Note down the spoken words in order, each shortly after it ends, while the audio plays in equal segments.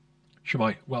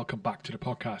Shemai, welcome back to the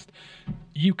podcast.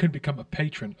 You can become a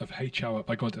patron of H Hour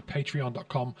by going to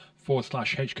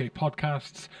patreon.com/HK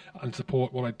podcasts and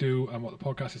support what I do and what the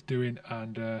podcast is doing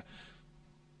and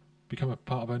become a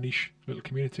part of a niche little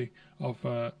community of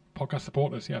podcast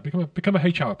supporters. Yeah, become a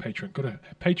H Hour patron. Go to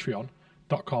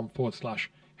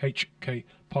patreon.com/HK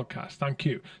podcast. Thank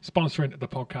you. Sponsoring the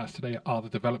podcast today are the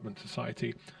Development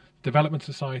Society. Development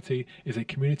Society is a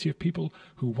community of people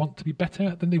who want to be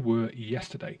better than they were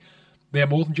yesterday. They are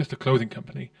more than just a clothing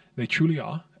company. They truly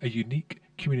are a unique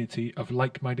community of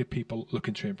like-minded people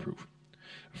looking to improve.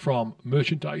 From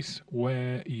merchandise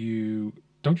where you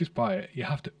don't just buy it, you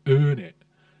have to earn it,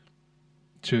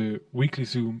 to weekly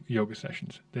Zoom yoga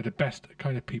sessions. They're the best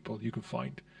kind of people you can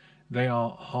find. They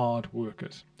are hard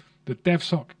workers. The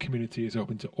DevSoc community is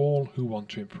open to all who want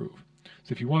to improve.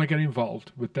 So if you want to get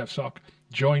involved with DevSoc,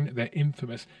 join their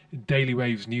infamous Daily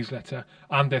Waves newsletter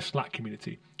and their Slack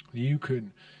community. You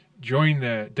can join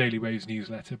their Daily Waves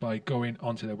newsletter by going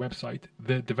onto their website,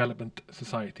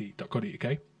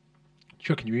 thedevelopmentsociety.co.uk,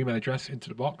 chucking your email address into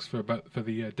the box for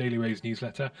the Daily Waves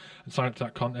newsletter and sign up to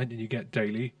that content, and you get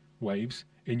Daily Waves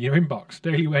in your inbox.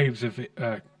 Daily Waves of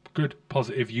good,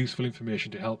 positive, useful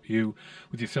information to help you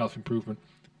with your self-improvement,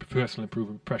 personal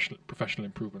improvement, professional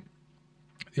improvement.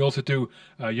 They also do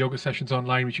yoga sessions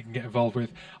online, which you can get involved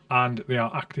with, and they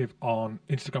are active on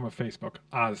Instagram and Facebook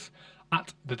as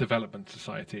at the Development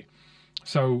Society.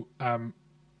 So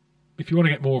if you want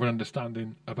to get more of an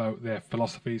understanding about their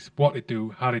philosophies, what they do,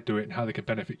 how they do it, and how they can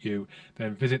benefit you,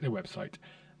 then visit their website,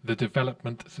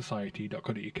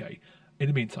 thedevelopmentsociety.co.uk. In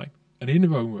the meantime, and in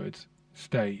their own words,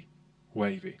 stay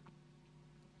wavy.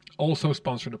 Also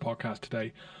sponsoring the podcast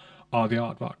today are the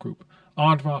Aardvark Group.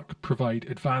 Aardvark provide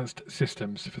advanced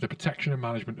systems for the protection and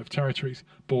management of territories,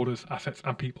 borders, assets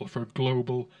and people for a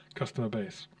global customer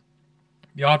base.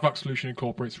 The Aardvark solution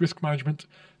incorporates risk management,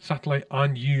 satellite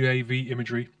and UAV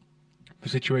imagery for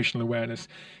situational awareness,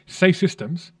 safe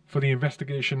systems for the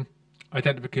investigation,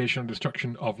 identification and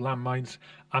destruction of landmines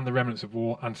and the remnants of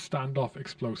war, and standoff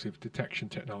explosive detection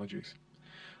technologies.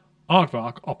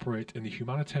 Aardvark operate in the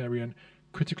humanitarian,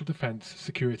 critical defence,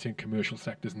 security and commercial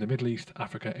sectors in the Middle East,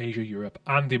 Africa, Asia, Europe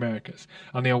and the Americas,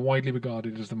 and they are widely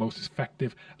regarded as the most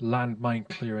effective landmine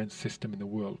clearance system in the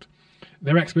world.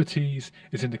 Their expertise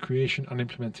is in the creation and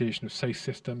implementation of safe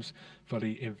systems for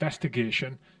the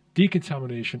investigation,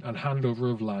 decontamination and handover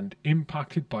of land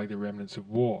impacted by the remnants of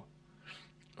war.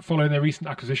 Following their recent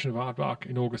acquisition of Aardvark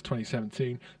in August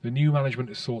 2017, the new management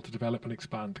has sought to develop and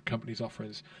expand the company's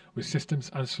offerings with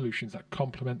systems and solutions that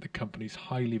complement the company's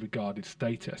highly regarded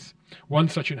status. One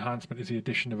such enhancement is the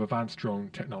addition of advanced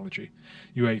drone technology,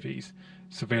 UAVs,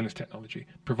 surveillance technology,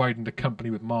 providing the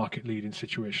company with market-leading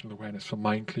situational awareness for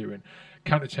mine clearing,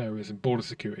 counter-terrorism, border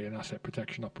security and asset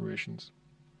protection operations.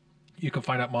 You can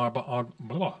find out more about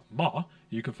Aardvark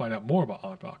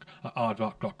at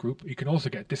aardvark.group. You can also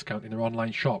get a discount in their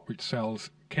online shop, which sells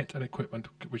kit and equipment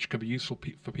which can be useful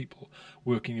for people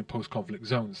working in post-conflict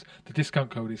zones. The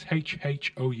discount code is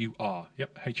HHOUR.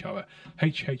 Yep, HHOUR.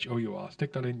 HHOUR.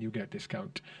 Stick that in, you get a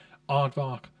discount.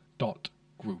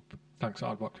 Aardvark.group. Thanks,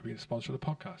 Aardvark, for being a sponsor of the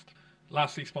podcast.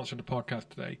 Lastly, sponsoring the podcast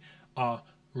today are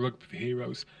Rugby for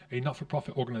Heroes, a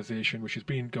not-for-profit organisation which has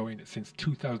been going since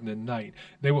 2009.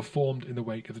 They were formed in the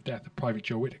wake of the death of Private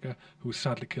Joe Whittaker, who was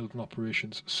sadly killed in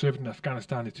operations, served in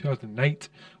Afghanistan in 2008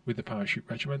 with the Parachute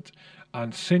Regiment.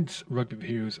 And since Rugby for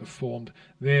Heroes have formed,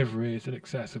 they've raised in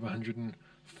excess of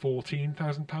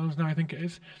 £114,000 now, I think it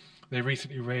is. They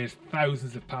recently raised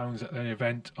thousands of pounds at an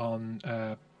event on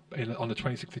the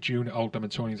 26th of June at Old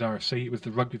Leamingtonians RFC. It was the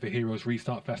Rugby for Heroes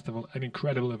Restart Festival, an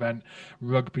incredible event.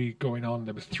 Rugby going on.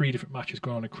 There was 3 different matches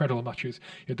going on, incredible matches.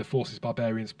 You had the Forces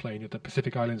Barbarians playing, you had the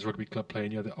Pacific Islands Rugby Club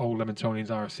playing, you had the Old Leamingtonians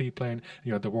RFC playing, and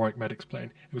you had the Warwick Medics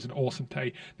playing. It was an awesome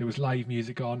day. There was live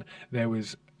music on. There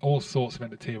was all sorts of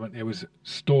entertainment. There was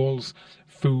stalls,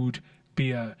 food,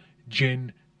 beer,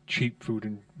 gin, cheap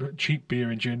beer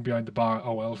and gin behind the bar at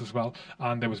OL's as well,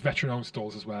 and there was veteran-owned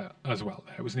stalls as well.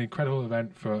 It was an incredible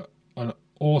event for an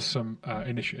awesome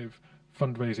initiative,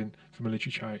 fundraising for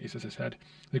military charities, as I said.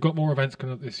 They've got more events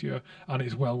coming up this year, and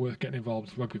it's well worth getting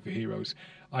involved with Rugby for Heroes.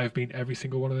 I have been every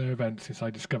single one of their events since I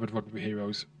discovered Rugby for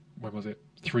Heroes. When was it?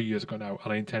 3 years ago now,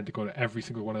 and I intend to go to every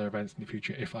single one of their events in the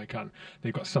future if I can.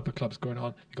 They've got supper clubs going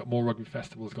on, they've got more rugby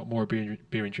festivals, they've got more beer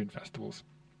and gin festivals.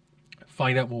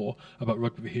 Find out more about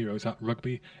Rugby for Heroes at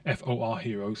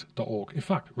rugbyforheroes.org. In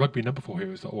fact,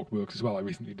 rugby4heroes.org works as well, I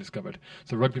recently discovered.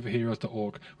 So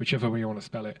rugbyforheroes.org, whichever way you want to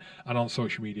spell it. And on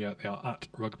social media, they are at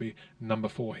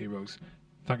rugby4heroes.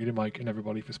 Thank you to Mike and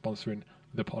everybody for sponsoring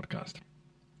the podcast.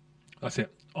 That's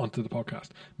it. On to the podcast.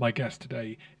 My guest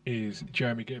today is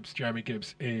Jeremy Gibbs. Jeremy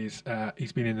Gibbs is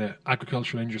he's been in the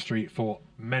agricultural industry for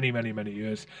many, many, many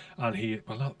years, and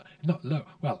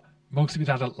most of his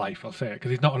adult life, I'll say it,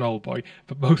 because he's not an old boy,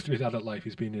 but most of his adult life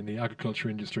he's been in the agriculture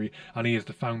industry, and he is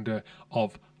the founder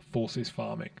of Forces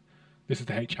Farming. This is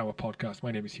the H Hour podcast.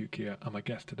 My name is Hugh Keir, and my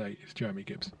guest today is Jeremy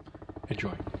Gibbs.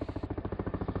 Enjoy.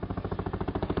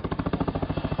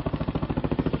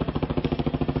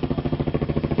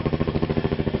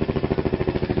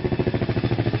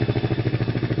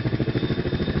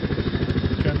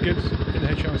 Gibbs in the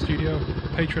HR studio,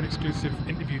 Patreon exclusive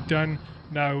interview done.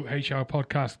 Now HR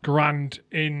podcast grand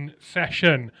in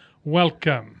session.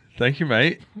 Welcome. Thank you,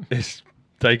 mate. It's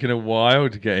taken a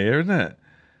while to get here, isn't it?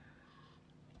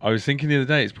 I was thinking the other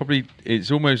day,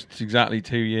 it's almost exactly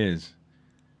 2 years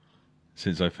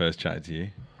since I first chatted to you.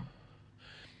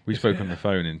 We spoke on the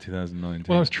phone in 2019.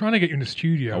 Well, I was trying to get you in the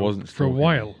studio for a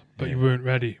while, but you weren't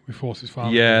ready with Forces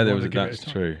Farming. Yeah, that's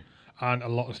true. And a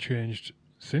lot has changed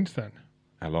since then.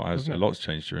 A lot's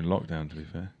changed during lockdown, to be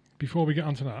fair. Before we get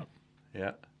onto that,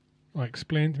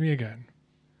 explain to me again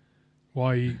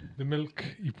why the milk.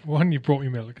 One, you brought me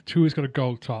milk. Two, it's got a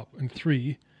gold top, and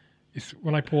three, it's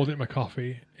when I poured it in my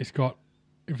coffee, it's got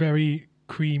a very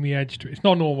creamy edge to it. It's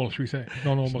not normal, should we say?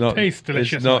 Not normal. It tastes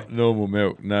delicious. It's not normal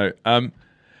milk. No.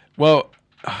 Well,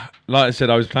 like I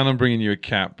said, I was planning on bringing you a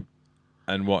cap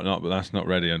and whatnot, but that's not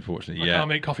ready, unfortunately. I can't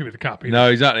make coffee with the cap either. No,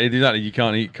 exactly. You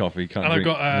can't eat coffee. I've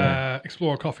got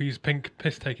Explorer Coffee's pink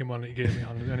piss-taking one that you gave me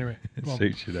on. Anyway, it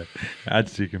suits you, though. It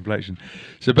adds to your complexion.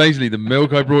 So basically, the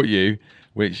milk I brought you,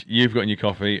 which you've got in your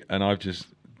coffee, and I've just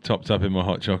topped up in my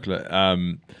hot chocolate,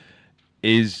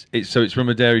 it's from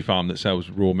a dairy farm that sells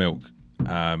raw milk,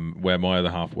 where my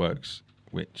other half works,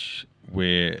 which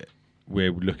we're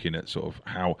looking at sort of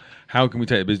how can we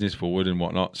take the business forward and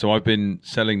whatnot. So I've been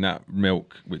selling that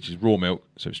milk, which is raw milk,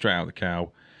 so straight out of the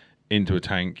cow into a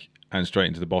tank and straight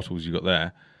into the bottles you got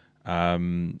there. I've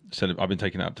been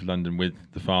taking it up to London with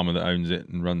the farmer that owns it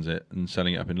and runs it and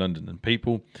selling it up in London. And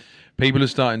people are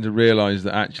starting to realise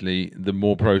that actually the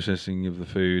more processing of the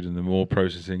food and the more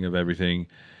processing of everything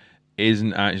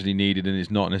isn't actually needed, and it's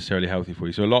not necessarily healthy for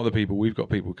you. So a lot of we've got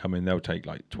people come in, they'll take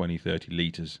like 20, 30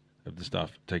 litres of the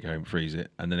stuff, take it home, freeze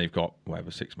it, and then they've got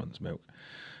 6 months milk.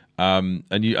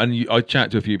 I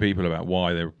chat to a few people about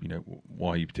why are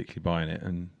you particularly buying it,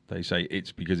 and they say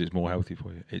it's because it's more healthy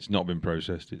for you. It's not been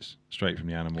processed. It's straight from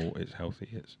the animal. It's healthy.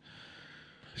 It's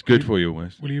good for you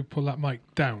almost. Will you pull that mic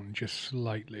down just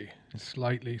slightly?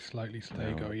 Slightly. There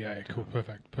you go. Yeah, cool,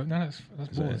 perfect. But no,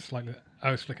 that's more than slightly. I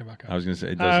was flicking back up. I was going to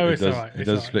say it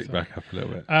does flick back up a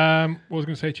little bit. What I was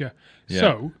going to say to you. Yeah.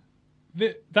 So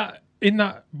that in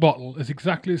that bottle is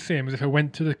exactly the same as if I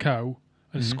went to the cow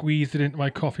and squeezed it into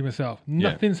my coffee myself.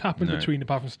 Nothing's happened between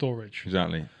apart from storage.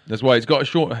 Exactly. That's why it's got a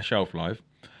short shelf life,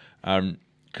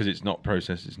 because it's not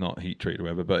processed, it's not heat treated or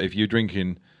whatever. But if you're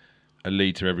drinking a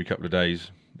litre every couple of days,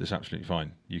 that's absolutely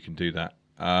fine. You can do that.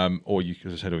 Or you,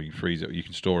 as I said, or you can freeze it, or you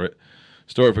can store it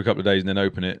for a couple of days and then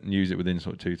open it and use it within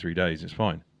sort of 2-3 days. It's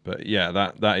fine. But yeah,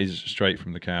 that is straight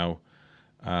from the cow.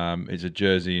 It's a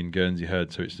Jersey and Guernsey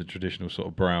herd, so it's the traditional sort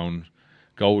of brown,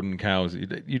 golden cows.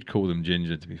 You'd call them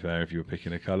ginger, to be fair, if you were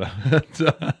picking a colour.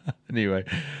 Anyway,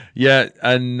 yeah,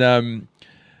 to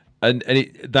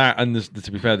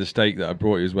be fair, the steak that I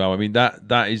brought you as well. I mean,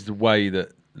 that is the way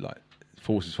that like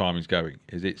Forces Farming is going.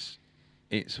 It's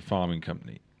a farming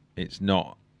company. It's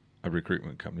not a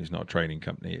recruitment company. It's not a training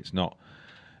company. It's not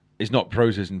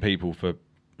processing people for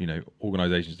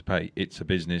organisations to pay. It's a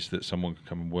business that someone can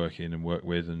come and work in and work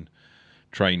with and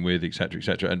train with, etc.,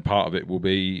 etc. And part of it will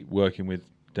be working with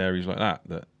dairies like that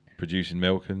producing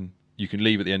milk, and you can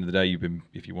leave at the end of the day.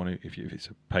 If it's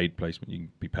a paid placement, you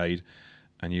can be paid,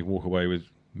 and you walk away with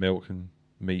milk and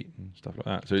meat and stuff like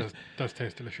that. So it does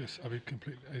taste delicious.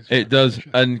 It does,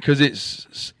 delicious. And because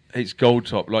it's gold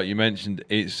top, like you mentioned,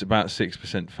 it's about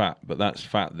 6% fat, but that's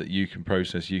fat that you can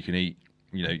process, you can eat.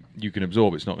 You can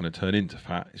absorb. It's not going to turn into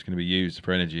fat. It's going to be used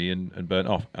for energy and burnt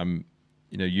off.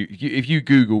 If you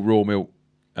Google raw milk,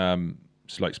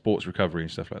 like sports recovery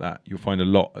and stuff like that, you'll find a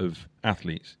lot of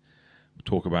athletes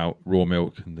talk about raw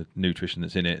milk and the nutrition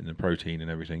that's in it and the protein and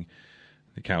everything,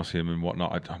 the calcium and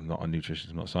whatnot. I'm not a nutritionist,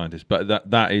 I'm not a scientist, but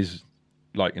that is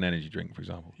like an energy drink, for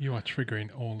example. You are triggering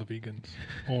all the vegans,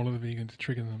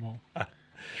 triggering them all.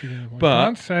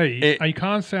 But you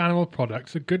can't say animal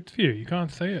products are good for you. You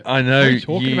can't say it. I know. What are you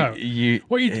talking about?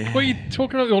 What are you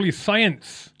talking about with all your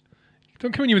science?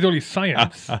 Don't come in here with all your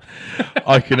science.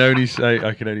 I can only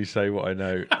say what I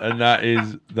know, and that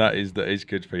is that it's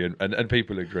good for you, and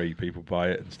people agree. People buy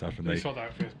it and stuff, and you saw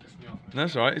that first pissing me off.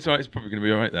 That's all right. It's all right. It's probably going to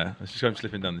be all right there. Let's just go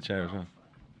slipping down the chair as well.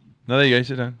 No, there you go.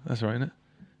 Sit down. That's all right, isn't it?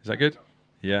 Is that good?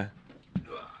 Yeah.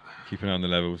 Keep an eye on the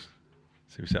levels.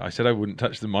 See, I said I wouldn't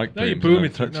touch the mic. No, you're booms, and booming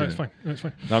I'm through. No, touching it's it. fine. No, it's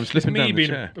fine. No, I'm slipping It's me down the being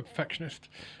chair. a perfectionist.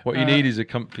 What you need is a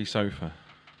comfy sofa.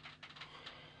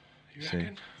 You See?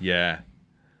 reckon? Yeah,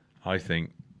 I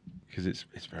think because it's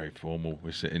very formal.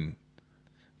 We're sitting.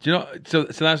 Do you know? So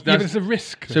that's Yeah, but it's a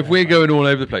risk. so if there, we're right? going all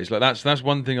over the place, like that's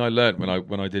one thing I learned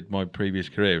when I did my previous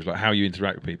career, was like how you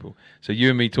interact with people. So you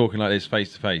and me talking like this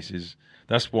face to face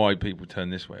that's why people turn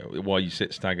this way, or why you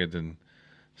sit staggered and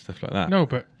stuff like that. No,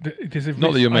 but there's a risk.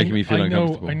 Not that you're making me feel I know,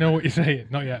 uncomfortable. I know what you're saying.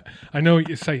 Not yet. I know what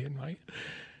you're saying, right?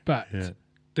 But Yeah.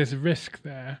 there's a risk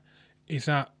there. Is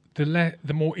that the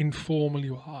more informal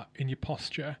you are in your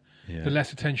posture, Yeah. the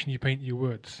less attention you pay to your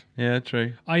words. Yeah,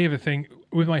 true. I ever think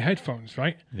with my headphones,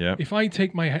 right? Yeah. If I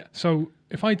take my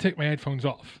headphones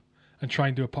off and try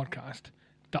and do a podcast,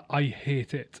 that I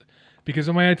hate it. Because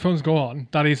when my headphones go on,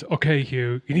 that is okay,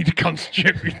 Hugh. You need to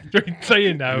concentrate on what you're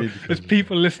saying now. You need to There's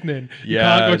people listening. You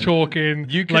Yeah. can't go talking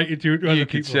You could, like you do to other you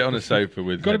could people. sit on a sofa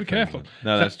with. You've got to be headphones careful. on.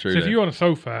 No, that's true. So if though. you're on a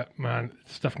sofa, man,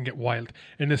 stuff can get wild.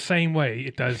 In the same way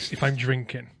it does if I'm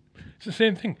drinking. It's the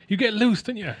same thing. You get loose,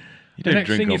 don't you? You The don't next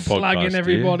drink thing on you're slagging podcasts, do you?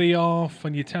 everybody off,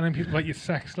 and you're telling people about your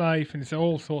sex life, and it's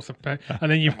all sorts of. And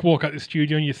then you walk out the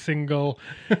studio and you're single.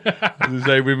 As I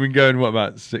say, we've been going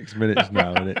about 6 minutes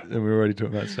now, and we're already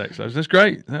talking about sex lives. That's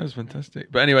great. That was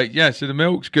fantastic. But anyway, yeah. So the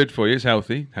milk's good for you. It's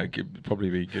healthy. It could probably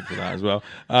be good for that as well.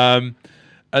 And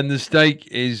the steak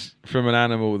is from an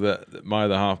animal that my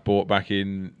other half bought back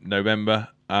in November.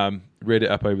 Reared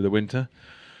it up over the winter.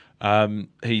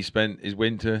 He spent his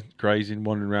winter grazing,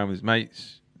 wandering around with his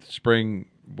mates. Spring,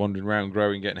 wandering around,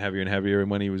 growing, getting heavier and heavier. And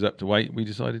when he was up to weight, we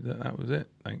decided that was it.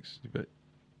 Thanks, but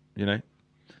you know,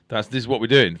 this is what we're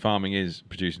doing. Farming is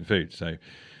producing food. So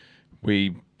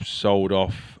we sold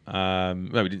off. No,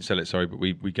 we didn't sell it. Sorry, but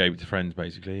we gave it to friends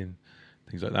basically and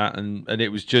things like that. And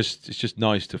it's just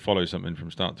nice to follow something from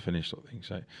start to finish sort of thing.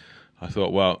 So I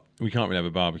thought, well, we can't really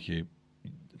have a barbecue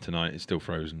tonight. It's still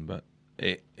frozen, but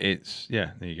it's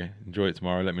there you go. Enjoy it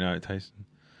tomorrow. Let me know how it tastes.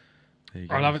 There you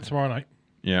go. I'll have it tomorrow night,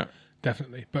 Yeah.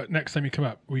 definitely. But next time you come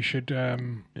up, we should. Yeah,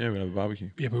 we'll have a barbecue.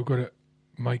 Yeah, but we've got to.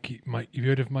 Mike, have you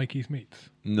heard of Mikey's Meats?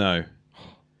 No. You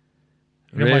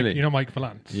know Really? Mike, you know Mike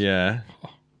Valance? Yeah.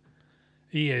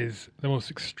 He is the most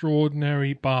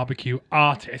extraordinary barbecue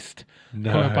artist,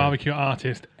 No. barbecue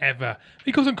artist ever.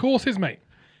 He goes on courses, mate.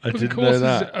 I Goes on didn't know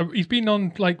that. He's been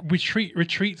on like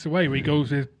retreats away where he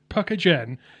goes with Pucker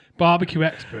Jen, barbecue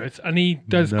experts, and he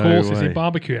does No courses way. in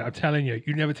barbecue. I'm telling you,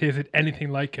 you never tasted anything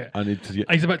like it. I need to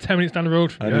get. He's about 10 minutes down the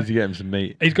road from I you. need to get him some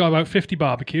meat. He's got about 50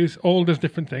 barbecues, all does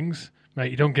different things. Mate,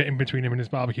 you don't get in between him and his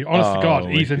barbecue. Honest to Oh, God,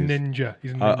 he's a wicked. ninja.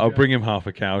 He's a ninja. I'll bring him half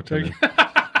a cow to him.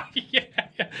 yeah.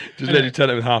 Just let you tell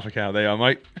it with half a cow. There you are,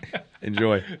 mate.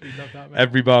 Enjoy. Love that, mate.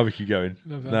 Every barbecue going.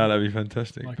 Love that. No, that'd be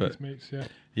fantastic. Mikey's But Meats, yeah.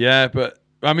 yeah, but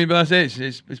I mean, but that's it.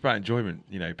 It's about enjoyment.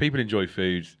 You know, people enjoy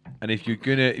food, and if you're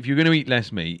gonna eat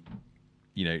less meat,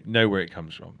 you know where it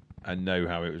comes from and know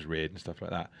how it was reared and stuff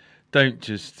like that. Don't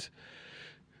just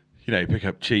pick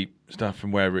up cheap stuff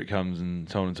from wherever it comes and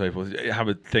so on and so forth. Have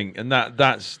a think, and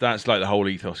that's like the whole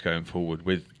ethos going forward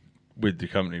with the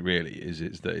company. Really, it's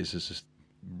just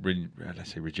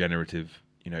let's say regenerative,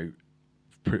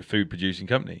 food producing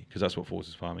company, because that's what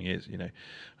Forces Farming is, and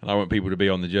I want people to be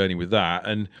on the journey with that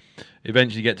and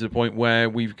eventually get to the point where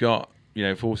we've got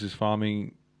Forces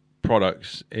Farming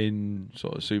products in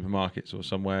sort of supermarkets or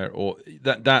somewhere, or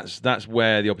that's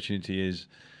where the opportunity is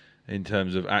in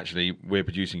terms of actually we're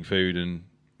producing food and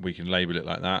we can label it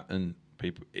like that, and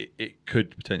people it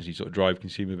could potentially sort of drive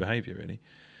consumer behaviour really.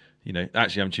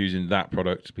 Actually I'm choosing that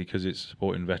product because it's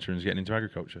supporting veterans getting into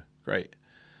agriculture. Great.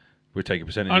 We'll take a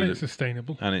percentage And of it's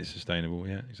sustainable. and it's sustainable,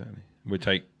 yeah, exactly. We'll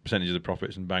take percentage of the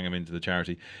profits and bang them into the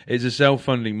charity. It's a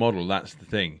self-funding model, that's the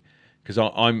thing. Because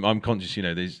I'm conscious,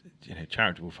 there's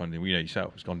charitable funding.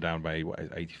 Yourself, it's gone down by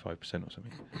 85% or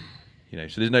something.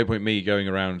 So there's no point me going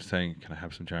around saying, "Can I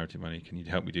have some charity money? Can you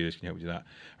help me do this? Can you help me do that?"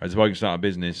 Whereas if I can start a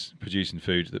business producing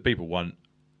food that people want,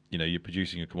 you're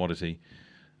producing a commodity,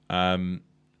 and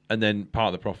then part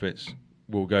of the profits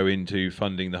will go into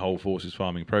funding the whole Forces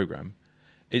Farming program.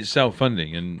 It's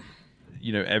self-funding, and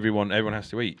everyone has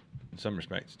to eat in some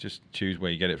respects. Just choose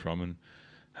where you get it from and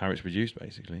how it's produced,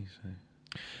 basically. So.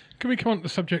 Can we come on to the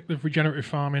subject of regenerative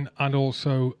farming and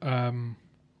also,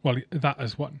 that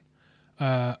as one,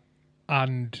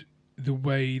 and the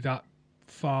way that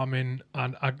farming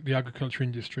and the agriculture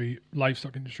industry,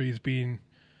 livestock industry is being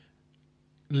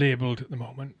labelled at the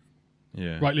moment,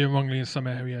 Yeah. rightly or wrongly in some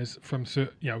areas,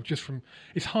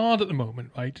 it's hard at the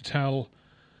moment, right, to tell.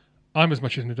 I'm as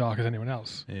much in the dark as anyone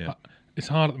else. Yeah. But it's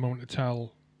hard at the moment to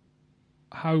tell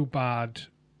how bad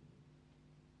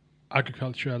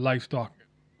agriculture, livestock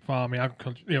farming,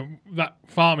 agriculture, that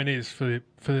farming is for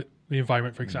the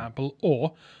environment, for example,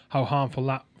 or how harmful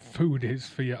that food is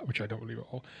for you, which I don't believe at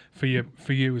all, for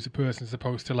you as a person, as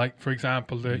opposed to, like, for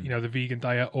example, the the vegan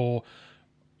diet or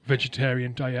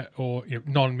vegetarian diet or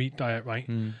non-meat diet, right?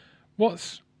 You're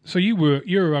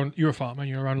a farmer,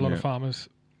 you're around a lot of farmers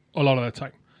a lot of the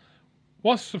time.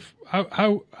 What's the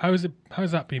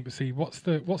how's that being perceived? What's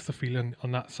the feeling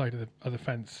on that side of the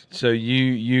fence? So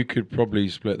you could probably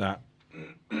split that.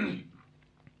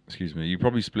 Excuse me. You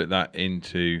probably split that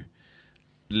into,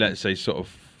 let's say, sort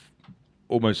of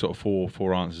almost sort of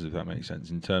four answers, if that makes sense,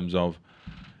 in terms of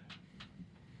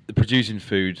the producing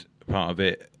food part of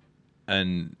it,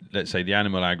 and let's say the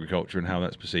animal agriculture and how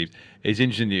that's perceived. It's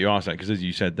interesting that you asked that, because as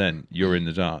you said then, you're in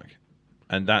the dark,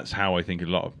 and that's how I think a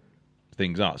lot of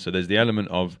things are. So there's the element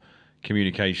of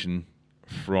communication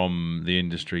from the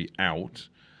industry out,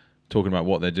 talking about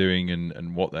what they're doing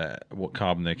and what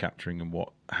carbon they're capturing and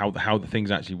how the things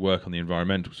actually work on the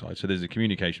environmental side. So there's a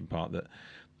communication part that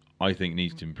I think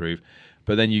needs to improve.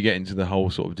 But then you get into the whole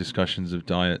sort of discussions of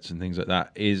diets and things like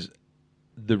that. Is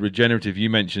the regenerative, you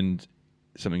mentioned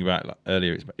something about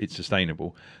earlier, it's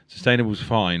sustainable. Sustainable's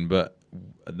fine, but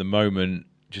at the moment,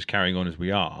 just carrying on as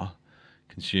we are,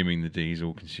 consuming the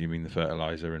diesel, consuming the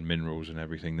fertilizer and minerals and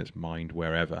everything that's mined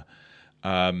wherever,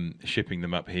 shipping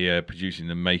them up here, producing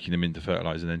them, making them into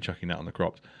fertilizer, and then chucking that on the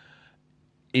crops,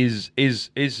 is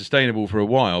sustainable for a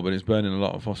while, but it's burning a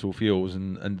lot of fossil fuels,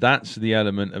 and that's the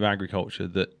element of agriculture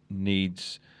that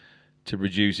needs to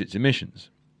reduce its emissions.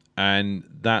 And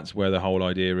that's where the whole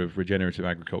idea of regenerative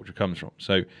agriculture comes from.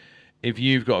 So if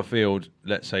you've got a field,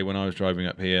 let's say when I was driving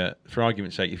up here, for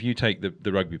argument's sake, if you take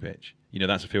the rugby pitch,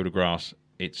 that's a field of grass.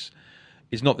 It's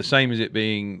not the same as it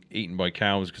being eaten by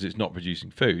cows, because it's not producing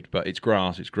food, but it's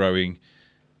grass, it's growing,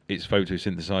 it's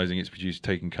photosynthesizing, it's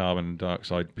taking carbon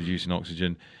dioxide, producing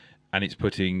oxygen, and it's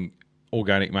putting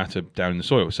organic matter down in the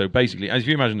soil. So basically, as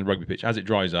you imagine the rugby pitch, as it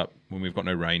dries up, when we've got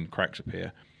no rain, cracks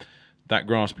appear, that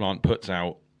grass plant puts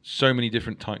out so many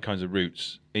different kinds of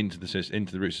roots into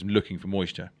the root system looking for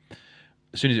moisture.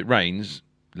 As soon as it rains,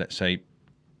 let's say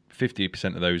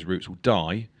 50% of those roots will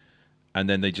die, and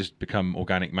then they just become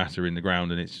organic matter in the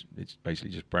ground, and it's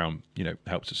basically just brown,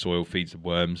 helps the soil, feeds the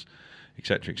worms,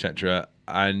 etc.,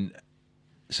 and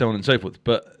so on and so forth.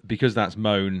 But because that's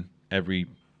mown every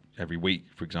week,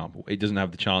 for example, it doesn't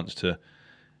have the chance to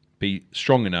be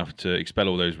strong enough to expel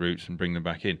all those roots and bring them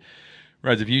back in.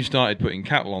 Whereas if you started putting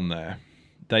cattle on there,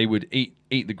 they would eat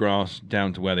the grass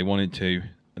down to where they wanted to,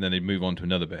 and then they'd move on to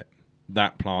another bit.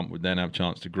 That plant would then have a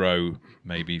chance to grow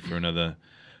maybe for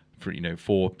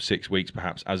 4-6 weeks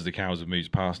perhaps, as the cows have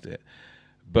moved past it.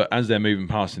 But as they're moving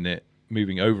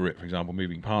over it, for example,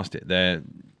 moving past it, they're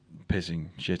pissing,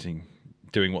 shitting,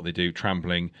 doing what they do,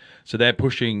 trampling. So they're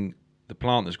pushing the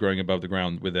plant that's growing above the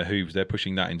ground with their hooves, they're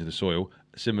pushing that into the soil.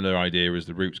 A similar idea as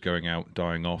the roots going out,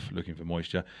 dying off, looking for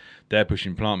moisture. They're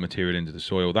pushing plant material into the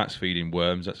soil. That's feeding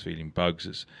worms, that's feeding bugs,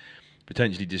 it's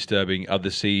potentially disturbing other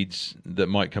seeds that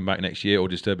might come back next year, or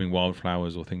disturbing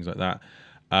wildflowers or things like that.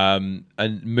 And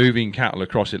moving cattle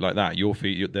across it like that,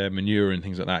 their manure and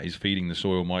things like that is feeding the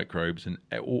soil microbes and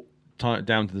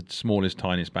down to the smallest,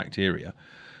 tiniest bacteria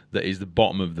that is the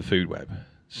bottom of the food web.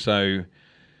 So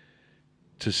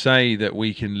to say that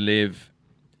we can live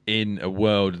in a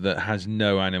world that has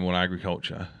no animal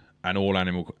agriculture and all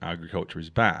animal agriculture is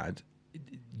bad,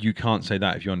 you can't say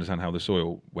that if you understand how the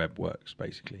soil web works,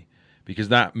 basically. Because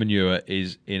that manure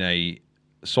is in a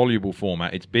soluble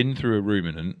format. It's been through a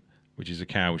ruminant, which is a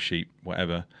cow, sheep,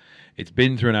 whatever. It's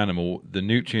been through an animal. The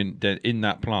nutrient in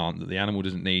that plant that the animal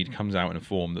doesn't need comes out in a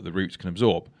form that the roots can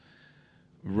absorb,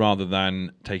 rather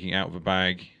than taking it out of a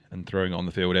bag and throwing it on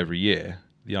the field every year.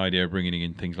 The idea of bringing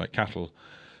in things like cattle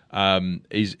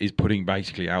is putting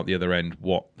basically out the other end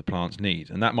what the plants need.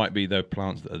 And that might be the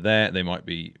plants that are there. They might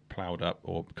be ploughed up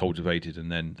or cultivated,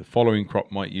 and then the following crop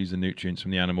might use the nutrients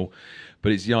from the animal.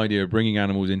 But it's the idea of bringing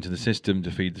animals into the system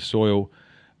to feed the soil,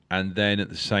 and then at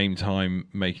the same time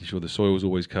making sure the soil is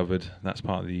always covered. That's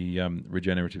part of the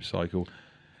regenerative cycle.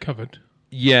 Covered?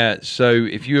 Yeah. So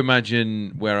if you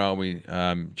imagine, where are we?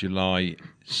 July.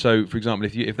 So, for example,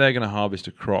 if they're going to harvest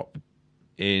a crop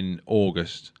in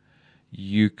August,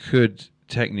 you could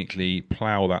technically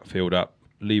plough that field up,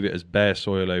 leave it as bare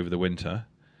soil over the winter,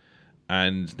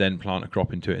 and then plant a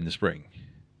crop into it in the spring.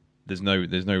 There's no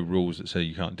rules that say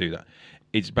you can't do that.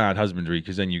 It's bad husbandry,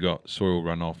 because then you've got soil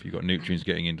runoff, you've got nutrients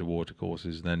getting into water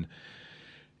courses, then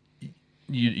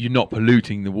you're not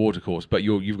polluting the watercourse, but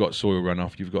you've got soil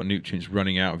runoff, you've got nutrients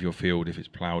running out of your field if it's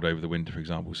ploughed over the winter, for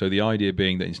example. So the idea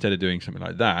being that instead of doing something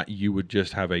like that, you would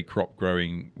just have a crop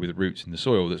growing with roots in the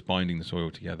soil that's binding the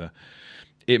soil together.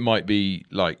 It might be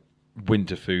like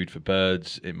winter food for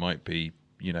birds. It might be,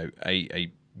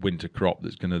 a winter crop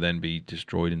that's going to then be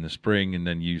destroyed in the spring and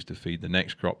then used to feed the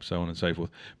next crop, so on and so forth.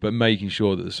 But making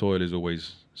sure that the soil is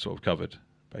always sort of covered.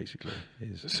 Basically,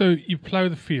 so you plough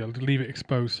the field, leave it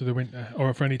exposed to the winter,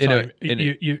 or for any time.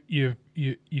 You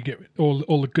get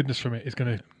all the goodness from it is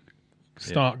going to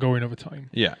start going over time.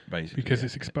 Yeah, basically, because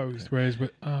it's exposed. Whereas,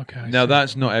 now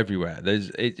that's not everywhere.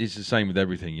 It's the same with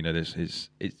everything.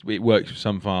 It works for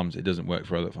some farms. It doesn't work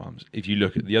for other farms. If you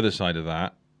look at the other side of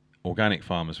that, organic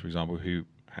farmers, for example, who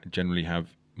generally have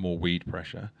more weed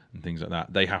pressure and things like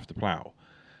that, they have to plough.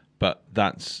 But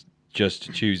that's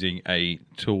just choosing a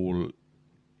tool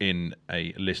in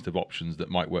a list of options that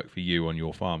might work for you on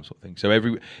your farm, sort of thing. So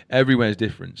everywhere is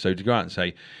different. So to go out and say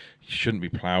you shouldn't be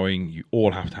ploughing, you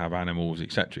all have to have animals,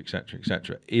 etc., etc.,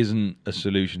 etc., isn't a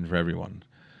solution for everyone.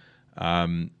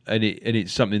 And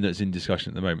it's something that's in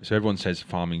discussion at the moment. So everyone says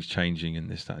farming's changing and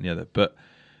this, that, and the other, but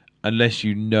unless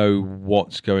you know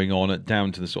what's going on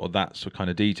down to the sort of kind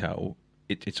of detail,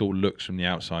 it all looks from the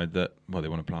outside that they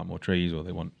want to plant more trees, or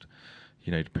they want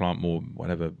to plant more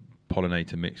whatever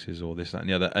pollinator mixes, or this, that, and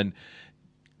the other. And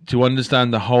to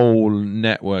understand the whole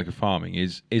network of farming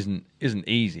isn't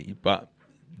easy. But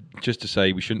just to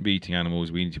say we shouldn't be eating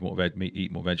animals, we need to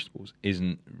eat more vegetables,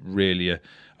 isn't really a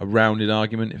rounded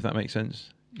argument, if that makes sense.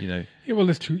 Yeah, well,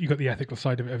 there's two. You've got the ethical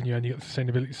side of it, haven't you, and you've got the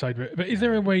sustainability side of it. But is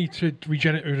there a way to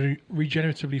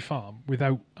regeneratively farm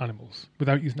without animals,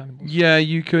 without using animals? Yeah,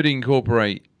 you could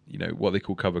incorporate, what they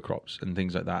call cover crops and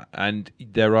things like that. And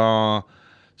there are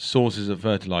sources of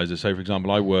fertilizer. So, for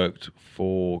example, I worked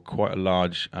for quite a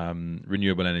large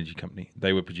renewable energy company.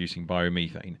 They were producing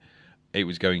biomethane. It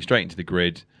was going straight into the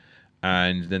grid,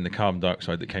 and then the carbon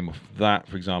dioxide that came off that,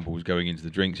 for example, was going into the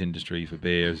drinks industry for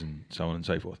beers and so on and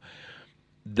so forth.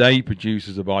 They produce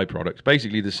as a byproduct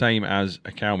basically the same as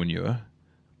a cow manure,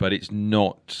 but it's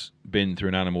not been through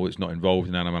an animal. It's not involved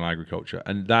in animal agriculture.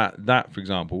 And that, for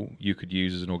example, you could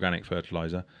use as an organic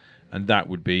fertilizer, and that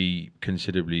would be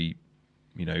considerably,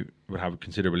 would have a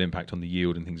considerable impact on the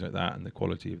yield and things like that, and the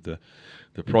quality of the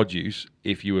produce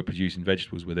if you were producing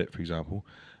vegetables with it, for example.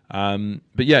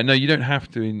 But yeah, no, you don't have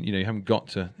to. You haven't got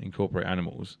to incorporate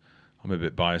animals. I'm a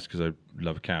bit biased because I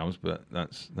love cows, but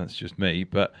that's just me.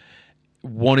 But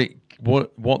what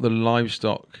the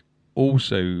livestock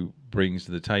also brings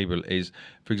to the table is,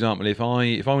 for example, if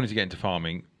I wanted to get into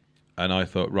farming, and I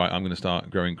thought, right, I'm going to start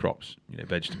growing crops,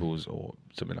 vegetables or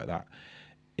something like that.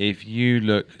 If you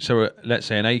look, so let's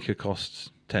say an acre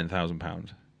costs £10,000.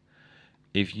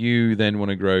 If you then want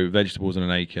to grow vegetables on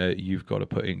an acre, you've got to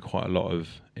put in quite a lot of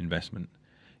investment.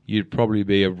 You'd probably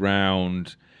be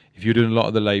around, if you're doing a lot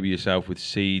of the labour yourself with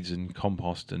seeds and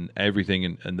compost and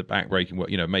everything, and the backbreaking work,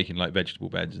 making like vegetable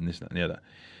beds and this, that, and the other,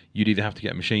 you'd either have to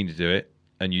get a machine to do it,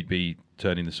 and you'd be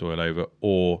turning the soil over,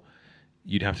 or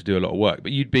you'd have to do a lot of work.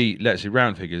 But you'd be, let's say,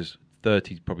 round figures,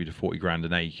 30 probably to 40 grand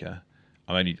an acre.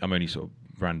 I'm only sort of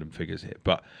random figures here,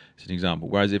 but it's an example.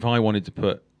 Whereas if I wanted to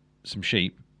put some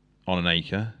sheep on an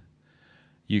acre,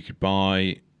 you could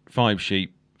buy 5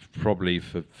 sheep probably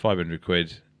for 500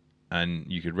 quid, and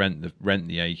you could rent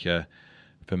the acre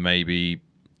for maybe,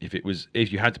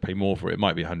 if you had to pay more for it, it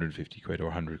might be 150 quid or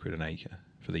 100 quid an acre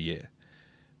for the year.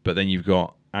 But then you've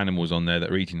got animals on there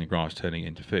that are eating the grass, turning it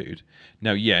into food.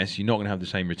 Now, yes, you're not going to have the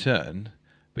same return,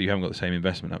 but you haven't got the same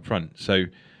investment up front. So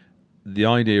the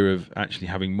idea of actually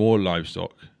having more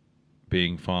livestock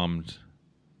being farmed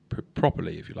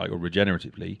properly, if you like, or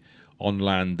regeneratively on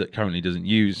land that currently doesn't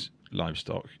use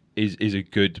livestock is a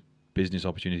good business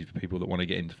opportunity for people that want to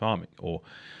get into farming. Or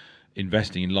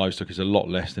investing in livestock is a lot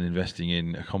less than investing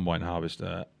in a combine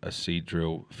harvester, a seed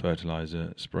drill,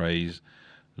 fertilizer, sprays,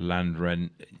 land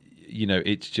rent.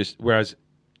 It's just, whereas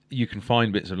you can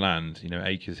find bits of land,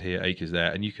 acres here, acres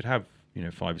there, and you could have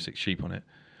 5 or 6 sheep on it.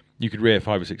 You could rear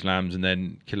 5 or 6 lambs and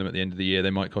then kill them at the end of the year. They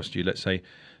might cost you, let's say,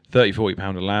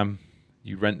 £30-40 a lamb.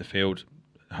 You rent the field,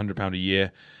 £100 a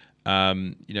year,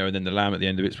 and then the lamb at the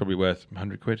end of it's probably worth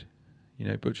 100 quid,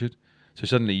 butchered. So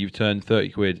suddenly you've turned 30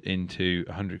 quid into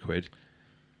 100 quid,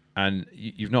 and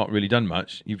you've not really done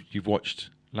much. You've watched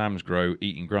lambs grow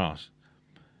eating grass,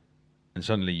 and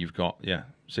suddenly you've got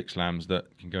 6 lambs that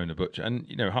can go in a butcher, and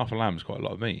half a lamb is quite a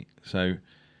lot of meat. So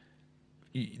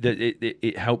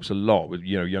it helps a lot with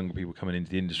younger people coming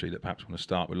into the industry that perhaps want to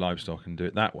start with livestock and do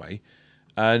it that way.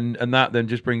 And that then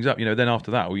just brings up, then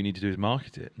after that, all you need to do is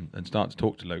market it and start to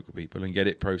talk to local people and get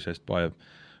it processed by a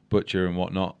butcher and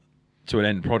whatnot to an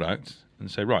end product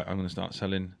and say, right, I'm going to start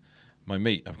selling my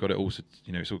meat. I've got it all,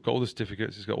 you know, it's got all the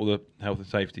certificates, it's got all the health and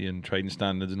safety and trading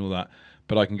standards and all that.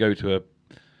 But I can go to a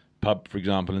pub, for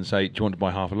example, and say, do you want to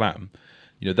buy half a lamb?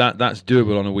 You know, that's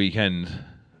doable on a weekend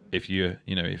if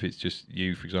if it's just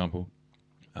you, for example.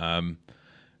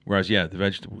 Whereas, the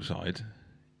vegetable side,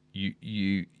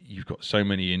 you've got so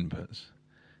many inputs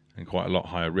and quite a lot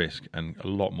higher risk and a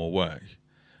lot more work.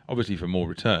 Obviously for more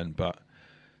return, but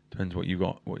depends what you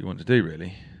want to do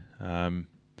really. And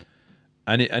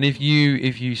if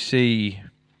you see,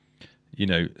 you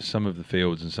know, some of the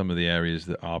fields and some of the areas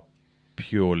that are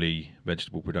purely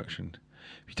vegetable production.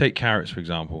 If you take carrots, for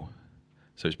example,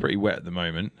 so it's pretty wet at the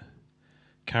moment.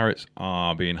 Carrots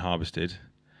are being harvested.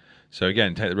 So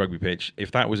again, take the rugby pitch.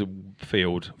 If that was a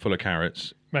field full of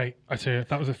carrots... Mate, I tell you, if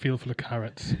that was a field full of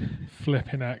carrots,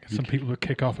 flipping heck, some people would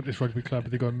kick off at this rugby club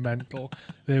and they'd go mental.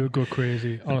 They would go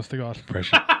crazy, honest to God.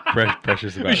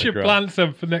 Precious about we should plan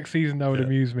some for next season. That would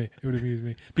amuse me. It would amuse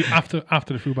me. But after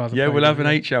the Fubars. Yeah, we'll have an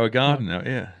 8-hour garden out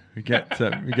here. We get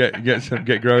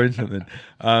growing something.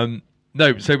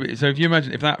 No, so if you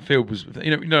imagine if that field was,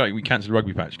 like we cancelled the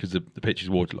rugby patch because the pitch is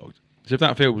waterlogged. So if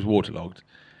that field was waterlogged,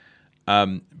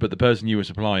 but the person you were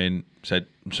supplying said,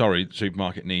 "I'm sorry, the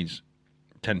supermarket needs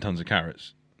 10 tons of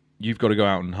carrots," you've got to go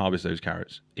out and harvest those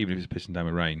carrots, even if it's pissing down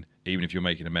with rain, even if you're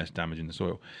making a mess damaging the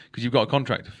soil, because you've got a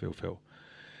contract to fulfill.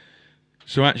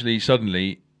 So actually,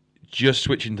 suddenly, just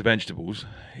switching to vegetables,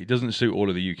 it doesn't suit all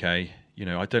of the UK. You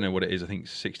know, I don't know what it is. I think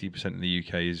 60% of the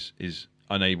UK is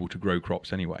unable to grow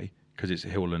crops anyway, because it's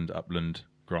hillland, upland,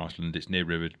 grassland. It's near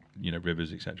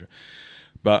rivers, etc.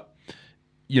 But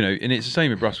and it's the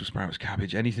same with Brussels sprouts,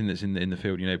 cabbage, anything that's in the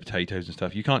field. Potatoes and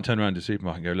stuff. You can't turn around to the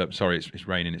supermarket and go, "Look, sorry, it's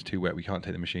raining, it's too wet. We can't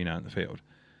take the machine out in the field."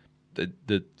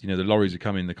 The lorries are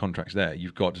coming, the contract's there.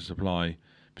 You've got to supply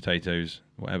potatoes,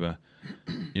 whatever,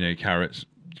 carrots,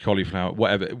 cauliflower,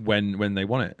 whatever, when they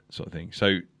want it, sort of thing.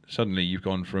 So suddenly you've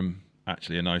gone from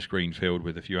actually a nice green field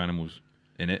with a few animals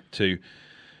in it to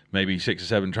maybe 6 or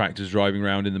 7 tractors driving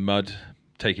around in the mud,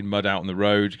 taking mud out on the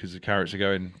road because the carrots are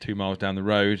going 2 miles down the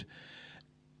road.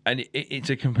 And it's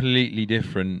a completely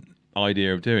different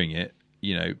idea of doing it,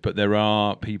 but there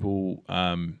are people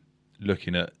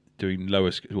looking at doing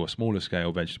smaller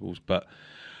scale vegetables, but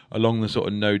along the sort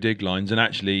of no dig lines. And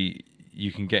actually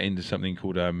you can get into something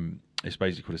called, it's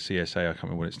basically called a CSA, I can't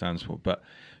remember what it stands for, but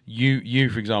you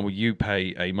for example, you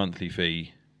pay a monthly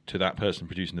fee to that person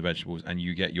producing the vegetables, and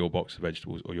you get your box of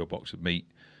vegetables or your box of meat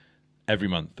every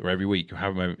month or every week or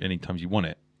however many times you want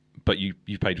it, but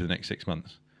you've paid for the next 6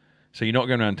 months. So you're not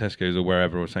going around Tesco's or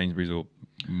wherever, or Sainsbury's or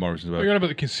Morrison's. You're on about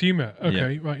the consumer.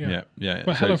 Okay, yeah. right, yeah. Yeah.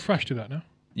 Well, HelloFresh do that now.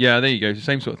 Yeah, there you go. It's the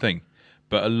same sort of thing.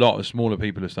 But a lot of smaller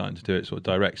people are starting to do it sort of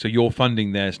direct. So you're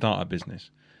funding their startup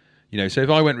business. So if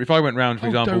I went round, for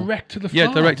example, direct to the farm.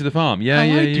 Yeah, direct to the farm. Yeah,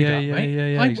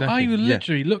 exactly. I was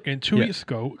literally looking 2 weeks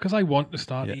ago because I want to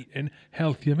start eating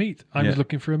healthier meat. I was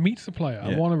looking for a meat supplier.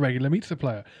 I want a regular meat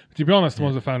supplier. But to be honest, the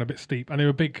ones I found a bit steep, and they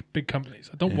were big companies.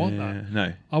 I don't want that.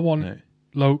 No, I want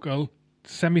local.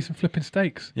 Send me some flipping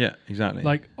steaks. Yeah, exactly.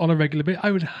 Like on a regular bit,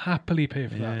 I would happily pay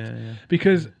for that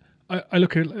because I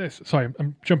look at this. Sorry,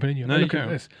 I'm jumping in here. No, I look at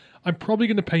this. I'm probably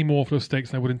going to pay more for those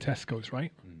steaks than I would in Tesco's,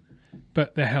 right?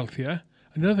 But they're healthier.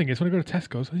 And the other thing is, when I go to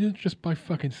Tesco's, I don't just buy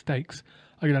fucking steaks.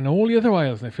 I go down all the other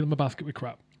aisles and I fill my basket with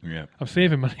crap. Yeah, I'm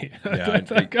saving money. Yeah,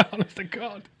 honest to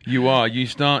God. You are. You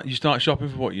start shopping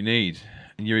for what you need,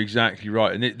 and you're exactly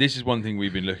right. And this is one thing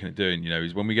we've been looking at doing.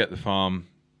 Is when we get the farm,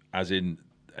 as in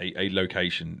a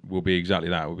location, will be exactly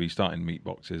that. We'll be starting meat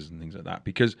boxes and things like that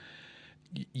because.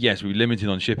 Yes, we're limited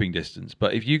on shipping distance,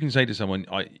 but if you can say to someone,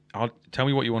 I'll tell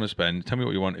me what you want to spend, tell me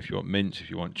what you want, if you want mince, if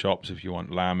you want chops, if you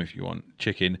want lamb, if you want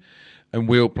chicken, and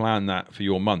we'll plan that for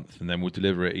your month, and then we'll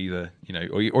deliver it either,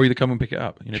 or either come and pick it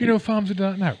up. Do you know farms do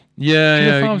that now?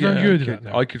 Yeah, farms around you do that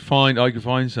now? I could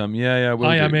find some. Yeah.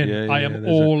 I am in. I am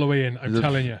all the way in. I'm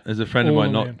telling you. There's a friend of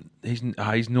mine.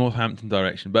 He's Northampton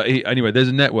direction, but anyway, there's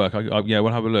a network. We'll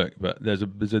have a look. But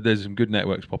there's some good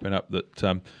networks popping up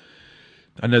that.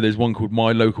 I know there's one called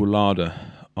My Local Larder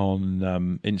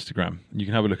on Instagram. You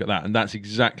can have a look at that, and that's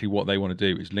exactly what they want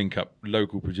to do: is link up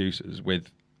local producers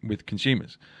with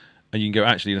consumers. And you can go,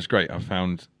 actually, that's great. I've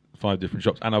found 5 different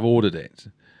shops, and I've ordered it,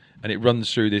 and it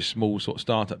runs through this small sort of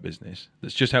startup business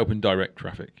that's just helping direct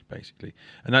traffic, basically.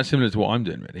 And that's similar to what I'm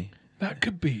doing, really. That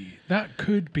could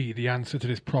be the answer to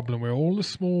this problem where all the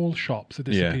small shops are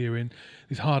disappearing. Yeah.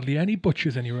 There's hardly any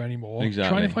butchers anywhere anymore. Exactly.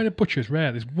 Trying to find a butcher's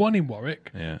rare. There's one in Warwick.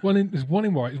 Yeah. There's one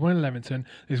in Warwick. There's one in Leamington.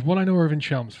 There's one I know of in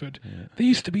Chelmsford. Yeah. There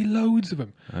used to be loads of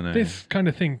them. I know. This kind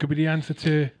of thing could be the answer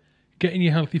to getting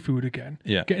your healthy food again,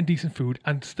 Yeah. getting decent food,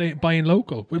 and buying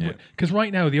local. Yeah. Because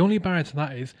right now, the only barrier to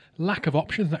that is lack of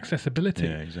options and accessibility.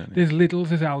 Yeah, exactly. There's Lidl's,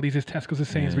 there's Aldi's, there's Tesco's, there's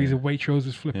Sainsbury's, Yeah. there's Waitrose,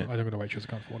 there's Flipper. Yeah. I don't go to Waitrose, I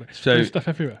can't afford it. So- There's stuff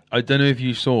everywhere. I don't know if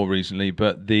you saw recently,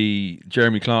 but the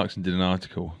Jeremy Clarkson did an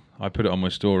article. I put it on my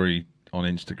story on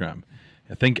Instagram.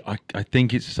 I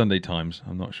think it's Sunday Times.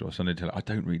 I'm not sure. Sunday Telegraph.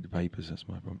 I don't read the papers. That's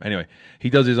my problem. Anyway, he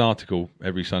does his article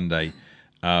every Sunday,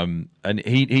 and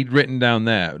he'd written down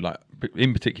there, like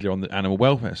in particular on the animal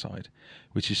welfare side,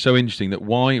 which is so interesting. That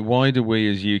why do we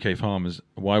as UK farmers,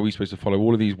 why are we supposed to follow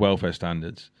all of these welfare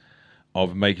standards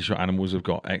of making sure animals have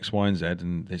got X, Y, and Z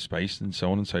and their space and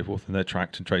so on and so forth, and they're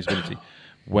tracked and traceability,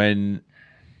 when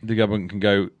the government can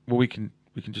go, well, we can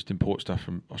just import stuff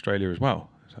from Australia as well.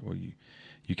 It's like, well,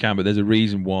 you can, but there's a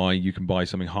reason why you can buy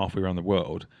something halfway around the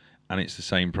world and it's the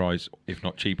same price, if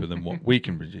not cheaper, than what we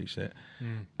can produce it.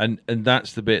 And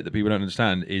that's the bit that people don't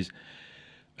understand is,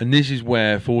 and this is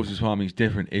where forces farming is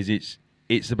different, is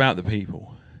it's about the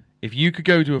people. If you could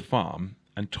go to a farm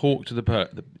and talk to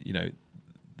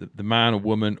the man or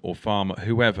woman or farmer,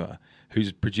 whoever,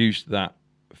 who's produced that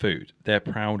food, they're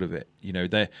proud of it. You know,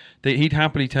 he'd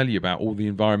happily tell you about all the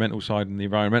environmental side and the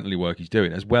environmentally work he's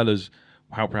doing, as well as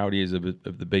how proud he is of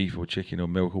the beef or chicken or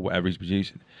milk or whatever he's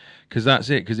producing. Because that's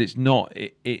it. Because it's not.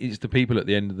 It's the people at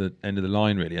the end of the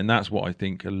line, really, and that's what I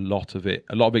think a lot of it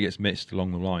gets missed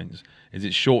along the lines. Is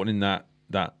it's shortening that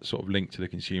sort of link to the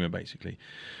consumer, basically.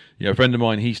 You know, a friend of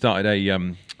mine, he started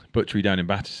a butchery down in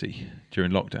Battersea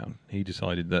during lockdown. He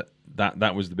decided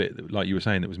that was the bit that, like you were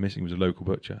saying, that was missing, was a local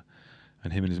butcher.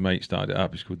 And him and his mate started it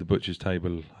up. It's called the Butcher's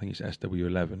Table. I think it's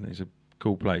SW11. It's a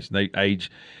cool place. And they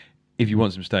age. If you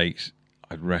want some steaks,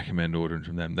 I'd recommend ordering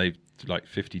from them. They've like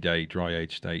 50-day dry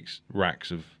aged steaks,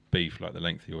 racks of beef like the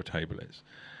length of your table is.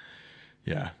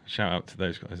 Yeah, shout out to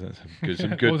those guys. That's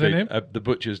some good. What was their name? The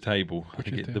Butcher's Table. I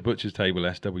think the Butcher's Table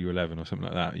SW11 or something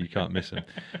like that. You can't miss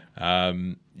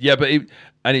them. Yeah, but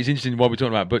it's interesting while we're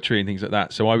talking about butchery and things like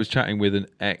that. So I was chatting with an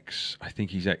I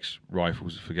think he's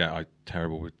ex-Rifles. I forget. I'm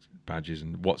terrible with badges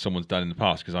and what someone's done in the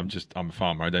past because I'm a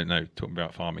farmer. I don't know. Talking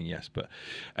about farming, yes, but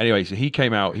anyway, so he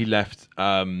came out. He left.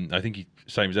 I think he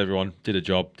same as everyone. Did a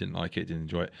job. Didn't like it. Didn't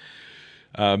enjoy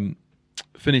it.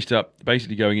 Finished up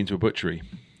basically going into a butchery.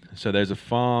 So there's a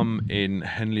farm in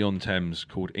Henley-on-Thames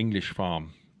called English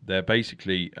Farm. They're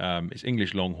basically it's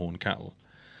English Longhorn cattle.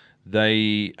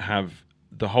 They have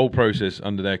the whole process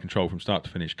under their control from start to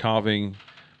finish, calving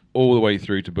all the way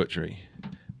through to butchery.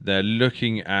 They're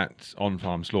looking at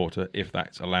on-farm slaughter if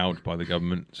that's allowed by the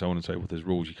government, so on and so forth. There's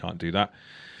rules, you can't do that.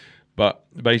 But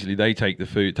basically, they take the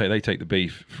food, they take the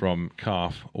beef from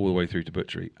calf all the way through to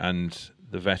butchery. And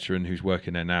the veteran who's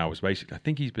working there now was basically, I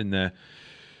think he's been there.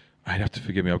 I'd have to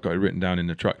forgive me, I've got it written down in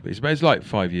the truck, but it's like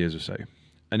 5 years or so.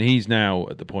 And he's now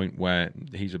at the point where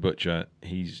he's a butcher,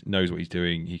 he knows what he's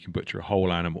doing, he can butcher a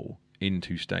whole animal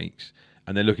into steaks,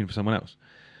 and they're looking for someone else.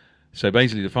 So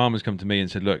basically, the farmers come to me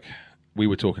and said, look, we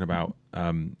were talking about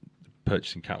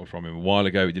purchasing cattle from him a while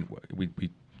ago. It didn't work. We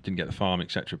didn't get the farm,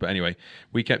 etc. But anyway,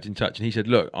 we kept in touch, and he said,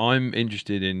 look, I'm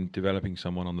interested in developing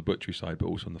someone on the butchery side, but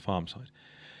also on the farm side.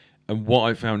 And what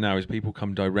I found now is people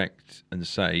come direct and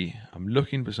say, I'm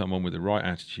looking for someone with the right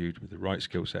attitude, with the right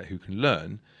skill set, who can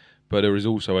learn, but is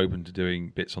also open to doing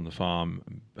bits on the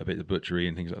farm, a bit of butchery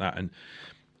and things like that. And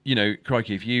you know,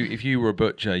 crikey, if you were a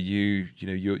butcher, you're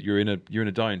in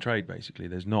a dying trade basically.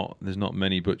 There's not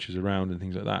many butchers around and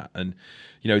things like that. And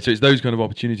you know, so it's those kind of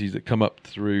opportunities that come up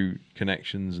through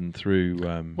connections and through.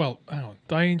 Well, hang on,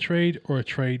 dying trade or a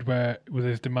trade where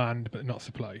there's demand but not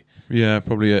supply. Yeah,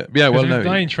 probably. Yeah, well, no,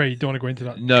 dying trade. You don't want to go into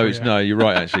that. No, it's no. You're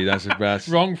right. Actually, that's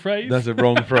wrong phrase. That's a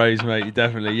wrong phrase, mate.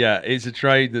 Definitely. Yeah, it's a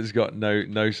trade that's got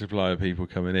no supply of people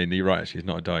coming in. You're right. Actually, it's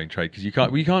not a dying trade because you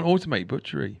can't automate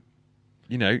butchery.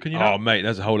 You know, mate,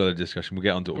 that's a whole other discussion. We'll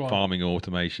get onto farming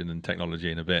automation and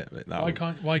technology in a bit. Why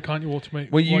can't you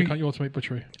automate? Why can't you automate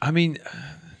butchery? I mean,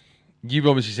 you've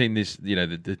obviously seen this. You know,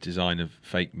 the design of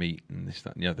fake meat and this,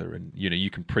 that, and the other. And you know, you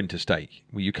can print a steak.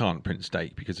 Well, you can't print a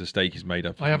steak because the steak is made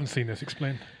up. I haven't seen this.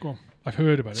 Explain. Go on. I've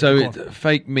heard about it. So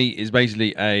fake meat is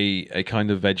basically a kind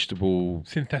of vegetable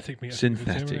synthetic meat.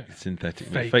 Synthetic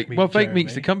fake meat. Well, fake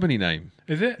meat's the company name.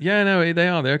 Is it? Yeah, no, they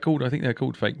are. They're called. I think they're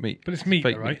called fake meat. But it's meat,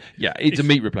 fake right? Meat. Yeah, it's a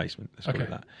meat replacement. Let's call it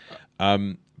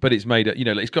that. But it's made. You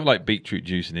know, it's got like beetroot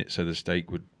juice in it, so the steak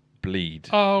would bleed.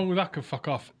 Oh, that could fuck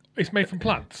off. It's made from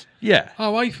plants. Yeah.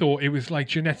 Oh, I thought it was like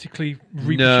genetically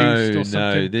reproduced or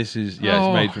something. No, this is it's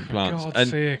made from plants. For God's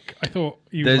sake! I thought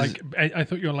you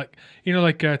were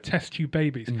like test tube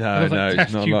babies. No,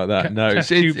 it's not like that. No, it's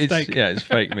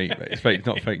fake meat. It's fake,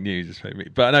 not fake news. It's fake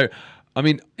meat. But no, I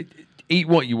mean, eat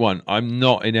what you want. I'm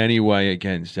not in any way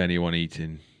against anyone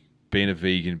eating being a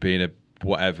vegan, being a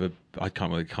whatever, I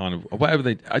can't really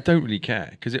whatever I don't really care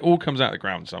because it all comes out of the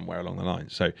ground somewhere along the line.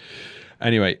 So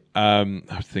anyway, I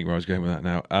have to think where I was going with that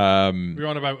now. We're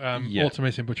on about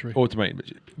automating butchery. Automating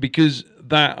butchery. Because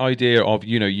that idea of,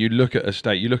 you look at a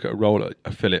steak, you look at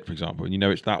a fillet, for example, and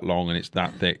it's that long and it's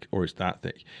that thick or it's that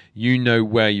thick.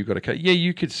 Where you've got to cut. Yeah,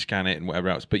 you could scan it and whatever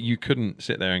else, but you couldn't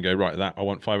sit there and go, right, I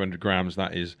want 500 grams,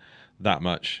 that is that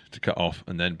much to cut off,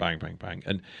 and then bang, bang, bang.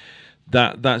 And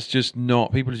that's just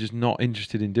not, people are just not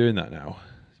interested in doing that now.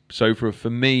 So for a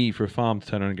farm to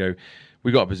turn around and go,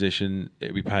 we got a position,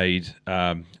 it'll be paid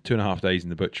 2.5 days in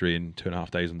the butchery and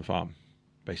 2.5 days on the farm.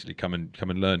 Basically come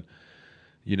and learn.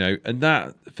 And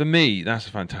that, for me, that's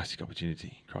a fantastic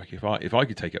opportunity. Crikey, if I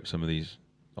could take up some of these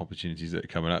opportunities that are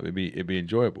coming up, it'd be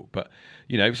enjoyable. But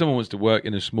if someone wants to work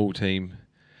in a small team,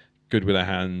 good with their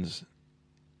hands,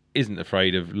 isn't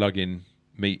afraid of lugging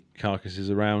meat carcasses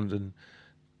around and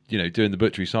doing the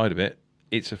butchery side of it,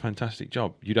 it's a fantastic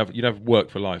job. You'd have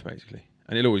work for life basically,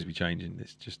 and it'll always be changing.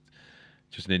 It's just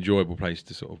an enjoyable place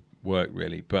to sort of work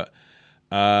really. But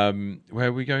where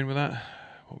are we going with that?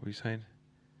 What were we saying?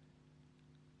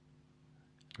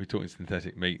 We're talking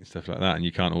synthetic meat and stuff like that, and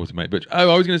you can't automate. But I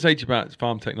was going to say to you about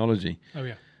farm technology. Oh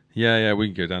yeah. Yeah. We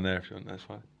can go down there if you want. That's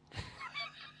fine.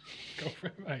 Go for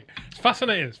it, mate. It's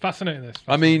fascinating. This.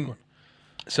 I mean,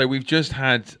 so we've just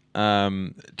had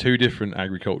 2 different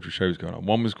agriculture shows going on.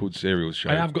 One was called Cereals Show.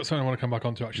 I have got something I want to come back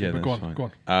onto actually. Yeah, but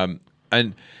go on.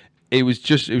 And it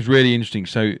was really interesting.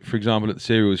 So, for example, at the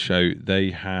Cereals Show, they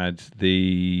had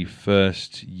the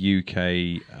first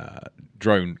UK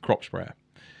drone crop sprayer.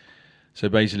 So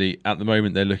basically, at the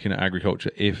moment, they're looking at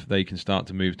agriculture if they can start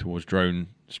to move towards drone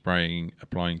spraying,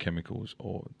 applying chemicals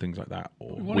or things like that.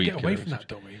 Or we want to get away from that,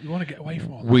 don't we? We want to get away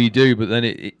from all that. We do, but then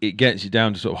it gets you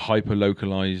down to sort of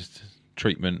hyper-localized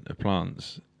treatment of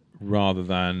plants rather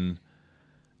than...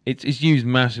 It's used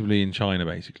massively in China,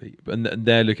 basically, and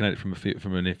they're looking at it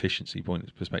from an efficiency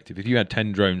perspective. If you had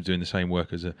 10 drones doing the same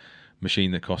work as a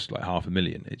machine that costs like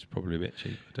 $500,000, it's probably a bit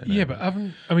cheap. I don't know. Yeah, but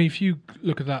if you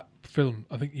look at that film,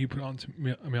 I think you put onto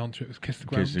it was Kiss the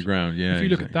Ground. Kiss the Ground, yeah. If you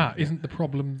look at that, isn't the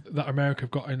problem that America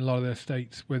have got in a lot of their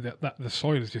states where that the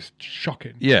soil is just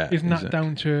shocking? Yeah, isn't that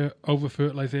down to over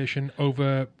fertilization,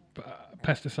 over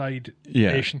pesticide?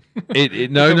 Yeah,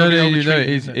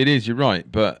 it is. You're right,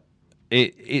 but.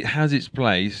 It has its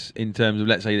place in terms of,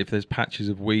 let's say, if there's patches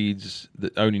of weeds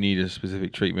that only need a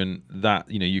specific treatment, that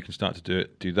you can start to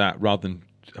do that rather than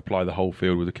apply the whole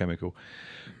field with a chemical.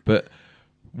 But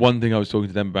one thing I was talking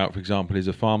to them about, for example, is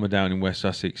a farmer down in West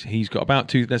Sussex. He's got about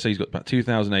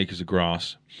 2,000 acres of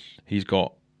grass. He's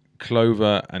got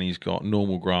clover and he's got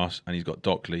normal grass and he's got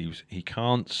dock leaves. He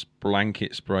can't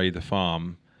blanket spray the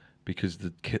farm because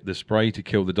the spray to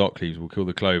kill the dock leaves will kill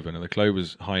the clover, and the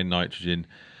clover's high in nitrogen.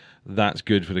 That's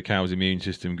good for the cow's immune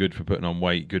system, good for putting on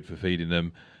weight, good for feeding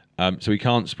them. So he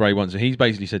can't spray once. So he's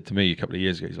basically said to me a couple of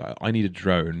years ago, he's like, I need a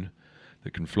drone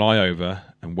that can fly over,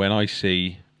 and when I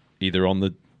see either on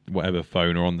the whatever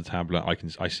phone or on the tablet,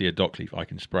 I see a dock leaf, I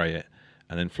can spray it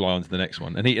and then fly on to the next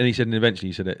one. And he said, and eventually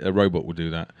he said a robot will do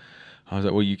that. I was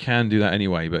like, well, you can do that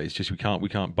anyway, but it's just we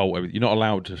can't bolt everything. You're not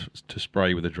allowed to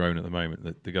spray with a drone at the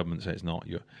moment. The government says it's not.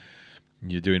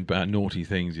 You're doing naughty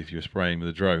things if you're spraying with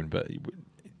a drone, but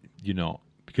you're not.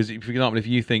 Because, for example, if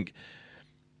you think,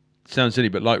 sounds silly,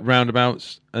 but like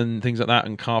roundabouts and things like that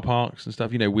and car parks and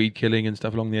stuff, weed killing and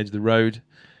stuff along the edge of the road,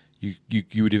 you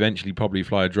would eventually probably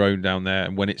fly a drone down there,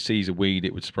 and when it sees a weed,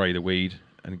 it would spray the weed,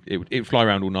 and it would fly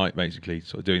around all night, basically,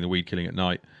 sort of doing the weed killing at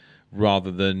night,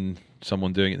 rather than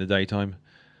someone doing it in the daytime.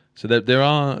 So there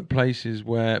are places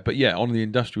where, but yeah, on the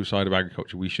industrial side of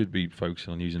agriculture, we should be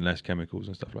focusing on using less chemicals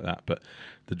and stuff like that. But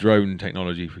the drone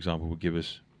technology, for example, would give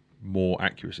us more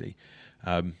accuracy.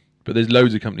 But there's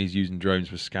loads of companies using drones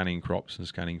for scanning crops and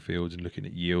scanning fields and looking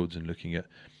at yields and looking at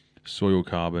soil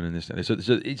carbon and this. So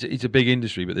it's a big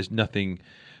industry, but there's nothing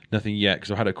yet.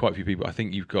 Because I've had quite a few people. I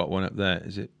think you've got one up there.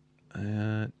 Is it?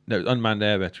 No, Unmanned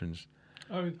Air Veterans.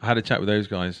 Oh, I had a chat with those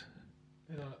guys.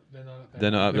 They're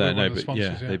not up there. No, but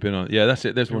yeah, they've been on. Yeah, that's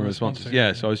it. That's one of the sponsors.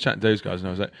 Yeah, so I was chatting to those guys, and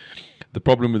I was like, the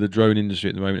problem with the drone industry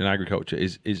at the moment in agriculture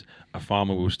is a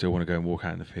farmer will still want to go and walk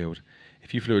out in the field.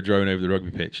 If you flew a drone over the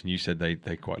rugby pitch and you said they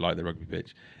quite like the rugby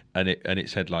pitch, and it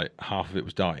said like half of it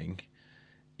was dying,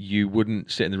 you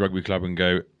wouldn't sit in the rugby club and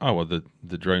go, oh well,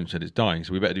 the drone said it's dying,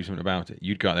 so we better do something about it.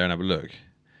 You'd go out there and have a look.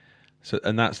 So,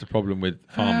 and that's the problem with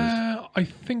farmers. I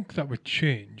think that would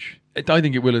change. I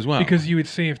think it will as well. Because you would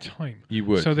save time. You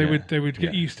would, So they yeah. would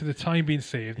get Yeah. used to the time being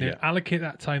saved. They'd Yeah. allocate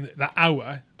that time, that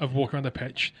hour of walking around the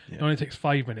pitch. Yeah. It only takes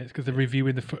 5 minutes because they're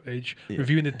reviewing the footage,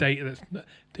 reviewing the data. They don't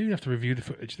even have to review the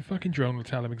footage. The fucking drone will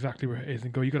tell them exactly where it is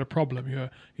and go, you got a problem here.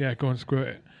 Yeah, go and squirt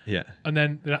it. Yeah. And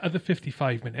then the other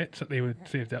 55 minutes that they would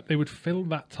save up, they would fill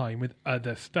that time with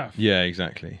other stuff. Yeah,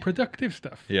 exactly. Productive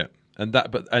stuff. Yeah.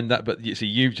 But you see,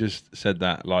 you've just said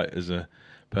that like as a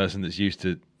person that's used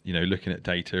to, looking at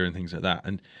data and things like that.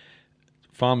 And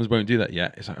farmers won't do that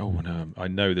yet. It's like, oh no, I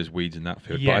know there's weeds in that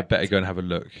field, but I Yet. better go and have a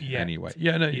look Yet. anyway.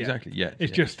 Yeah, no, Yet. exactly. Yeah.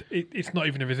 It's just it's not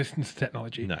even a resistance to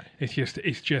technology. No. It's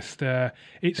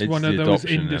It's one of the those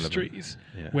adoption industries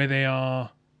element. Yeah. where they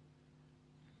are.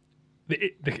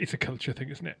 It's a culture thing,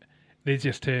 isn't it?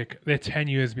 They're 10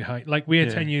 years behind. Like we're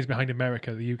 10 years behind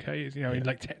America. The UK is, in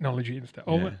like technology and stuff.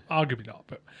 Yeah. Arguably not,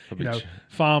 but Probably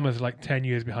farmers are like 10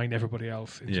 years behind everybody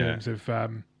else in Yeah. terms of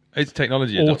It's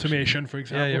technology adoption. automation, for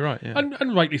example. Yeah, you're right. Yeah.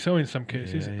 And rightly so in some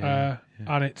cases. Yeah.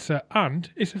 And it's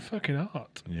a fucking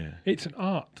art. Yeah. It's an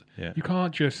art. Yeah. You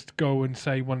can't just go and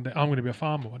say one day I'm going to be a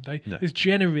farmer one day. No. There's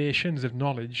generations of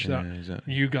knowledge that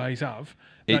exactly. you guys have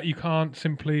that you can't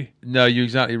simply. No, you're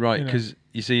exactly right. You know. Because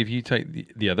you see, if you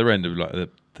take the other end of like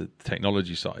the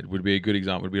technology side, would be a good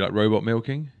example. Would be like robot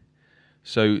milking.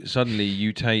 So suddenly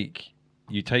you take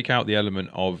out the element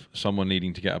of someone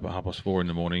needing to get up at 4:30 in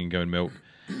the morning and go and milk,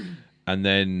 and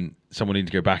then someone needing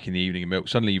to go back in the evening and milk.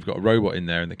 Suddenly you've got a robot in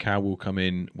there, and the cow will come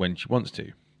in when she wants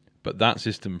to. But that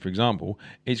system, for example,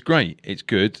 it's great. It's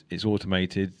good. It's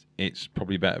automated. It's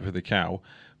probably better for the cow.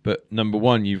 But number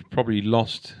one, you've probably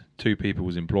lost 2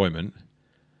 people's employment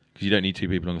because you don't need 2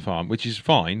 people on the farm, which is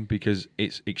fine because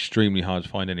it's extremely hard to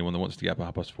find anyone that wants to get up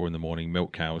at 4:30 in the morning,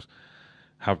 milk cows,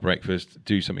 have breakfast,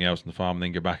 do something else on the farm, and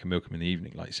then go back and milk them in the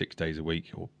evening, like 6 days a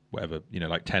week or whatever,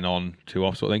 like 10 on, 2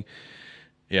 off sort of thing.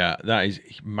 Yeah, that is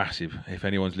massive. If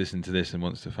anyone's listening to this and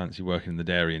wants to fancy working in the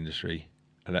dairy industry,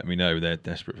 let me know. They're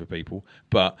desperate for people.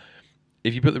 But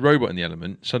if you put the robot in the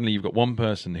element, suddenly you've got one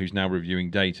person who's now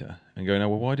reviewing data and going, oh,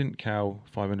 well, why didn't cow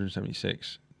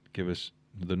 576 give us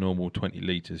the normal 20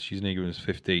 litres? She's only giving us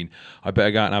 15. I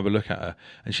better go out and have a look at her.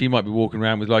 And she might be walking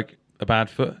around with like a bad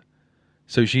foot.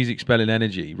 So she's expelling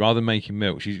energy. Rather than making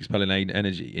milk, she's expelling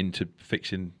energy into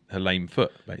fixing her lame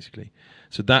foot, basically.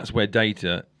 So that's where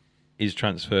data is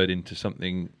transferred into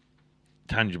something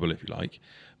tangible, if you like.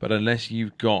 But unless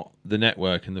you've got the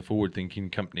network and the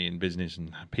forward-thinking company and business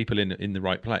and people in the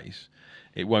right place,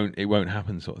 it won't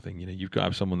happen, sort of thing. You've got to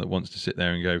have someone that wants to sit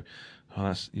there and go, oh,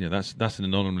 that's an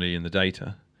anomaly in the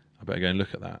data. I better go and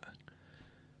look at that,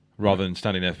 rather than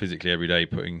standing there physically every day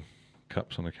putting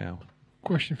cups on a cow.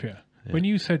 Question for you. Yeah. When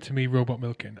you said to me robot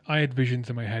milking, I had visions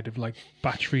in my head of like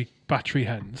battery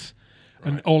hens.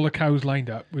 Right. And all the cows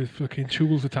lined up with fucking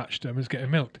tools attached to them as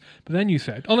getting milked. But then you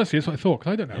said, honestly, that's what I thought,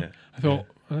 because I don't know. Yeah. I thought,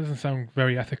 well, that doesn't sound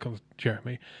very ethical,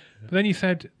 Jeremy. Yeah. But then you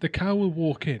said the cow will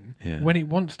walk in when it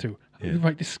wants to. Yeah.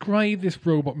 Right, describe this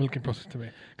robot milking process to me.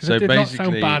 Because it did not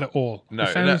sound bad at all. No,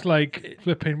 it sounds like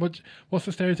flipping, what's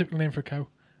the stereotypical name for a cow?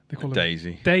 They call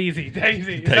Daisy. Daisy.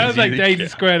 It sounds like Daisy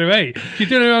squared away. She's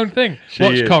doing her own thing.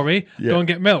 Watch Corrie, go and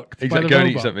get milked. Exactly. Go and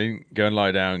eat something, go and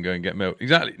lie down, go and get milk.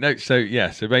 Exactly. No, so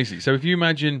basically, if you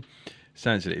imagine,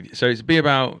 sensitive, so it's be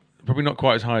about, probably not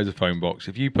quite as high as a phone box.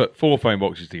 If you put 4 phone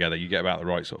boxes together, you get about the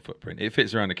right sort of footprint. It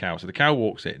fits around the cow. So the cow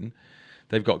walks in,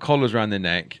 they've got collars around their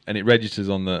neck, and it registers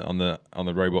on the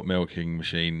robot milking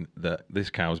machine that this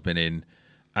cow's been in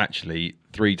actually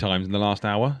 3 times in the last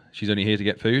hour. She's only here to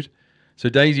get food. So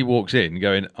Daisy walks in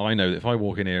going, I know that if I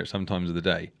walk in here at some times of the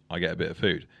day, I get a bit of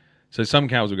food. So some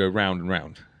cows will go round and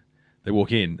round. They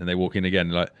walk in and they walk in again,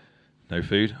 like, no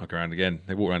food, I'll go around again.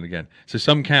 They walk around again. So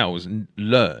some cows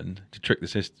learn to trick the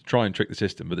system, try and trick the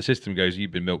system, but the system goes,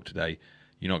 you've been milked today,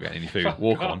 you're not getting any food,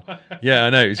 walk on. Yeah, I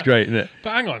know, it's great, isn't it?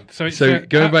 But hang on. So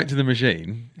going back to the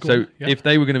machine, if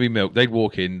they were going to be milked, they'd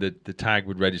walk in, the tag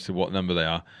would register what number they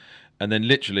are, and then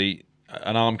literally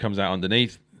an arm comes out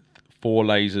underneath, 4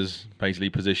 lasers basically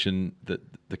position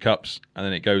the cups, and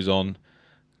then it goes on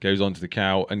to the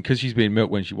cow. And because she's being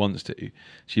milked when she wants to,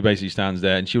 she basically stands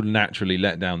there and she'll naturally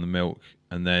let down the milk,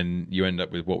 and then you end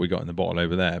up with what we got in the bottle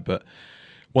over there. But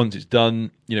once it's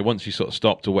done, once you sort of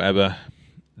stopped or whatever,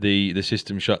 the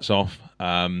system shuts off.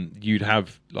 You'd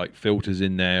have like filters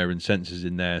in there and sensors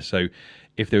in there, so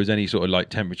if there was any sort of like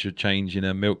temperature change in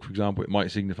her milk, for example, it might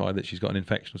signify that she's got an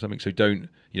infection or something. So don't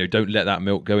let that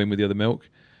milk go in with the other milk.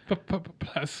 But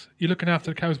plus, you're looking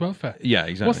after the cow's welfare. Yeah,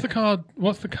 exactly.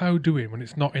 What's the cow doing when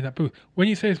it's not in that booth? When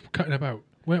you say it's cutting about,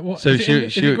 is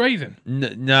it grazing?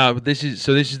 No, but this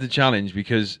is the challenge,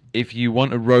 because if you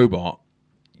want a robot,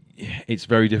 it's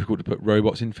very difficult to put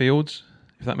robots in fields,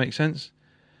 if that makes sense.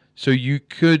 So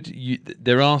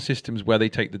there are systems where they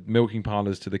take the milking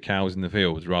parlours to the cows in the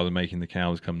fields rather than making the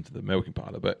cows come to the milking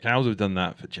parlour. But cows have done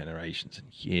that for generations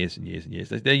and years and years and years.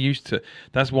 They're used to.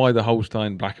 That's why the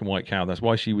Holstein black and white cow. That's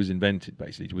why she was invented.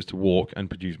 Basically, was to walk and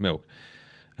produce milk.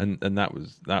 And that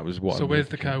was what. So where's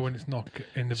the cow when it's not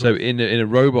in the? So in a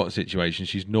robot situation,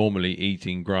 she's normally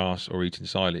eating grass or eating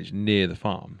silage near the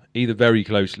farm, either very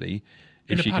closely,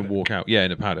 if she can walk out. Yeah,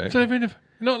 in a paddock. So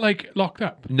not like locked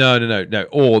up. No.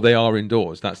 Or they are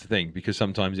indoors. That's the thing, because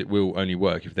sometimes it will only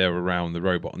work if they're around the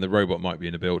robot, and the robot might be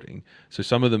in a building. So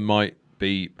some of them might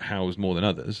be housed more than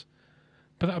others.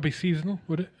 But that would be seasonal,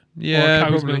 would it? Yeah, or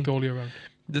cows probably. milked all year round.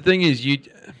 The thing is,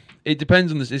 it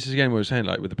depends on this. This is again what I was saying,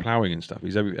 like with the ploughing and stuff.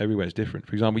 Because everywhere's different.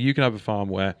 For example, you can have a farm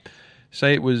where,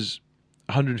 say, it was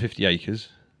 150 acres,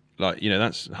 like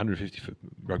that's 150 foot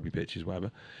rugby pitches,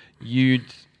 whatever.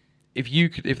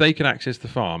 If they could access the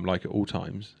farm like at all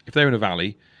times, if they're in a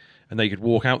valley, and they could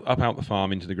walk out the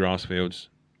farm into the grass fields,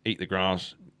 eat the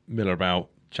grass, mill about,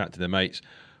 chat to their mates,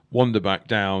 wander back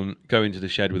down, go into the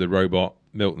shed with a robot,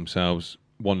 milk themselves,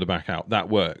 wander back out. That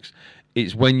works.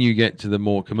 It's when you get to the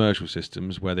more commercial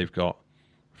systems where they've got,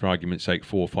 for argument's sake,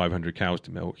 400 or 500 cows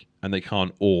to milk, and they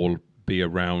can't all be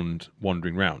around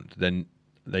wandering round. Then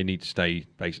they need to stay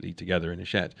basically together in a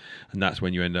shed, and that's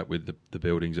when you end up with the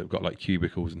buildings that have got like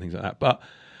cubicles and things like that. But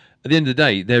at the end of the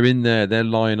day, they're in there, they're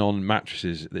lying on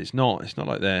mattresses. It's not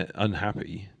like they're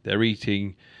unhappy. They're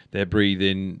eating, they're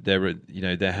breathing,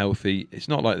 they're healthy. It's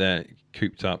not like they're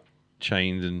cooped up,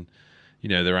 chained, and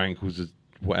their ankles are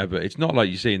whatever. It's not like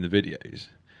you see in the videos.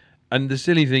 And the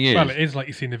silly thing is... Well, it is like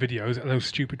you see in the videos at those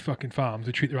stupid fucking farms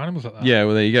who treat their animals like that. Yeah,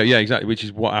 well, there you go. Yeah, exactly, which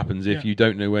is what happens if you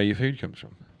don't know where your food comes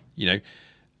from.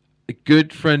 A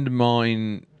good friend of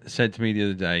mine said to me the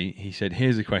other day, he said,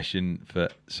 here's a question for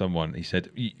someone. He said,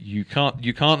 you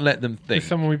can't let them think. Is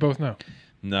someone we both know?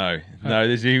 No.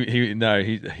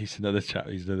 He's another chap.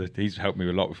 He's helped me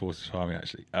a lot with horses farming,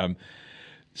 actually.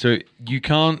 So you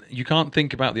can't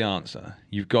think about the answer.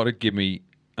 You've got to give me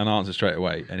an answer straight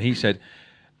away. And he said,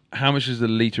 how much does a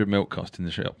litre of milk cost in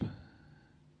the shop?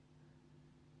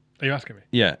 Are you asking me?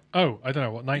 Yeah. Oh, I don't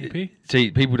know, what, 90p?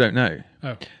 See, people don't know.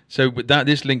 Oh. So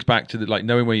this links back to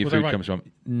knowing where your food comes from.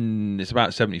 It's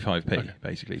about 75p,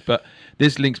 basically. But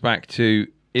this links back to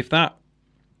if that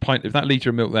litre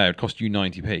of milk there would cost you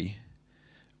 90p,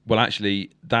 well,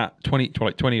 actually, that 20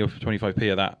 or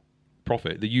 25p of that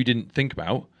profit that you didn't think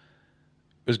about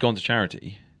has gone to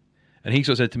charity. And he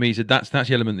sort of said to me, he said, that's the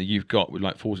element that you've got with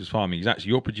like Forces Farming, is actually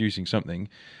you're producing something,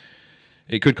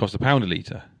 it could cost £1 a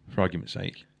litre, for argument's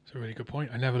sake. That's a really good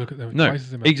point. I never look at the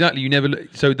prices. No, exactly. You never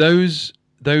look. So those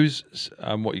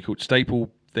what you call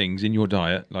staple things in your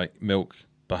diet, like milk,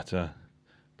 butter,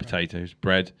 potatoes,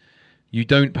 bread, you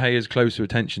don't pay as close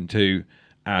attention to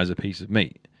as a piece of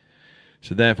meat.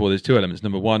 So therefore, there's two elements.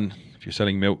 Number one, if you're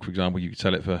selling milk, for example, you could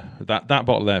sell it for that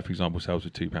bottle there, for example, sells for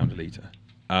 £2 a litre.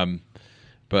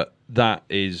 But that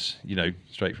is,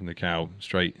 straight from the cow,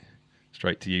 straight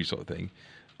to you, sort of thing.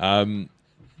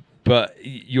 But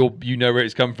you know where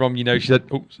it's come from. She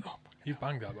said, "Oops." You've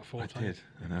banged that about 4 times. I did.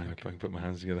 I know. Okay. I can put my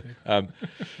hands together. But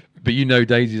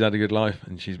Daisy's had a good life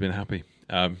and she's been happy.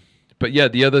 But yeah,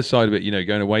 the other side of it,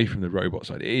 going away from the robot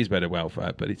side, it is better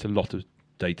welfare, but it's a lot of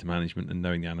data management and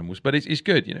knowing the animals. But it's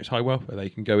good. It's high welfare. They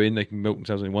can go in, they can milk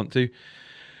themselves when they want to.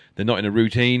 They're not in a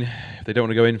routine. If they don't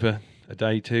want to go in for a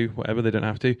day, two, whatever, they don't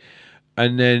have to.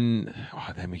 And then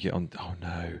we get on. Oh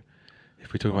no.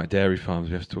 If we talk about dairy farms,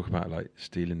 we have to talk about like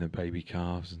stealing the baby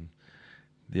calves and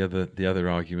the other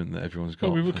argument that everyone's got.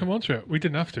 Well, we would come on to it. We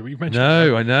didn't have to. We mentioned.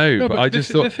 No, I know, but I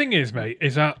just thought the thing is, mate,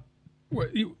 is that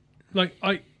I'm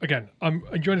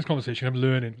enjoying this conversation. I'm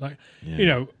learning.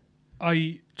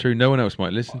 True. No one else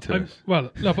might listen to us.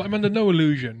 Well, no, but I'm under no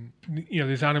illusion.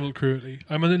 There's animal cruelty.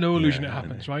 I'm under no illusion it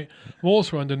happens, right? I'm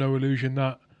also under no illusion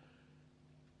that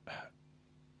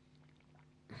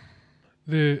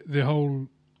the whole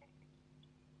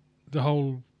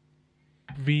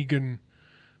vegan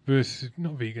versus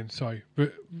not vegan.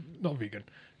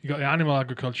 You got the animal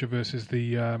agriculture versus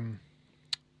the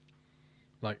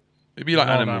it'd be like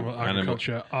animal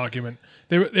agriculture argument.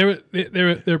 There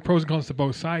are pros and cons to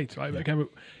both sides, right? Yeah. Again,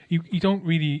 you don't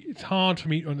really. It's hard for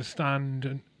me to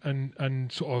understand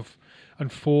and sort of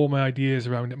and form my ideas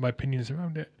around it, my opinions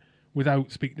around it,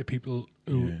 without speaking to people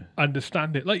who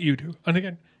understand it like you do. And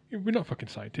again, we're not fucking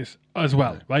scientists as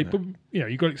well, right? No. But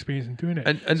you've got experience in doing it,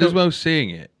 and so, as well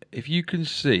seeing it. If you can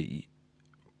see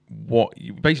what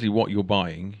you're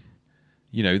buying,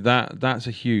 that's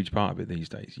a huge part of it these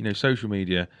days. Social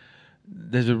media.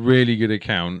 There's a really good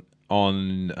account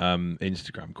on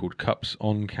Instagram called Cups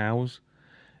on Cows.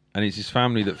 and it's this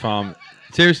family that farm.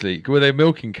 Seriously, were they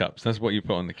milking cups? That's what you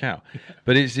put on the cow.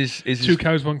 But it's this. It's Two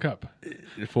cows, one cup.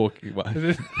 4. Well,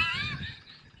 I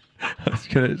was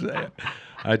gonna say.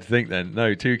 I'd think then.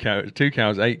 No, two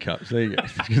cows, 8 cups. There you go.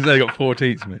 Because they got 4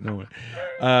 teats, mate. Normally.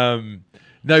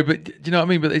 No, but do you know what I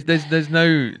mean? But there's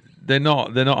no. They're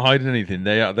not hiding anything.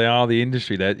 They are the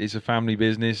industry. It's a family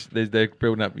business. They're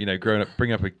building up. Growing up,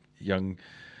 bring up a young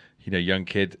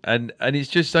kid, and it's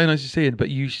just so nice to see it. But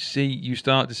you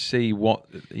start to see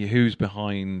who's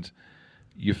behind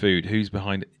your food, who's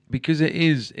behind it, because it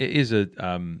is a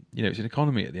it's an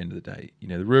economy at the end of the day.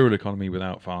 The rural economy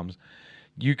without farms,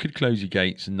 you could close your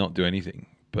gates and not do anything,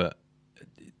 but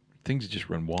things just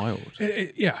run wild.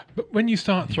 Yeah, but when you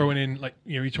start throwing in, like,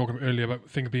 you were talking earlier about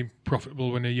things being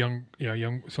profitable when they're young,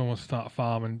 someone wants to start a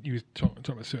farm, and you were talking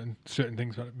about certain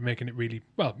things about making it really,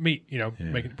 meat,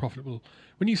 making it profitable.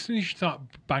 When you start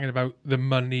banging about the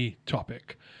money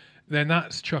topic, then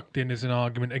that's chucked in as an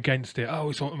argument against it. Oh,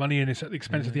 it's all money and it's at the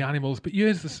expense of the animals. But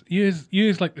years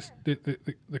like this,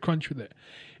 the crunch with it.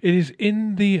 It is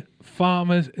in the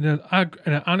farmers in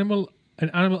animal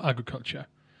agriculture.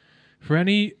 For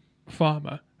any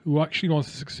farmer who actually wants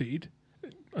to succeed,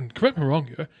 and correct me wrong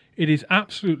here, it is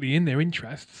absolutely in their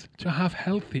interests to have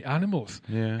healthy animals.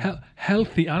 Yeah.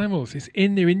 Healthy animals. It's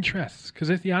in their interests, because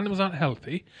if the animals aren't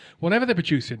healthy, whatever they're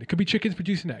producing, it could be chickens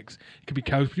producing eggs, it could be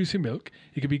cows producing milk,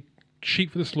 it could be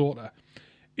sheep for the slaughter.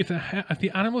 If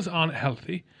the animals aren't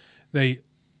healthy, they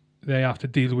have to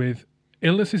deal with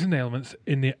illnesses and ailments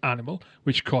in the animal,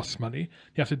 which costs money.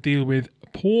 You have to deal with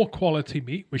poor quality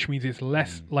meat, which means it's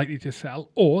less likely to sell,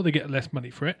 or they get less money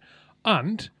for it.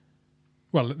 And,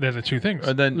 well, they're the two things.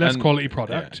 Less quality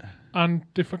product, and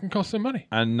it fucking costs them money.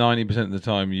 And 90% of the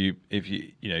time, you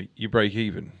break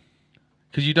even,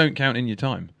 because you don't count in your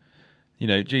time.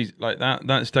 Geez, like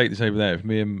that steak that's over there. If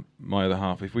me and my other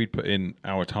half, if we'd put in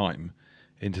our time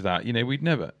into that, you'd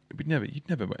never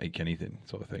make anything,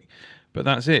 sort of thing. But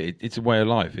that's it. It's a way of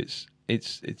life. It's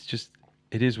just,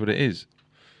 it is what it is.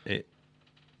 The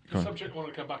subject I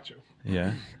wanted to come back to.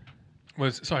 Yeah.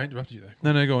 Sorry, I interrupted you there.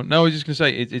 No, go on. No, I was just going to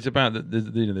say it's about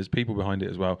there's people behind it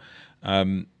as well,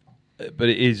 but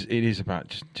it is about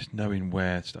just knowing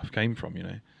where stuff came from.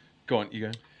 Go on, you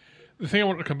go. The thing I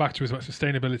want to come back to is about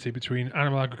sustainability between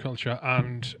animal agriculture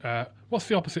and what's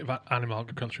the opposite of animal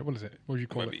agriculture? What is it? What do you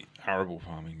call it? Arable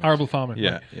farming. Basically. Arable farming.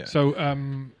 Yeah, right? yeah. So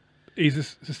is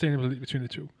this sustainability between the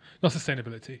two? Not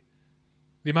sustainability.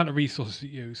 The amount of resources you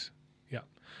use. Yeah.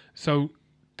 So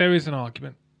there is an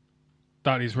argument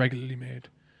that is regularly made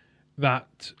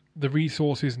that the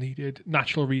resources needed,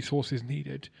 natural resources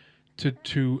needed,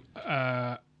 to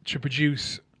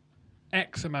produce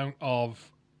X amount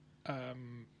of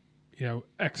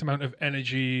X amount of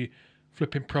energy,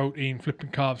 flipping protein, flipping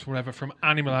carbs, whatever, from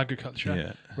animal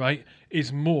agriculture, right,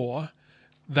 is more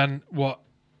than what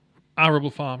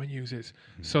arable farming uses.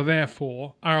 So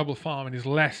therefore, arable farming is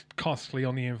less costly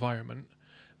on the environment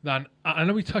than, I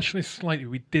know we touched on this slightly,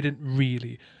 we didn't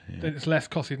really, that it's less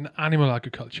costly than animal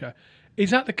agriculture. Is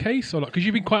that the case or not? Because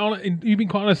you've been quite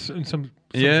honest in some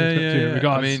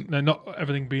regards. Not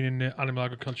everything being in the animal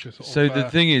agriculture sort of. So the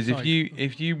thing is, if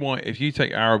you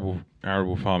take arable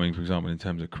farming, for example, in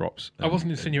terms of crops, I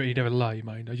wasn't insinuating you never lie,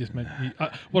 mind. I just meant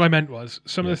what I meant was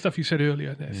some of the stuff you said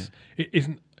earlier. It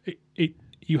isn't.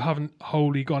 You haven't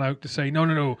wholly gone out to say no.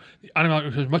 The animal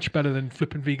agriculture is much better than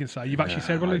flipping vegan side. You've actually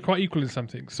said they're quite equal in some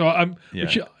things. So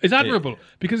which is admirable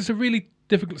because it's a really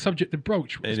difficult subject to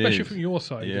broach, especially from your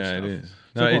side. Yeah, it is.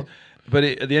 So but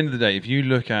at the end of the day, if you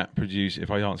look at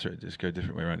if I answer it, just go a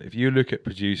different way around. If you look at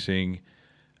producing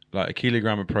like a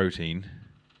kilogram of protein,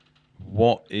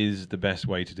 what is the best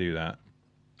way to do that?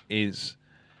 Is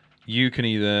you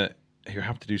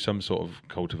have to do some sort of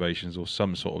cultivations or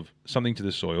some sort of something to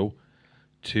the soil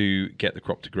to get the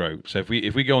crop to grow. So if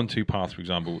we go on two paths, for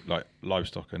example, like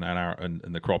livestock and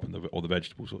the crop or the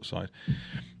vegetable sort of side,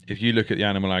 if you look at the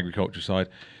animal agriculture side,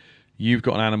 you've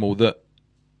got an animal that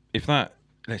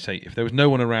let's say if there was no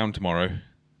one around tomorrow,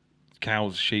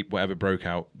 cows, sheep, whatever broke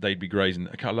out, they'd be grazing.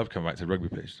 I love coming back to the rugby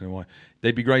pitch. I don't know why.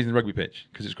 They'd be grazing the rugby pitch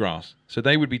because it's grass. So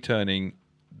they would be turning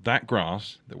that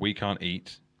grass that we can't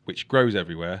eat, which grows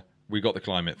everywhere. We got the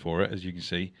climate for it, as you can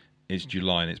see. It's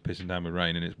July and it's pissing down with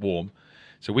rain and it's warm.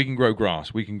 So we can grow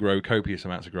grass. We can grow copious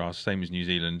amounts of grass, same as New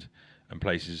Zealand and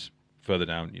places further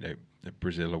down,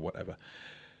 Brazil or whatever.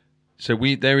 So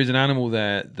there is an animal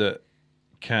there that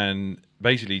can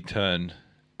basically turn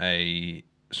a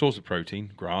source of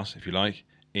protein, grass, if you like,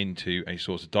 into a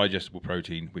source of digestible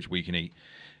protein, which we can eat.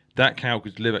 That cow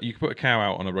could live. You could put a cow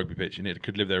out on a rugby pitch, and it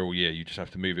could live there all year. You just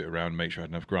have to move it around and make sure it had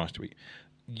enough grass to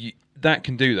eat. That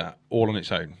can do that all on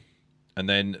its own, and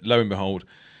then lo and behold,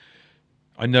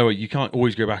 I know you can't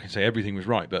always go back and say everything was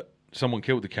right, but someone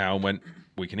killed the cow and went,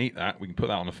 we can eat that. We can put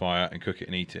that on the fire and cook it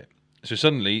and eat it. So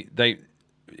suddenly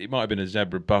it might have been a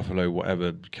zebra, buffalo,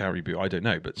 whatever, caribou, I don't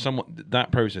know. But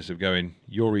that process of going,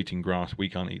 you're eating grass, we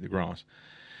can't eat the grass,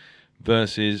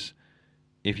 versus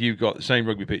if you've got the same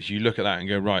rugby pitch, you look at that and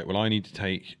go, right, well, I need to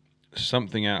take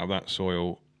something out of that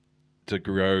soil to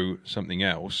grow something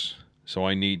else. So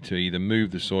I need to either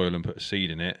move the soil and put a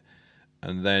seed in it,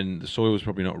 and then the soil is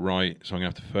probably not right, so I'm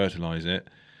going to have to fertilise it.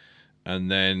 And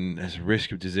then there's a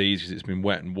risk of disease because it's been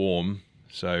wet and warm,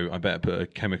 so I better put a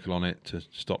chemical on it to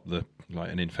stop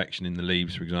an infection in the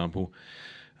leaves, for example.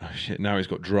 Oh shit, now it's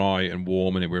got dry and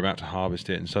warm and we're about to harvest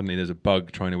it, and suddenly there's a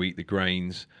bug trying to eat the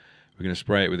grains. We're going to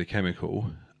spray it with a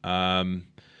chemical.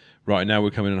 Right, now we're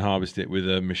coming and harvest it with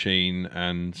a machine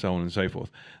and so on and so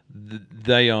forth.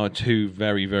 They are two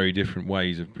very, very different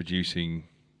ways of producing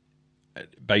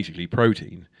basically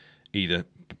protein. Either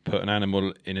put an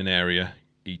animal in an area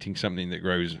eating something that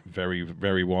grows very,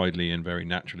 very widely and very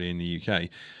naturally in the UK,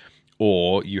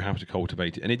 or you have to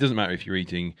cultivate it. And it doesn't matter if you're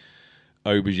eating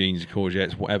aubergines,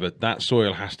 courgettes, whatever, that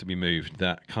soil has to be moved.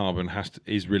 That carbon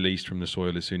is released from the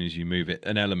soil as soon as you move it,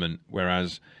 an element.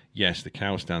 Whereas, yes, the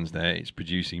cow stands there, it's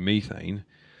producing methane,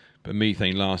 but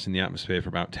methane lasts in the atmosphere for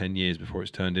about 10 years before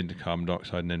it's turned into carbon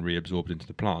dioxide and then reabsorbed into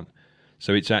the plant.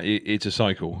 So it's a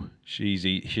cycle.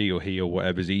 She or he or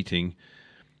whatever's eating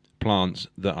plants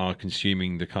that are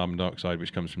consuming the carbon dioxide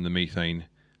which comes from the methane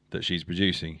that she's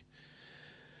producing.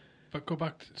 But going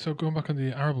back on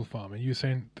the arable farming, you were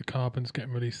saying the carbon's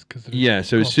getting released because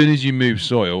so as soon as you move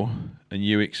soil and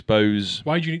you expose...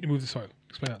 Why do you need to move the soil?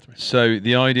 Explain that to me. So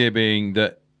the idea being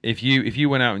that if you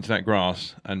went out into that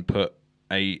grass and put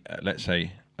let's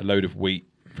say a load of wheat,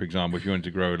 for example, if you wanted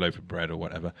to grow a loaf of bread or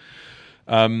whatever,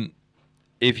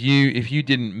 if you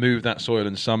didn't move that soil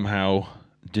and somehow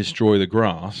destroy the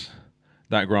grass,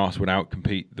 that grass would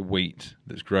outcompete the wheat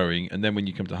that's growing, and then when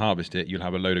you come to harvest it, you'll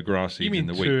have a load of grass seeds in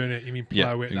the wheat. You mean turn it, you mean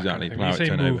plough it. Exactly, plough it,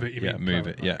 turn over. Move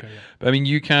it. Okay, But I mean,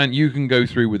 you can go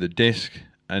through with a disc,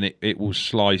 and it will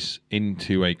slice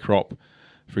into a crop,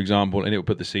 for example, and it will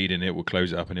put the seed in, it will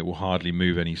close it up, and it will hardly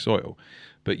move any soil.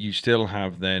 But you still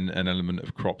have then an element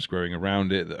of crops growing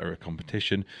around it that are a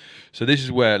competition. So this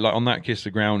is where, like on that Kiss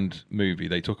the Ground movie,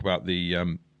 they talk about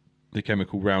the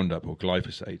chemical Roundup or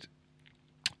glyphosate.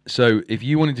 So if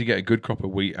you wanted to get a good crop of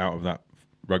wheat out of that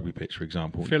rugby pitch, for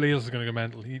example... Phil Eales is going to go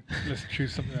mental. Let's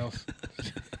choose something else.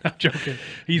 I'm joking.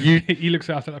 He looks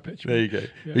after that pitch. There you go.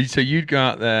 Yeah. So you'd go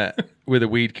out there with a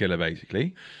weed killer,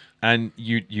 basically, and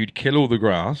you'd kill all the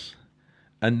grass,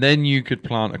 and then you could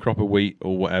plant a crop of wheat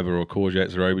or whatever, or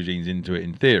courgettes or aubergines into it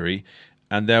in theory,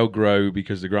 and they'll grow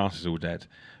because the grass is all dead.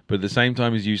 But at the same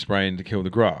time as you spraying to kill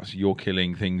the grass, you're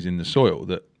killing things in the soil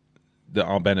that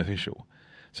are beneficial.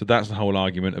 So that's the whole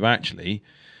argument of actually,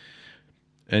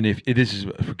 and if this is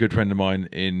a good friend of mine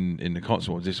in the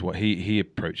Cotswolds, this is what he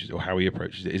approaches, or how he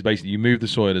approaches it, is basically you move the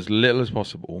soil as little as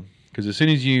possible, because as soon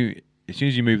as you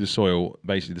move the soil,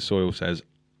 basically the soil says,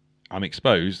 I'm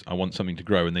exposed, I want something to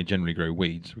grow, and they generally grow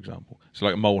weeds, for example. So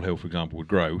like a molehill, for example, would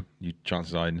grow.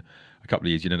 Chances are in a couple of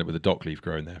years you'd end up with a dock leaf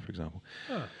growing there, for example.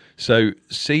 Huh. So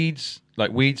seeds,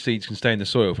 like weed seeds, can stay in the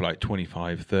soil for like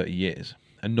 25, 30 years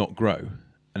and not grow.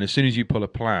 And as soon as you pull a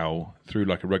plough through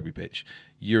like a rugby pitch,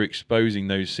 you're exposing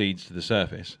those seeds to the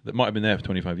surface that might have been there for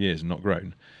 25 years and not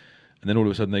grown. And then all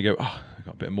of a sudden they go, I've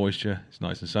got a bit of moisture, it's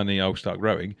nice and sunny, I'll start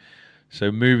growing.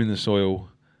 So moving the soil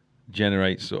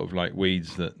generates sort of like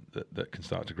weeds that can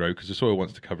start to grow because the soil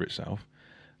wants to cover itself.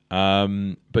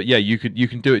 But yeah, you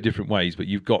can do it different ways, but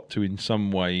you've got to in some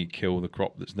way kill the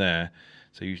crop that's there.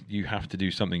 So you have to do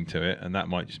something to it, and that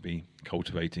might just be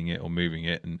cultivating it or moving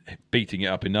it and beating it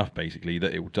up enough, basically,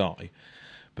 that it will die.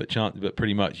 But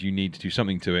pretty much you need to do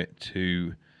something to it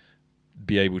to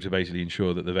be able to basically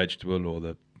ensure that the vegetable or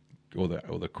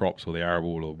the crops or the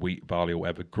arable or wheat, barley or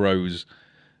whatever grows,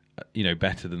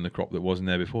 better than the crop that wasn't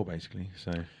there before, basically.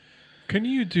 So, can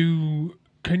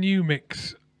you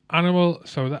mix animal?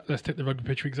 So let's take the rugby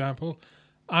pitch for example,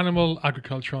 animal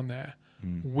agriculture on there.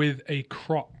 With a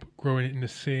crop growing in the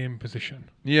same position.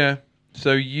 Yeah.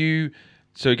 So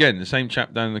again, the same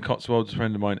chap down in the Cotswolds, a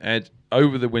friend of mine, Ed,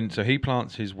 over the winter, he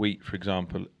plants his wheat, for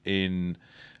example, in,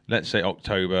 let's say,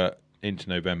 October into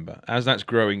November. As that's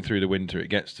growing through the winter, it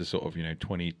gets to sort of,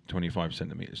 20, 25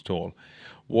 centimetres tall.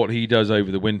 What he does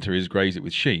over the winter is graze it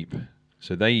with sheep.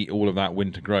 So they eat all of that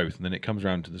winter growth, and then it comes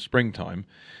around to the springtime,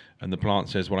 and the plant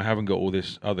says, well, I haven't got all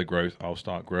this other growth, I'll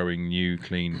start growing new,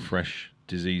 clean, fresh,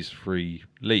 disease-free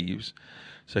leaves.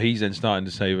 So he's then starting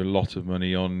to save a lot of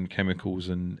money on chemicals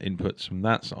and inputs from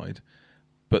that side.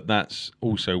 But that's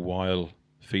also while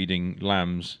feeding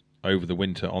lambs over the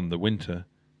winter on the winter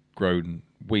grown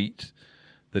wheat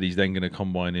that he's then going to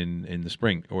combine in the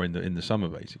spring or in the summer,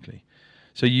 basically.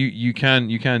 So you can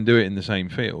do it in the same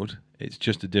field. It's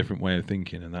just a different way of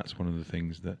thinking, and that's one of the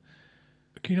things that.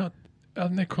 Can you not?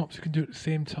 Aren't there crops you can do at the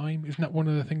same time? Isn't that one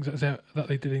of the things that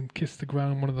they did in Kiss the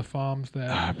Ground, one of the farms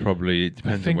there? Probably it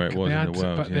depends on where it was in the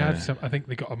world. But they had some. I think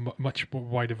they got a much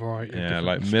wider variety. Yeah, of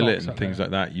like millet and things like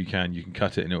that. You can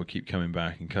cut it and it will keep coming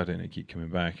back, and cut it and it keep coming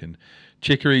back. And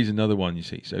chicory is another one you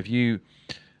see. So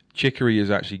chicory has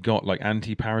actually got like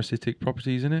anti-parasitic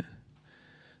properties in it.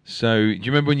 So do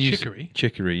you remember when you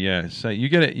chicory? Yeah. So you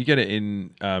get it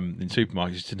in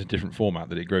supermarkets. It's in a different format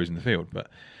that it grows in the field, but.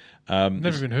 Never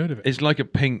even heard of it. It's like a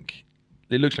pink.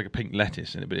 It looks like a pink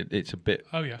lettuce in it, but it's a bit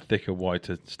thicker,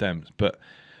 whiter stems. But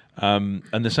and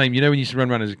the same, when you used to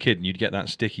run around as a kid and you'd get that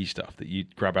sticky stuff that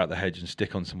you'd grab out the hedge and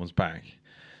stick on someone's back.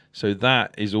 So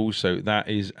that is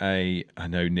a. I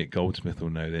know Nick Goldsmith will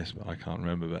know this, but I can't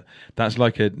remember. But that's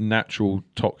like a natural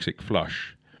toxic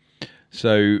flush.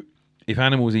 So if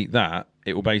animals eat that,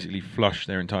 it will basically flush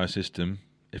their entire system.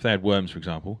 If they had worms, for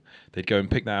example, they'd go and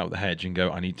pick that out of the hedge and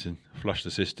go, I need to flush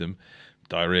the system,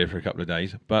 diarrhea for a couple of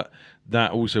days. But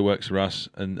that also works for us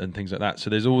and things like that. So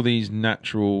there's all these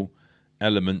natural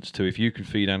elements to if you can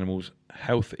feed animals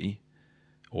healthy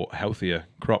or healthier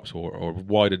crops or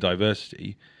wider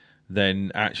diversity,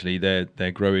 then actually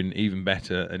they're growing even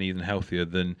better and even healthier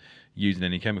than using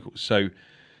any chemicals. So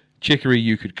chicory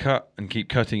you could cut and keep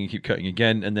cutting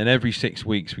again. And then every 6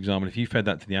 weeks, for example, if you fed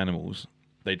that to the animals,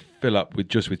 they'd fill up with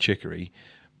chicory,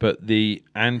 but the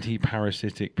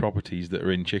anti-parasitic properties that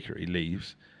are in chicory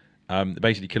leaves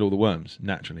basically kill all the worms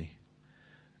naturally.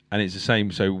 And it's the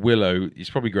same. So willow is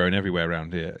probably growing everywhere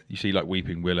around here. You see like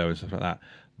weeping willow and stuff like that.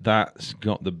 That's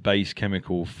got the base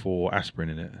chemical for aspirin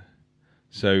in it.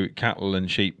 So cattle and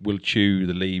sheep will chew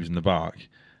the leaves and the bark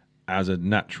as a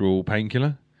natural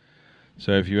painkiller.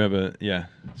 So if you ever,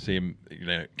 see them,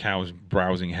 cows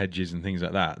browsing hedges and things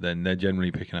like that, then they're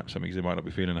generally picking up something because they might not be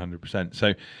feeling 100%.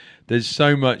 So there's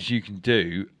so much you can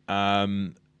do,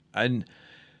 and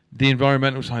the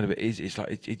environmental side of it is, it's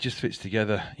like it just fits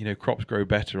together. Crops grow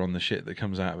better on the shit that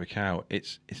comes out of a cow.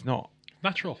 It's not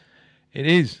natural. It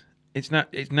is. It's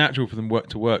natural for them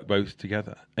to work both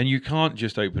together, and you can't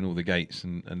just open all the gates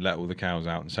and let all the cows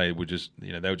out and say we'll just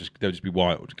they'll just be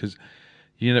wild because.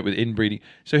 You end up with inbreeding.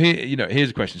 So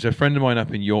here's a question. So a friend of mine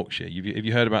up in Yorkshire, have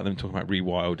you heard about them talking about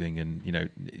rewilding and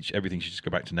everything should just go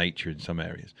back to nature in some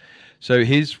areas. So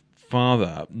his father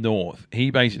up north, he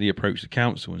basically approached the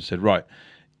council and said, right,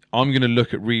 I'm going to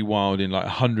look at rewilding like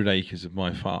 100 acres of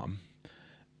my farm.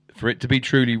 For it to be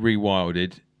truly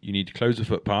rewilded, you need to close the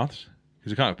footpaths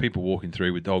because the kind of people walking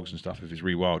through with dogs and stuff. If it's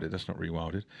rewilded, that's not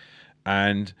rewilded.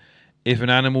 And if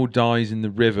an animal dies in the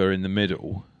river in the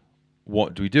middle.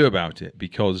 What do we do about it?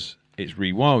 Because it's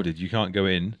rewilded. You can't go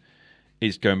in.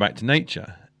 It's going back to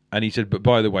nature. And he said, but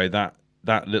by the way, that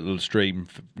little stream,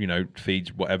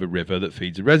 feeds whatever river that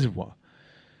feeds a reservoir.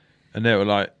 And they were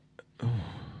like, oh,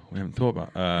 we haven't thought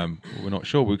about we're not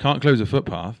sure. We can't close a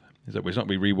footpath. He's like, well, it's not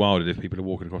going to be rewilded if people are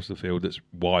walking across the field that's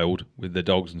wild with their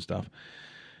dogs and stuff.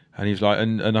 And he's like,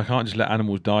 and I can't just let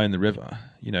animals die in the river.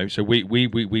 So we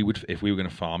would, if we were going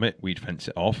to farm it, we'd fence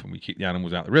it off and we keep the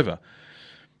animals out the river.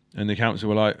 And the council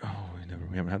were like, oh,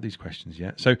 we haven't had these questions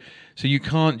yet. So you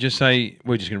can't just say,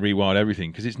 we're just going to rewild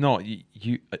everything, because it's not.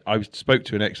 I spoke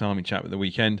to an ex-army chap at the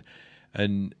weekend,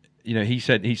 and he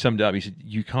summed it up. He said,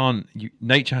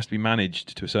 nature has to be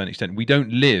managed to a certain extent. We don't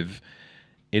live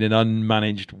in an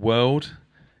unmanaged world.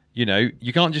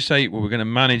 You can't just say, well, we're going to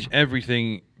manage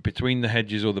everything between the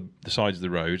hedges or the sides of the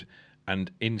road,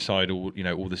 and inside all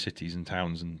the cities and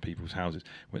towns and people's houses,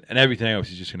 and everything else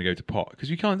is just going to go to pot, because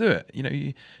you can't do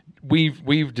it.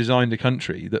 We've designed a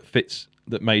country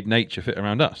that made nature fit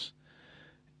around us.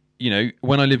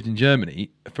 When I lived in Germany,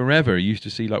 forever I used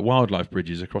to see like wildlife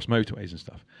bridges across motorways and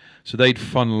stuff. So they'd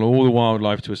funnel all the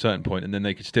wildlife to a certain point, and then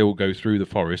they could still go through the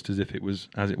forest as if it was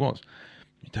as it was.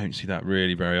 You don't see that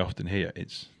really very often here.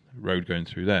 It's a road going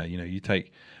through there.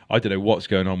 I don't know what's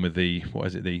going on with what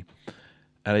is it,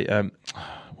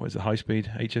 high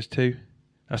speed HS2?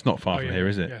 That's not far from here,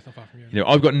 is it? Yeah, it's not far from here.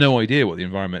 I've got no idea what the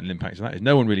environmental impacts of that is.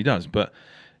 No one really does, but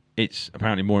it's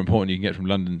apparently more important. You can get from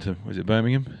London to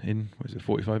Birmingham in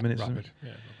 45 minutes? Rapid. Yeah,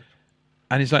 rapid.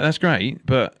 And it's like, that's great,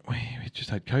 but we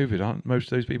just had COVID. Aren't most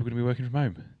of those people going to be working from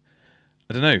home?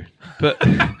 I don't know, but do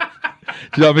you know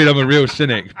what I mean? I'm a real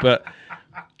cynic, but.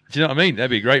 Do you know what I mean?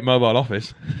 That'd be a great mobile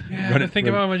office. Yeah, but think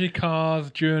about how many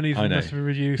cars, journeys must have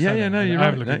reduced. Yeah, no, you're right. I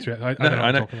haven't looked into it. I don't know what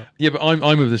I'm talking about. Yeah, but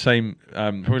I'm of the same,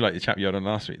 probably like the chap you had on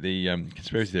last week, the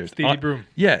conspiracy theorist. Stevie Broom.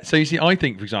 Yeah, so you see, I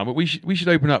think, for example, we should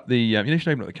open up the, should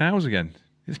open up the cows again.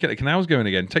 Let's get the canals going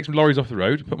again. Take some lorries off the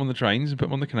road, put them on the trains, and put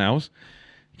them on the canals.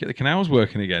 Get the canals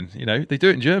working again. You know, they do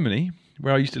it in Germany,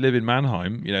 where I used to live in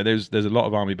Mannheim. You know, there's a lot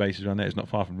of army bases around there. It's not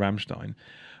far from Ramstein.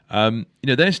 You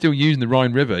know, they're still using the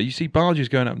Rhine River. You see barges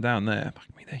going up and down there.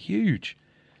 I mean, they're huge.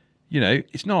 You know,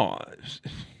 it's not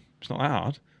that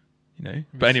hard. You know,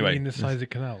 but anyway, the size of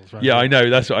canals, right? Yeah, I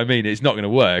know. That's what I mean. It's not going to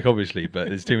work, obviously, but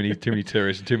there's too many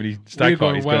tourists and too many stag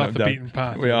parties well going off up the and beaten down.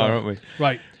 path. We are, aren't we?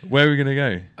 Right. Where are we going to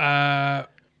go?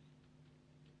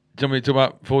 Do you want me to talk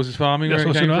about Forces Farming? That's where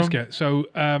what I it was came going to from? ask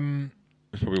you. So,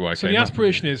 That's probably why I so came the up.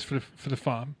 aspiration is for the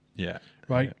farm, Yeah.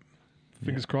 right?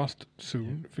 Fingers crossed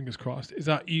soon. Fingers crossed. Is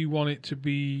that you want it to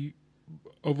be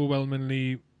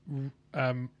overwhelmingly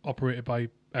operated by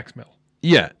X-Mill?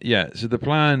 Yeah. So the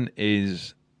plan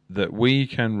is that we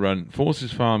can run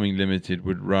Forces Farming Limited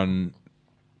would run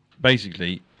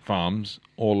basically farms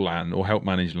or land or help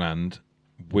manage land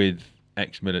with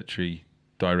ex-military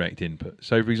direct input.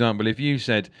 So, for example, if you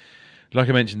said, like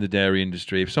I mentioned, the dairy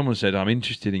industry, if someone said, I'm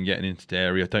interested in getting into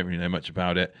dairy, I don't really know much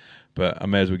about it, but I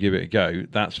may as well give it a go,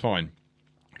 that's fine.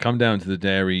 Come down to the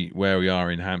dairy where we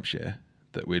are in Hampshire,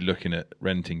 that we're looking at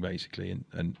renting basically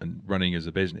and running as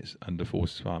a business under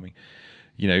Forces Farming.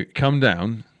 You know, come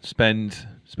down, spend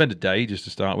a day just to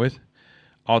start with.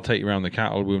 I'll take you around the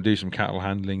cattle. We'll do some cattle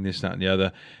handling, this, that, and the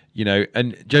other. You know,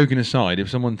 and joking aside, if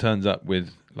someone turns up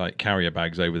with like carrier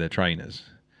bags over their trainers,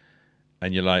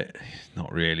 and you're like, it's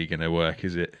not really going to work,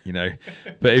 is it? You know,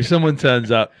 but if someone turns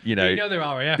up, you know, they're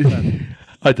RAF then.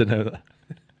 I don't know that.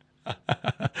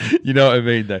 You know what I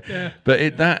mean, though. Yeah. But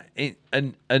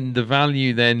and the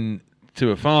value then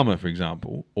to a farmer, for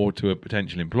example, or to a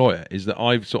potential employer, is that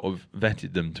I've sort of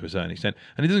vetted them to a certain extent,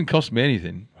 and it doesn't cost me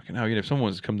anything. You know, if someone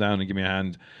wants to come down and give me a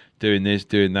hand doing this,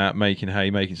 doing that, making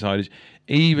hay, making silage,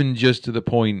 even just to the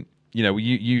point, you know,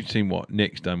 you've seen what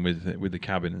Nick's done with the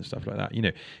cabin and stuff like that. You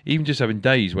know, even just having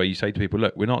days where you say to people,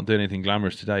 look, we're not doing anything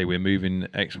glamorous today. We're moving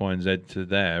X, Y, and Z to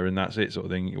there, and that's it, sort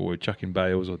of thing. Or we're chucking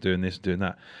bales, or doing this, doing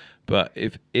that. But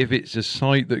if it's a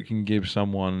site that can give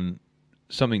someone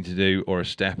something to do or a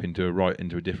step into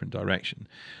a different direction,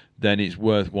 then it's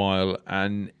worthwhile.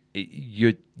 And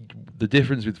the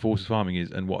difference with Forces Farming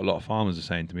is, and what a lot of farmers are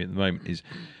saying to me at the moment, is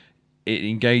it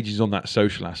engages on that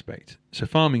social aspect. So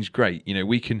farming's great. You know,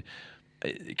 we can,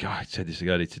 God, I said this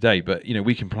earlier today, but, you know,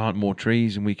 we can plant more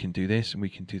trees and we can do this and we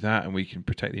can do that and we can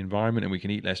protect the environment and we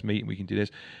can eat less meat and we can do this.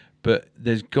 But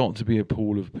there's got to be a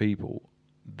pool of people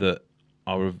that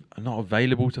are not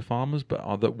available to farmers, but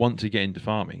that want to get into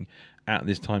farming at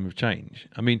this time of change.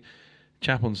 I mean,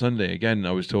 chap on Sunday, again,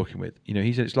 I was talking with, you know,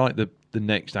 he said it's like the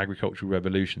next agricultural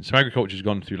revolution. So agriculture's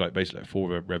gone through basically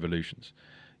 4 revolutions.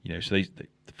 You know, so the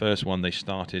first one, they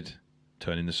started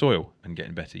turning the soil and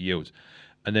getting better yields.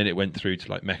 And then it went through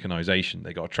to mechanization.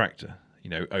 They got a tractor, you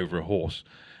know, over a horse.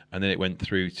 And then it went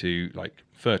through to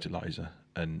fertilizer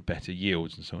and better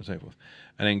yields and so on and so forth.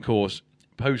 And then, of course,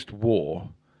 post-war,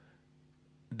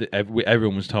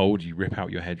 everyone was told, you rip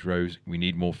out your hedgerows, we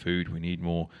need more food, we need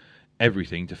more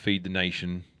everything to feed the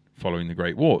nation following the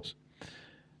Great Wars.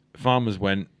 Farmers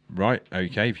went, right,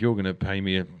 okay, if you're going to pay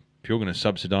me, if you're going to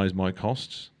subsidize my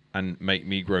costs and make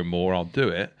me grow more, I'll do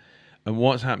it. And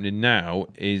what's happening now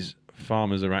is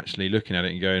farmers are actually looking at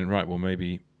it and going, right, well,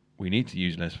 maybe we need to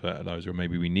use less fertilizer, or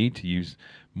maybe we need to use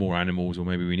more animals, or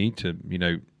maybe we need to, you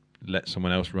know, let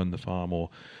someone else run the farm or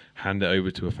hand it over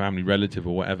to a family relative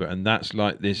or whatever. And that's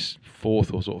like this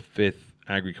 4th or sort of 5th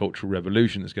agricultural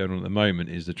revolution that's going on at the moment,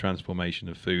 is the transformation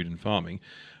of food and farming.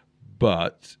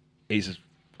 But it's a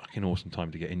fucking awesome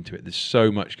time to get into it. There's so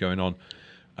much going on,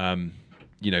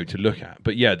 you know, to look at.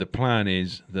 But yeah, the plan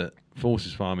is that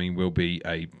Forces Farming will be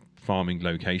a farming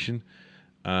location,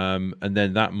 and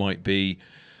then that might be,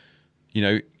 you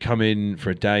know, come in for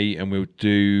a day and we'll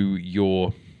do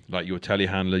your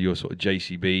telehandler, your sort of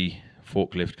JCB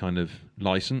forklift kind of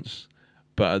license,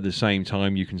 but at the same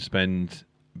time you can spend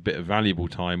a bit of valuable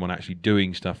time on actually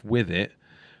doing stuff with it,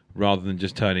 rather than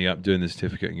just turning up, doing the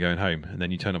certificate and going home. And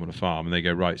then you turn up on a farm and they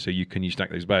go, right, so can you stack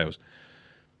those bales?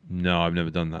 No, I've never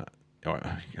done that. All right,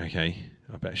 okay,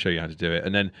 I better show you how to do it.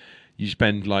 And then you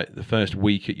spend the first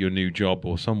week at your new job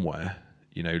or somewhere,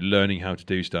 you know, learning how to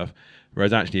do stuff.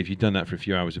 Whereas actually, if you'd done that for a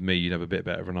few hours with me, you'd have a bit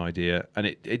better of an idea. And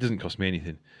it doesn't cost me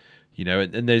anything, you know.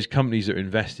 And there's companies that are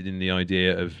invested in the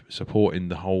idea of supporting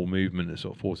the whole movement of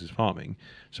sort of Forces Farming,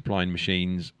 supplying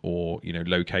machines or, you know,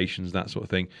 locations, that sort of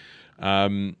thing.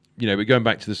 You know, but going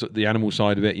back to the animal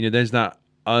side of it, you know, there's that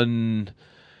underlying,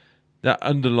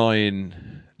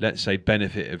 let's say,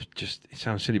 benefit of just, it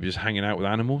sounds silly, but just hanging out with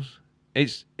animals.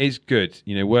 It's good,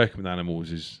 you know. Working with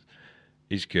animals is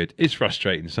good. It's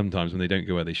frustrating sometimes when they don't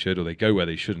go where they should, or they go where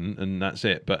they shouldn't, and that's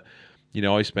it. But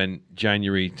I spent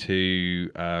January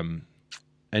to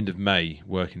end of May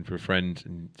working for a friend,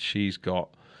 and she's got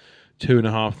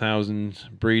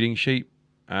 2,500 breeding sheep,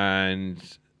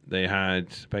 and they had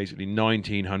basically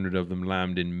 1,900 of them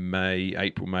lambed in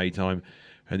April, May time,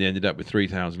 and they ended up with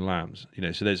 3,000 lambs.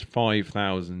 So there's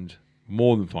 5,000,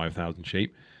 more than 5,000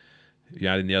 sheep. You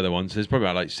add in the other ones, there's probably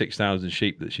about like 6,000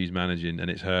 sheep that she's managing,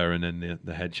 and it's her and then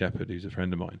the head shepherd, who's a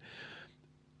friend of mine.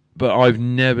 But I've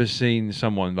never seen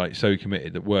someone like so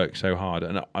committed that works so hard,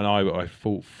 and I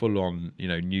full on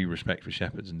new respect for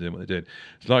shepherds and doing what they did.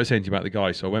 So like I was saying to you about the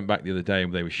guy, so I went back the other day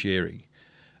and they were shearing,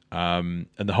 and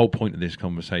the whole point of this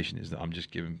conversation is that I'm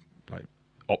just giving like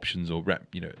options or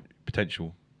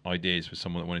potential ideas for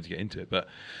someone that wanted to get into it. But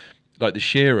like the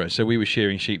shearer, so we were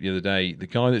shearing sheep the other day. The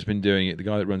guy that's been doing it, the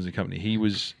guy that runs the company,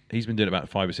 he's been doing it about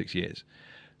 5 or 6 years.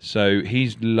 So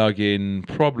he's lugging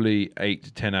probably 8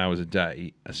 to 10 hours a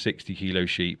day, a 60-kilo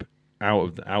sheep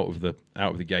out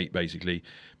of the gate, basically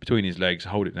between his legs,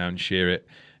 hold it down, shear it.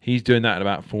 He's doing that in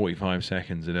about 45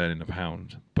 seconds and earning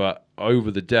 £1. But over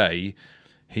the day,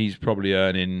 he's probably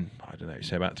earning, I don't know,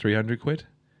 say about 300 quid.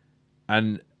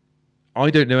 And I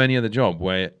don't know any other job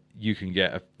where you can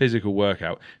get a physical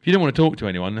workout. If you don't want to talk to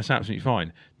anyone, that's absolutely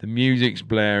fine. The music's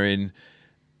blaring,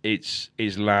 it's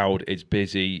loud, it's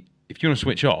busy. If you want to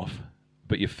switch off,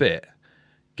 but you're fit,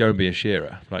 go and be a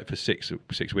shearer, like for six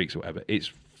weeks or whatever.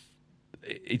 It's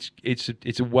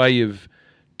a way of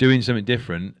doing something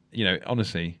different.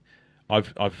 Honestly, I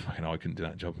couldn't do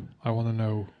that job. I want to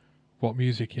know what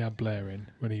music he had blaring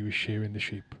when he was shearing the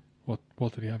sheep. What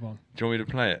did he have on? Do you want me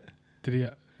to play it? Did he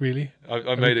really?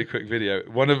 I made a quick video.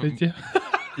 One of them. Did you?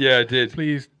 Yeah, I did.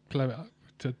 Please play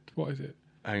it. What is it?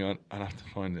 Hang on, I'll have to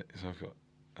find it. So I've got.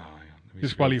 Oh, hang on.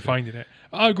 Just while you're finding it,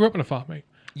 I grew up on a farm, mate.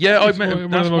 Yeah, that's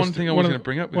one thing I was going to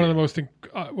bring up. One of the most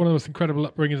incredible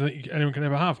upbringings that anyone can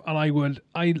ever have, and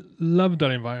I loved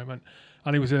that environment.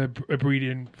 And it was a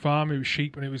breeding farm. It was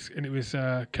sheep, and it was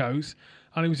cows,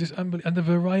 and it was just unbelievable. And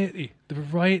the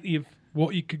variety of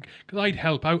what you could, because I'd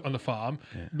help out on the farm.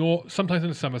 Yeah. No, sometimes in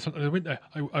the summer, sometimes in the winter.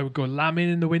 I would go lambing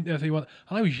in the winter if they want,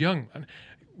 and I was young and.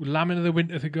 Lambing in the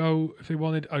winter to go if they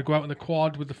wanted. I'd go out on the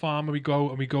quad with the farm, and we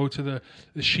go to the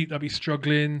sheep that'd be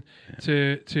struggling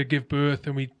to give birth,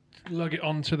 and we lug it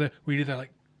onto we'd either like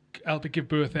help it give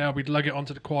birth there, we'd lug it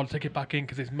onto the quad, take it back in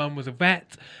because his mum was a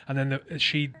vet, and then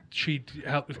she'd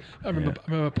help with. I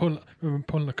remember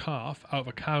pulling a calf out of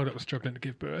a cow that was struggling to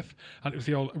give birth, and it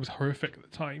was horrific at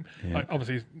the time. Yeah.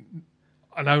 Obviously,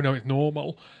 I now know it's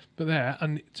normal, but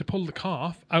and to pull the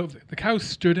calf out of the cow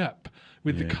stood up.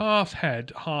 With the calf's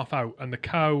head half out, and the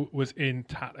cow was in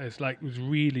tatters, like it was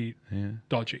really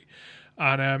dodgy.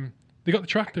 And they got the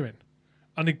tractor in,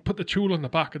 and they put the tool on the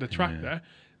back of the tractor.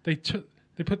 They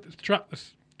put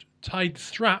tied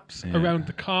straps around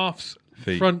the calf's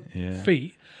front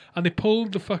feet, and they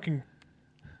pulled the fucking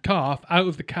calf out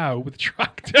of the cow with the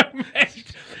tractor.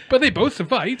 But they both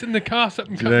survived, and the calf's up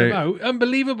and cut them out.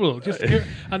 Unbelievable.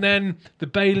 And then the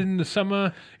baling in the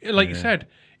summer, like you said.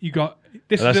 You got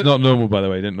this. That's not normal, by the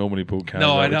way. You don't normally pull cows.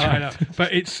 No, I know.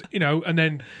 But it's and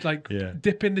then like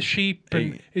dipping the sheep,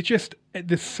 and it's just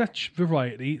there's such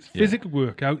variety. It's physical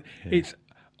workout. Yeah. It's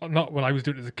not what I was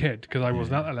doing as a kid because I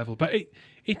wasn't at that level. But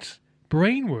it's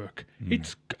brain work.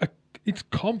 It's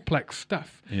complex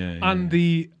stuff. And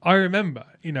I remember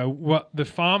what the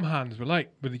farm hands were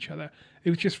like with each other.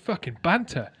 It was just fucking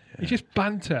banter. Yeah. It's just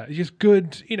banter. It's just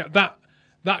good.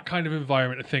 That kind of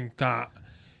environment. I think that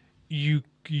you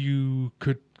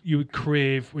would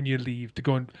crave when you leave to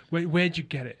go and where'd you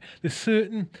get it? There's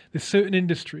certain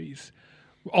industries,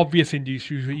 obvious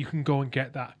industries where you can go and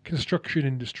get that. Construction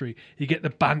industry, you get the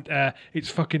banter. It's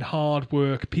fucking hard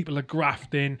work. People are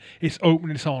grafting. It's open.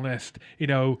 It's honest.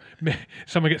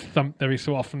 Someone gets thumped every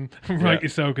so often, rightly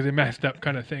so, because they messed up,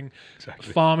 kind of thing.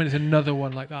 Exactly. Farming is another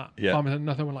one like that. Yeah. Farming is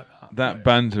another one like that. That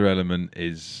banter element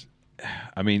is.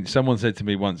 I mean, someone said to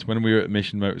me once when we were at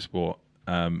Mission Motorsport.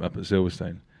 Up at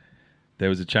Silverstone, there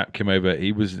was a chap came over.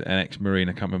 He was an ex-Marine.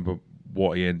 I can't remember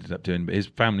what he ended up doing, but his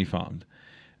family farmed.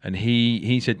 And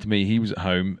he said to me, he was at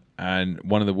home, and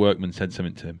one of the workmen said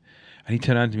something to him, and he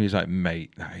turned around to me. He was like,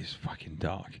 "Mate, that is fucking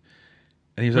dark."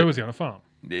 And he was Where was he on a farm?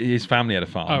 His family had a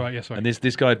farm. Oh right, yes. Right. And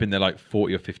this guy had been there like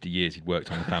 40 or 50 years. He'd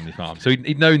worked on the family farm, so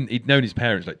he'd known his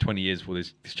parents like 20 years before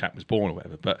this chap was born or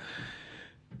whatever. But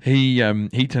he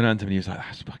turned around to me. And he was like,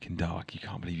 "That's fucking dark. You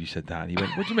can't believe you said that." And he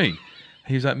went, "What do you mean?"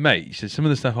 He was like, mate, he said, some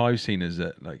of the stuff I've seen is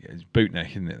that, like, it's boot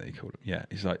neck, isn't it? They call it. Yeah.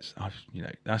 He's like,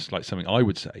 that's like something I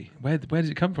would say. Where does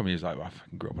it come from? He was like, well, I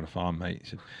fucking grew up on a farm, mate. He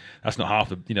said, that's not half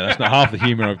the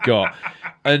humour I've got.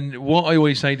 And what I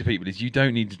always say to people is, you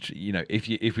don't need to,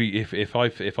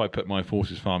 if I put my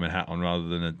Forces farming hat on rather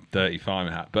than a dirty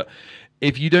farming hat, but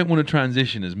if you don't want to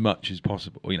transition as much as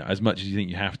possible, as much as you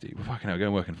think you have to, well, fucking hell, go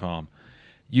and work on a farm.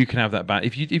 You can have that bad.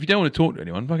 If you don't want to talk to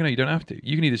anyone, fucking hell, you don't have to.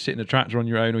 You can either sit in a tractor on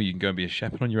your own, or you can go and be a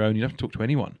shepherd on your own. You don't have to talk to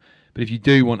anyone. But if you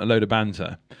do want a load of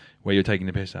banter where you're taking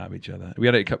the piss out of each other, we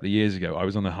had it a couple of years ago. I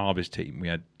was on the harvest team. We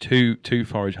had two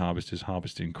forage harvesters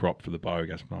harvesting crop for the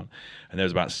biogas plant, and there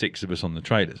was about 6 of us on the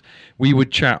trailers. We would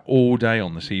chat all day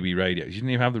on the CB radios. You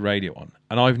didn't even have the radio on,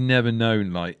 and I've never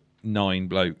known like 9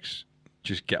 blokes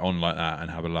just get on like that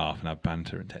and have a laugh and have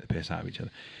banter and take the piss out of each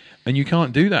other. And you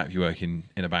can't do that if you work in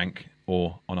a bank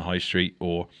or on a high street,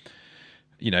 or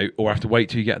or have to wait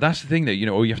till you get. That's the thing,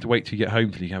 though, or you have to wait till you get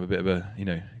home till you can have a bit of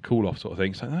a cool off sort of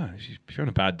thing. It's like, no, if you're on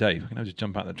a bad day, fucking hell, just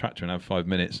jump out the tractor and have 5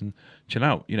 minutes and chill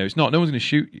out. It's not. No one's going to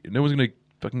shoot you. No one's going to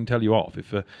fucking tell you off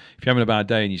if you're having a bad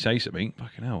day and you say something.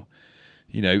 Fucking hell.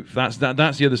 That's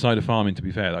the other side of farming. To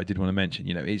be fair, that I did want to mention.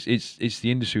 It's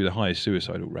the industry with the highest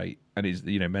suicidal rate, and it's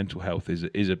mental health is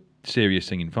a serious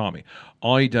thing in farming.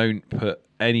 I don't put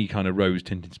any kind of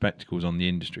rose-tinted spectacles on the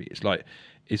industry. It's like,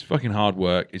 it's fucking hard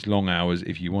work. It's long hours.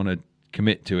 If you want to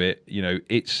commit to it,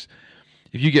 it's,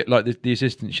 if you get like the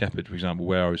assistant shepherd, for example,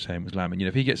 where I was saying was lambing.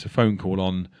 If he gets a phone call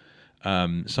on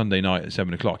Sunday night at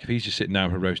 7:00, if he's just sitting down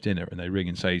for a roast dinner and they ring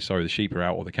and say, sorry, the sheep are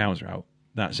out or the cows are out,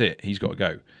 that's it. He's got to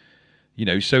go.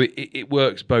 So it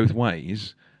works both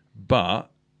ways, but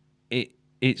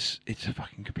it's a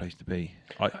fucking good place to be.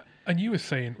 And you were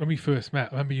saying, when we first met,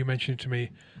 I remember you mentioned to me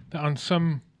that on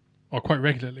some, or quite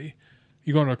regularly,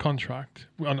 you go on a contract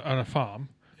on a farm,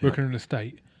 working in an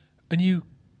estate, and you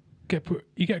get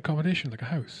accommodation like a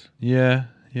house. Yeah.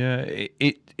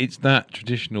 It's that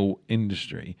traditional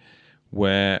industry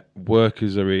where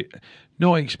workers are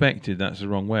not expected. That's the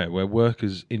wrong way. Where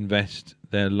workers invest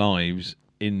their lives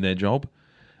in their job,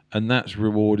 and that's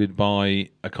rewarded by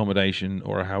accommodation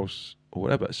or a house or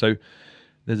whatever. So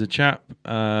there's a chap,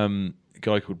 a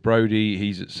guy called Brody.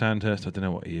 He's at Sandhurst. I don't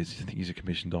know what he is. I think he's a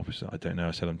commissioned officer. I don't know.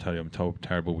 I said I'm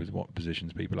terrible with what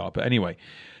positions people are. But anyway,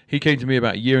 he came to me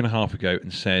about 1.5 years ago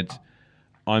and said,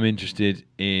 I'm interested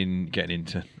in getting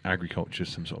into agriculture,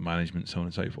 some sort of management, so on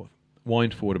and so forth.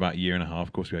 Wind forward about 1.5 years.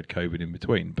 Of course, we had COVID in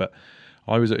between. But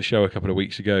I was at a show a couple of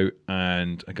weeks ago,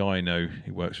 and a guy I know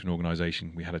who works for an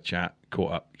organisation, we had a chat,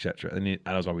 caught up, etc. And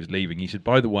as I was leaving, he said,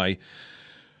 by the way,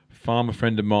 farmer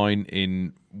friend of mine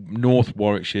in North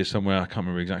Warwickshire somewhere, I can't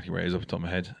remember exactly where it is off the top of my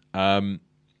head,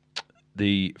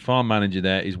 the farm manager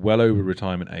there is well over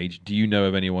retirement age. Do you know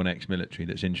of anyone ex-military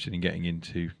that's interested in getting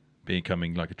into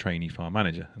becoming like a trainee farm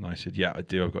manager? And I said, yeah, I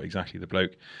do. I've got exactly the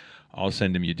bloke. I'll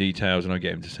send him your details and I'll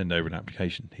get him to send over an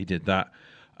application. He did that.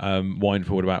 Wind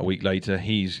forward about a week later,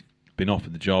 he's been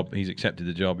offered the job. He's accepted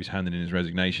the job. He's handed in his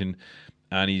resignation,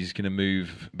 and he's going to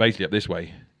move basically up this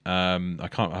way. I'll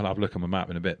have a look on my map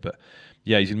in a bit, but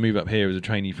yeah, he's going to move up here as a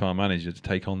trainee farm manager to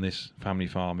take on this family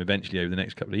farm eventually over the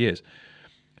next couple of years.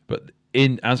 But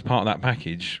as part of that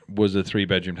package was a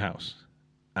 3-bedroom house,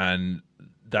 and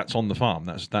that's on the farm.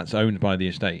 That's owned by the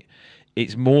estate.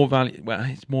 It's more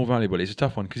it's more valuable. It's a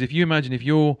tough one, because if you imagine if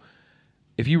you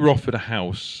were offered a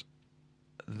house,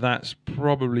 that's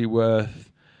probably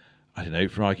worth, I don't know,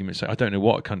 for argument's sake, I don't know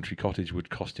what a country cottage would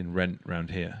cost in rent around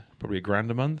here. Probably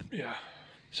 £1,000 a month. Yeah.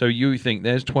 So you think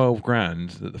there's 12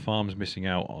 grand that the farm's missing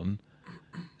out on.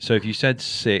 So if you said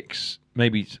 6,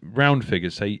 maybe round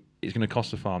figures, say it's going to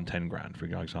cost the farm 10 grand, for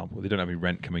example. They don't have any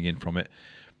rent coming in from it.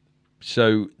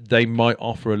 So they might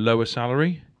offer a lower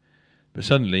salary, but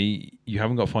suddenly you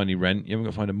haven't got to find any rent, you haven't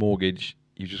got to find a mortgage,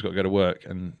 you've just got to go to work,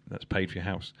 and that's paid for your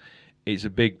house. It's a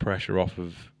big pressure off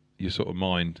of your sort of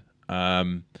mind.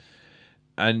 And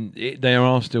there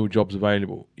are still jobs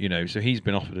available, So he's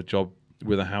been offered a job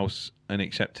with a house and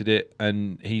accepted it,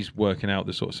 and he's working out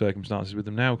the sort of circumstances with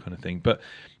them now, kind of thing. But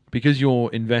because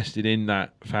you're invested in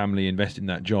that family, invested in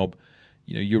that job,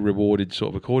 you're rewarded sort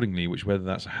of accordingly, which whether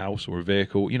that's a house or a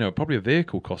vehicle, probably a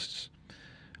vehicle costs,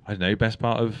 I don't know, best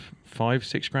part of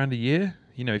 5-6 grand a year.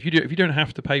 If you don't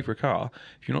have to pay for a car,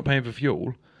 if you're not paying for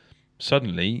fuel,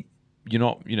 suddenly you're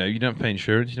not, you don't have to pay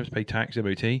insurance, you don't have to pay tax,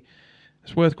 MOT.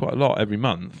 It's worth quite a lot every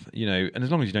month, and as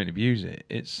long as you don't abuse it,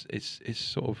 it's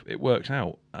sort of, it works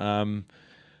out.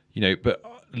 But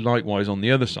likewise on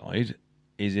the other side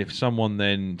is if someone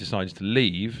then decides to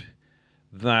leave,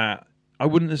 that I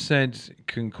wouldn't have said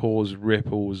can cause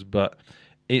ripples, but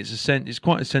it's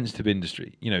quite a sensitive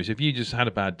industry. So if you just had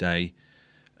a bad day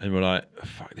And we're like,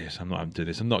 fuck this, I'm not having to do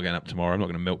this. I'm not getting up tomorrow. I'm not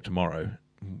going to milk tomorrow.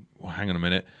 Well, hang on a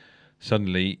minute.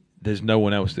 Suddenly, there's no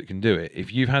one else that can do it.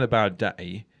 If you've had a bad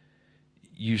day,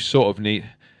 you sort of need,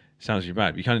 sounds really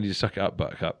bad, but you kind of need to suck it up,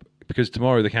 buttercup, because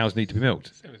tomorrow the cows need to be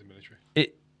milked. Same as the military.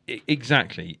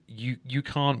 Exactly. You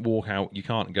can't walk out, you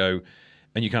can't go,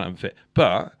 and you can't unfit.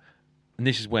 But, and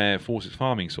this is where Forces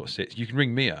Farming sort of sits, you can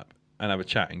ring me up and have a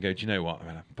chat and go, do you know what? I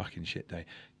had a fucking shit day.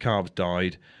 Calves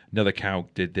died. Another cow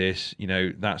did this. You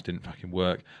know, that didn't fucking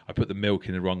work. I put the milk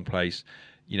in the wrong place.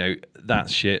 You know,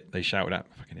 that's shit. They shouted at,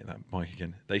 fucking hit that mic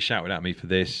again. They shouted at me for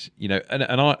this. You know,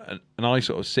 and I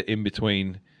sort of sit in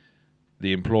between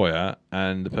the employer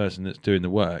and the person that's doing the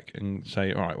work and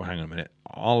say, all right, well, hang on a minute.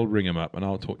 I'll ring them up and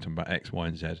I'll talk to them about X, Y,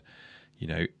 and Z. You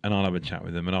know, and I'll have a chat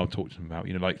with them and I'll talk to them about,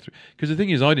 you know, like, because the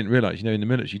thing is, I didn't realise, you know, in the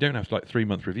military, you don't have like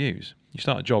 3-month reviews. You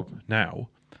start a job now,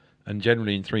 and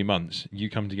generally in 3 months,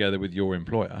 you come together with your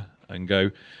employer and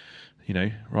go, you know,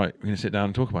 right, we're going to sit down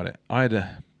and talk about it. I had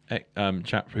a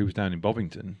chap who was down in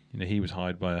Bovington. You know, he was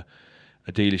hired by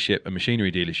a dealership, a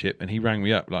machinery dealership, and he rang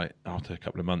me up like after a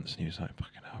couple of months, and he was like,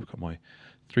 fucking hell, I've got my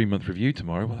 3-month review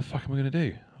tomorrow. What the fuck am I going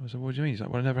to do? I was like, what do you mean? He's like,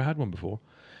 well, I never had one before.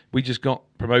 We just got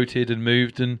promoted and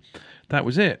moved, and that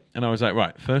was it. And I was like,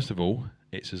 right, first of all,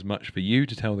 it's as much for you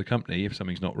to tell the company if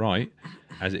something's not right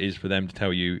as it is for them to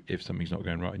tell you if something's not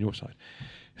going right on your side.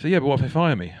 So yeah, but what if they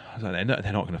fire me? I was like,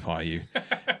 they're not going to fire you.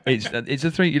 It's a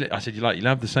three. I said, you'll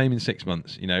have the same in 6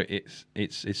 months. You know, it's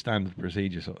standard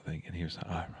procedure sort of thing. And he was like,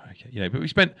 oh, right, okay. You know, but we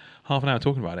spent half an hour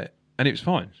talking about it, and it was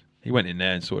fine. He went in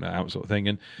there and sorted it out, sort of thing.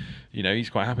 And you know, he's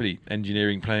quite happily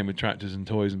engineering, playing with tractors and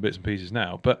toys and bits and pieces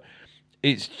now. But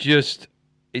it's just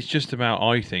about,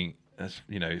 I think, that's,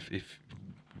 you know, if you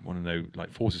want to know,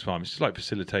 like Forces Farm, it's just like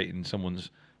facilitating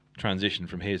someone's transition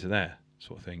from here to there,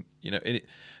 sort of thing. You know, it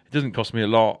doesn't cost me a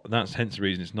lot. That's hence the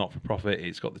reason it's not for profit.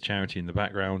 It's got the charity in the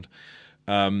background,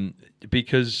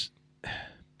 because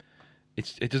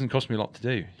it doesn't cost me a lot to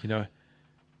do, you know.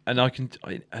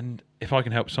 And if I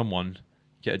can help someone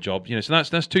get a job, you know, so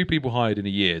that's 2 people hired in a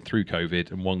year through COVID,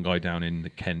 and 1 guy down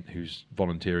in Kent who's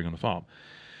volunteering on a farm.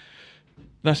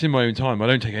 That's in my own time. I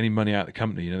don't take any money out of the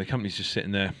company. You know, the company's just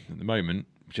sitting there at the moment,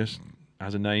 just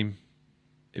as a name,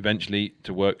 eventually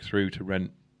to work through to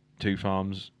rent 2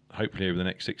 farms, hopefully over the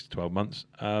next 6 to 12 months,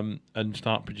 and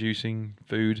start producing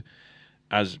food.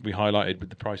 As we highlighted with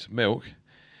the price of milk,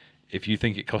 if you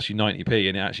think it costs you 90p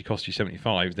and it actually costs you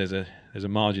 75, there's a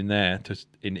margin there to,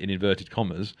 in inverted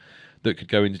commas, that could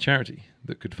go into charity,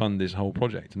 that could fund this whole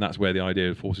project. And that's where the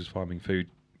idea of Forces Farming Food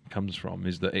comes from,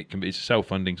 is that it's a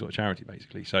self-funding sort of charity,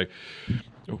 basically. So,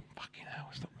 oh, fucking hell,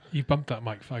 stop. You've bumped that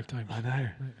mic 5 times. I know,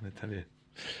 I'm going to tell you.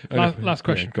 Last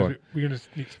question, Yeah, because we're going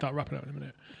to need to start wrapping up in a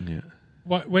minute. yeah.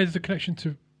 Where does the connection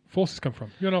to Forces come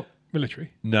from? You're not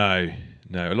military. No.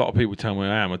 A lot of people tell me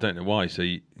I am. I don't know why. So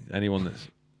anyone that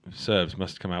serves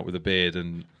must come out with a beard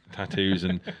and tattoos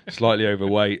and slightly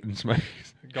overweight and smoke.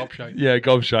 Gobshite. Yeah,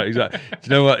 gobshite, exactly. Do you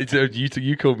know what?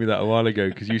 You called me that a while ago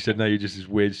because you said, no, you're just this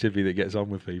weird civvy that gets on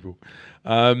with people.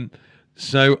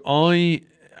 So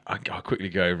I'll quickly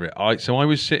go over it. I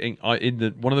was sitting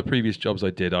in one of the previous jobs I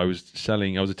did. I was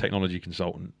a technology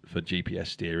consultant for GPS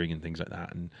steering and things like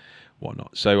that and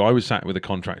whatnot. So I was sat with a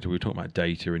contractor. We were talking about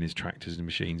data and his tractors and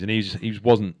machines, and he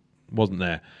wasn't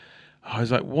there. I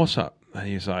was like, "What's up?" And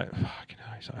he was like, "Fucking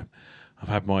hell." He's like, "I've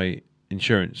had my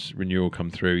insurance renewal come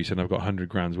through." He said, "I've got 100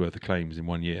 grand's worth of claims in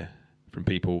 1 year from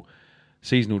people."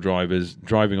 Seasonal drivers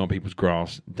driving on people's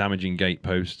grass, damaging gate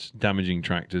posts, damaging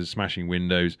tractors, smashing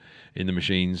windows in the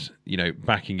machines,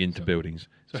 backing into buildings.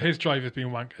 So his drivers being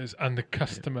wankers, and the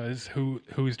customers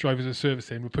whose drivers are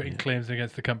servicing were putting claims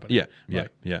against the company.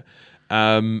 Yeah.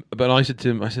 But I said to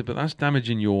him, but that's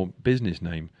damaging your business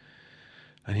name.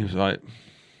 And he was like,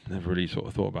 never really sort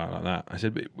of thought about it like that. I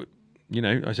said,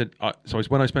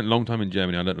 when I spent a long time in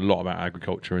Germany, I learned a lot about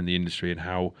agriculture and the industry and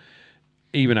how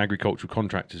even agricultural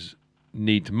contractors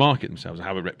need to market themselves,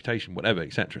 have a reputation, whatever,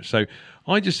 etc. So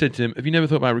I just said to him, have you never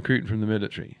thought about recruiting from the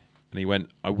military? And he went,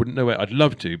 I wouldn't know where, I'd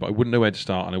love to, but I wouldn't know where to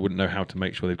start, and I wouldn't know how to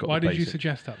make sure they've got Why the did you basics.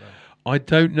 suggest that, though? I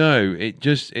don't know.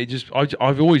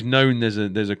 I've always known there's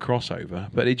a crossover,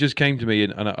 but it just came to me,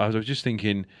 and I was just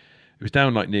thinking, it was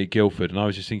down like near Guildford, and I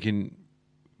was just thinking,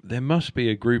 there must be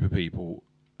a group of people,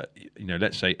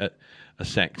 let's say a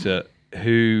sector,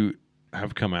 who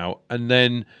have come out, and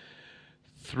then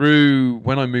through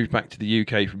when I moved back to the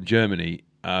UK from Germany,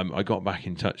 I got back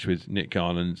in touch with Nick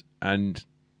Garland, and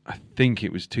I think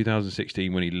it was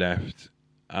 2016 when he left,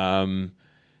 and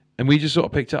we just sort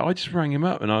of picked up. I just rang him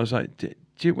up, and I was like,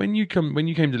 when you came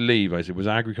to leave, I said, was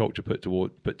agriculture put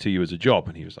to you as a job?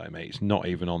 And he was like, mate, it's not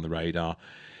even on the radar.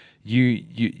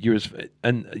 you're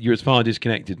as far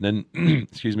disconnected. And then,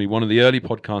 excuse me, one of the early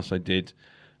podcasts I did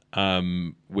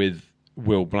with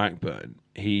Will Blackburn,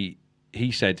 he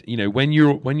said, when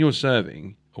you're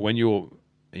serving or when you're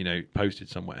posted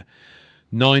somewhere,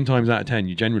 9 times out of 10,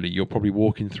 you're probably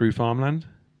walking through farmland.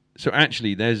 So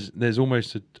actually, there's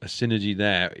almost a synergy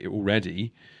there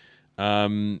already,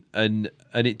 and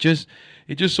it just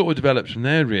sort of develops from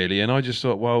there really. And I just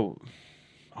thought, well,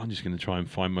 I'm just going to try and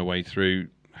find my way through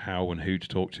how and who to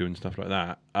talk to and stuff like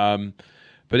that.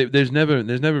 But there's never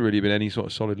really been any sort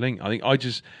of solid link.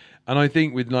 I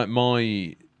think with like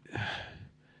my,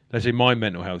 let's say my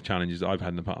mental health challenges that I've had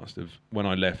in the past of when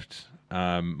I left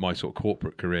my sort of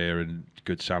corporate career and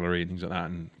good salary and things like that,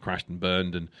 and crashed and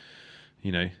burned and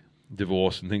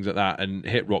divorce and things like that, and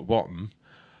hit rock bottom.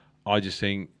 I just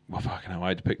think, well, fucking hell, I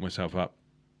had to pick myself up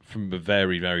from a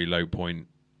very, very low point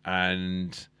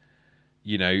and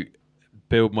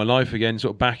build my life again,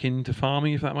 sort of back into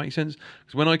farming, if that makes sense.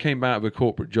 Because when I came out of a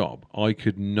corporate job, I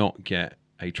could not get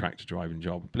a tractor driving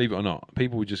job. Believe it or not,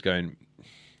 people were just going,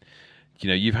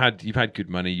 you've had good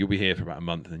money, you'll be here for about a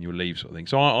month and then you'll leave, sort of thing.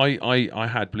 So I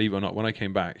had, believe it or not, when I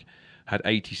came back, had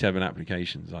 87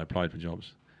 applications. I applied for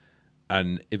jobs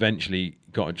and eventually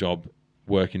got a job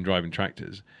working driving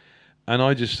tractors. And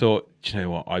I just thought, you know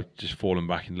what, I've just fallen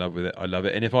back in love with it. I love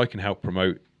it. And if I can help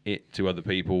promote it to other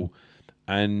people,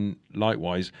 and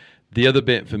likewise, the other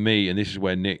bit for me, and this is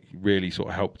where Nick really sort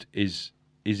of helped, it's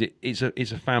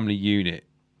a family unit,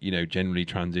 generally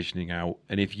transitioning out.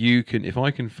 And if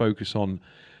I can focus on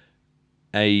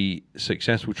a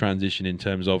successful transition in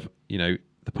terms of, the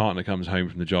partner comes home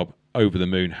from the job over the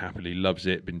moon, happily loves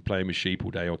it, been playing with sheep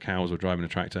all day or cows or driving a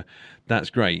tractor, that's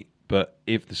great. But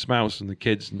if the spouse and the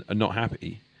kids are not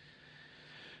happy,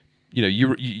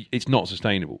 it's not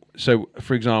sustainable. So,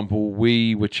 for example,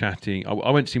 we were chatting.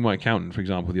 I went to see my accountant, for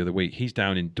example, the other week. He's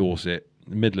down in Dorset,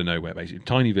 the middle of nowhere, basically,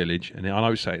 tiny village. And I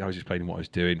was explaining what I was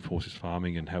doing, forces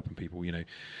farming and helping people, And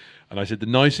I said, the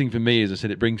nice thing for me is, I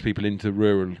said, it brings people into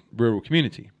the rural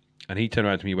community. And he turned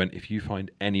around to me and went, if you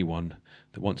find anyone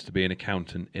that wants to be an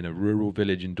accountant in a rural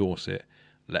village in Dorset,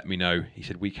 let me know. He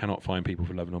said, we cannot find people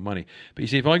for love nor money. But you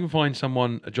see, if I can find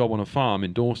someone a job on a farm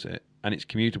in Dorset and it's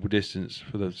commutable distance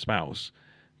for the spouse,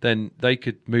 then they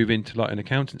could move into like an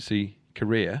accountancy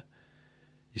career,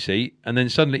 you see, and then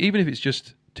suddenly, even if it's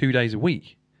just 2 days a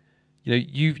week,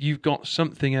 you've got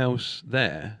something else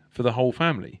there for the whole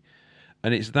family.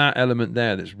 And it's that element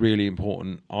there that's really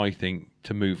important, I think,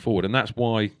 to move forward. And that's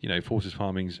why, Forces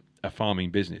Farming's a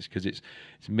farming business, because it's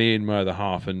me and my other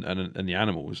half and the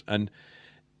animals. And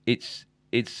it's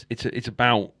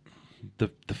about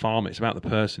the farmer, it's about the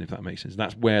person, if that makes sense.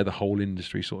 That's where the whole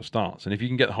industry sort of starts. And if you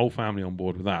can get the whole family on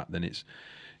board with that, then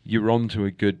you're on to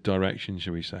a good direction,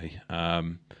 shall we say.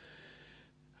 And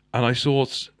I saw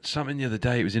something the other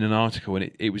day, it was in an article, and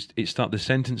the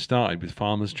sentence started with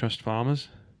 "farmers trust farmers."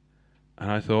 And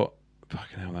I thought,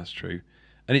 fucking hell, that's true.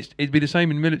 And it'd be the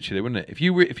same in military, wouldn't it? If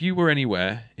you were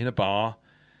anywhere, in a bar,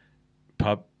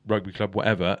 pub, rugby club,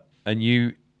 whatever, and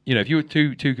if you were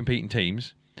two competing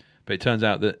teams, but it turns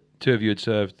out that 2 of you had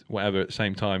served whatever at the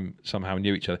same time, somehow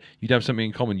knew each other, you'd have something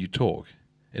in common, you'd talk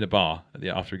in a bar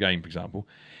after a game, for example.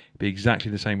 It'd be exactly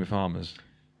the same with farmers.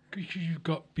 Because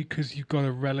you've got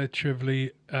a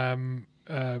relatively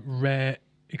rare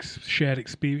shared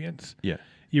experience. Yeah.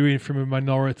 You're in from a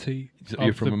minority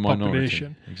of the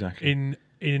population, exactly, in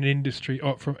an industry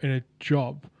or in a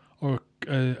job or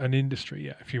an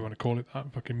industry, if you want to call it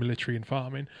that, fucking military and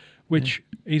farming, which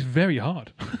is very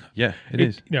hard. Yeah, it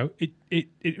is.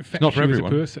 It affects you as a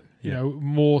person.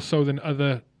 More so than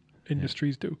other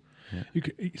industries do. Yeah.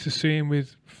 It's the same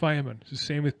with firemen. It's the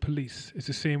same with police. It's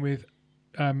the same with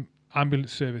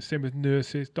ambulance service. Same with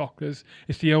nurses, doctors.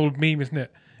 It's the old meme, isn't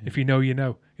it? If you know, you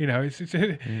know. You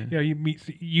meet,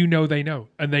 they know,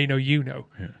 and they know,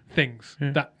 things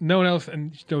that no one else,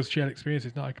 and those shared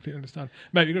experiences. No, I completely understand.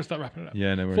 Mate, we're going to start wrapping it up.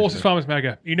 Yeah, no worries. Forces Farmers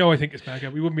mega. I think it's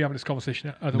mega. We wouldn't be having this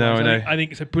conversation otherwise. No, I know. I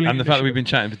think it's a brilliant. And the fact that we've been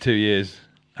chatting for 2 years.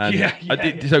 And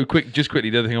So quickly,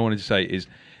 the other thing I wanted to say is,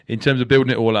 in terms of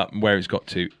building it all up and where it's got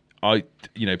to,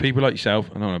 people like yourself,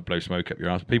 I don't want to blow smoke up your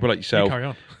ass. People like yourself,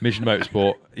 Mission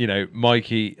Motorsport,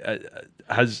 Mikey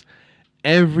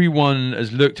everyone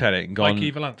has looked at it and gone, Mikey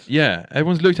Valance. Yeah,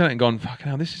 everyone's looked at it and gone, fucking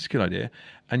hell, this is a good idea.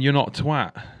 And you're not a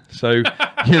twat. So,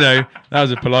 that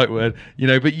was a polite word,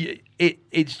 but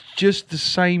it's just the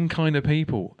same kind of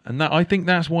people. And that, I think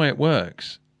that's why it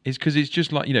works. Is because it's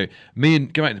just like, go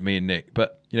back to me and Nick,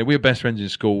 but, we were best friends in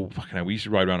school. Fucking hell, we used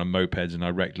to ride around on mopeds, and I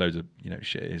wrecked loads of,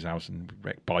 shit at his house and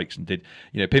wrecked bikes and did,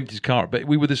 pimped his car. But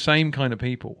we were the same kind of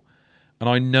people. And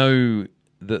I know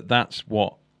that that's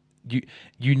what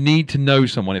you need to know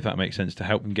someone, if that makes sense, to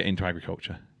help them get into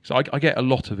agriculture. So I get a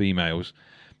lot of emails,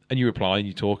 and you reply and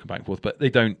you talk back and forth, but they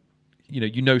don't.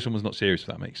 You know someone's not serious, if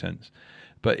that makes sense.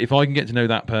 But if I can get to know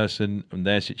that person and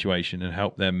their situation and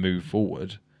help them move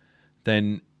forward,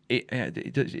 then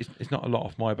it's not a lot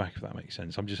off my back, if that makes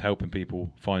sense. I'm just helping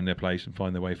people find their place and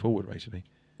find their way forward, basically.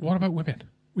 What about women?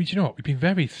 Well, you know what? We've been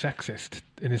very sexist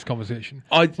in this conversation.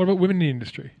 What about women in the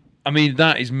industry? I mean,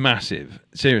 that is massive.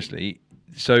 Seriously.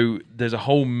 So there's a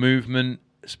whole movement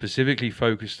specifically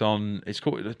focused on. It's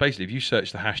called basically. If you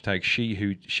search the hashtag she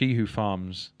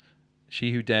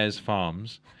who dares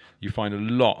farms, you find a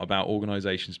lot about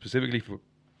organisations specifically for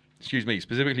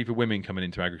women coming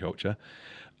into agriculture.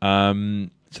 So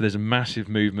there's a massive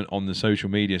movement on the social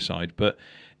media side. But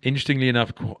interestingly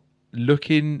enough,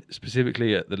 looking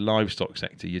specifically at the livestock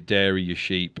sector, your dairy, your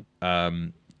sheep,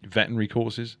 veterinary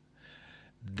courses,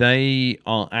 they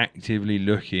are actively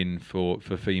looking for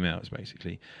females,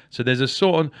 basically. So there's a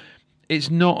sort of,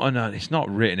 it's not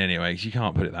written anyway, so you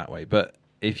can't put it that way. But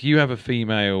if you have a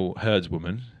female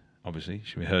herdswoman, obviously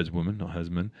she'll be a herdswoman, not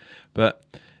herdsman, but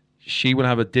she will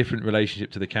have a different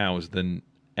relationship to the cows than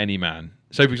any man.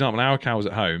 So, for example, our cows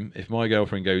at home, if my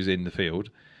girlfriend goes in the field,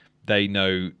 they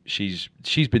know she's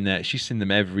been there. She's seen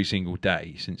them every single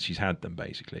day since she's had them,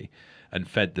 basically, and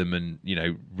fed them and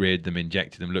reared them,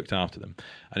 injected them, looked after them.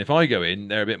 And if I go in,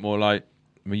 they're a bit more like,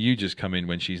 well, you just come in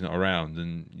when she's not around,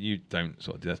 and you don't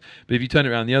sort of do that. But if you turn it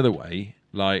around the other way,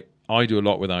 like I do a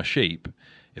lot with our sheep.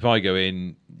 If I go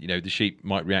in, the sheep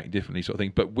might react differently, sort of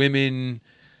thing. But women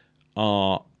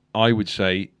are, I would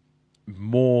say,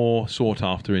 more sought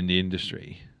after in the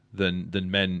industry than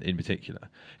men in particular,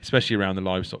 especially around the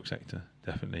livestock sector.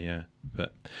 Definitely, yeah.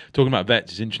 But talking about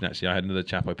vets is interesting. Actually, I had another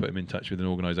chap. I put him in touch with an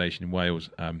organisation in Wales.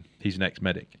 He's an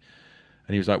ex-medic,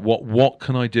 and he was like, "What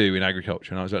can I do in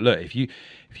agriculture?" And I was like, "Look, if you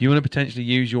want to potentially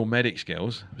use your medic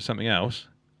skills for something else,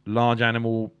 large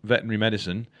animal veterinary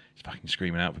medicine is fucking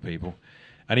screaming out for people."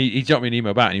 And he dropped me an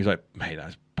email back, and he was like, "Mate,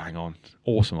 that's bang on,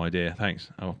 awesome idea, thanks.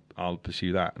 I'll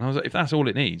pursue that." And I was like, "If that's all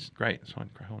it needs, great, that's fine,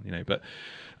 crack on, But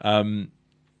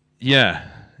yeah,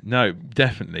 no,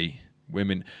 definitely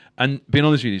women. And being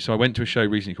honest with you, so I went to a show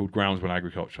recently called Groundswell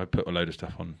Agriculture. I put a load of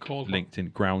stuff on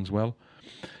LinkedIn. Groundswell.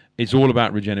 It's all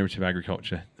about regenerative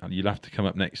agriculture. And you'll have to come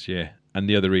up next year. And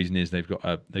the other reason is they've got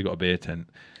a beer tent,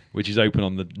 which is open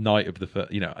on the night of the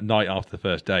night after the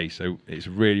first day. So it's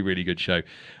a really, really good show.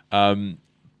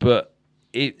 But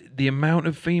the amount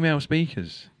of female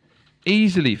speakers,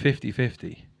 easily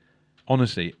 50-50,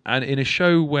 honestly. And in a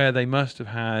show where they must have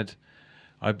had,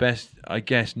 I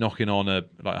guess, knocking on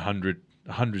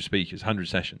 100 speakers, 100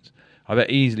 sessions. I bet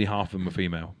easily half of them were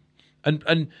female.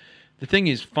 And the thing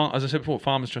is, as I said before,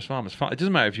 farmers trust farmers. It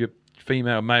doesn't matter if you're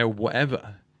female, male,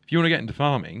 whatever. If you want to get into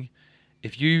farming,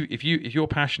 if you're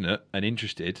passionate and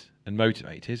interested and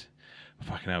motivated,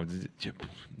 fucking hell,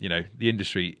 the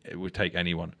industry, it would take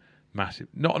anyone. Massive,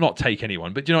 not take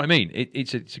anyone, but do you know what I mean?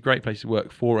 It's a great place to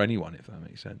work for anyone, if that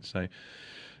makes sense. So,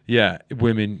 yeah,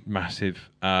 women massive,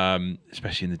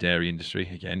 especially in the dairy industry.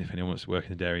 Again, if anyone wants to work in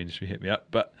the dairy industry, hit me up.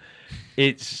 But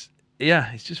it's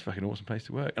just a fucking awesome place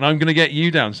to work. And I'm going to get you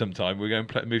down sometime. We're going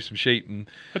to move some sheep and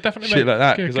shit like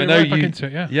that, because I know you.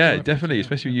 Yeah, definitely,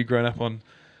 especially you growing up on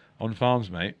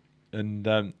farms, mate. And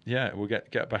we'll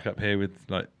get back up here with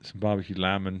like some barbecued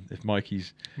lamb, and if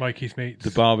Mikey's meats,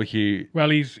 the barbecue. Well,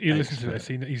 he listens to this.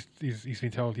 He's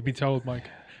been told. He'd been told, Mike.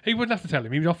 He wouldn't have to tell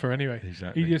him. He would offer anyway.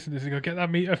 Exactly. He listens to this and go, get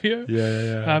that meat up here.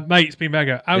 Yeah. Mate, it's been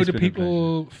mega. How do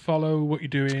people follow what you're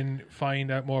doing? Find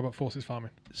out more about Forces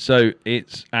Farming. So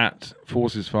it's at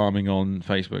Forces Farming on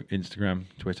Facebook, Instagram,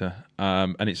 Twitter,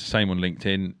 and it's the same on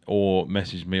LinkedIn. Or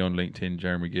message me on LinkedIn,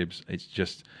 Jeremy Gibbs. It's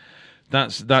just.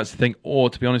 That's the thing. Or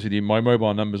to be honest with you, my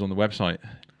mobile number's on the website.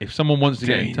 If someone wants to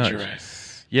get in touch,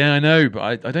 yeah, I know,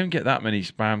 but I don't get that many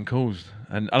spam calls.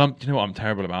 And you know what? I'm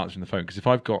terrible at answering the phone, because if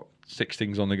I've got 6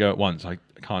 things on the go at once, I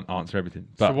can't answer everything.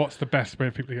 But so what's the best way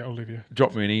for people to get hold of you?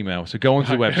 Drop me an email. So go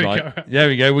onto the website. There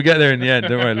we go. We'll get there in the end.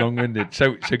 Don't worry, long-winded.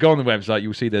 So go on the website.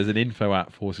 You'll see there's an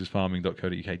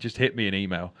info@forcesfarming.co.uk. Just hit me an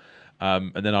email.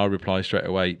 And then I'll reply straight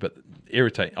away. But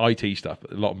IT stuff,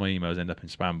 a lot of my emails end up in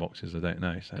spam boxes. I don't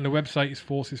know. So. And the website is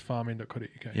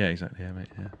forcesfarming.co.uk. Yeah, exactly. Yeah, mate.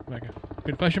 Yeah. Mega.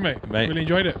 Been a pleasure, mate. Really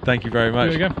enjoyed it. Thank you very much.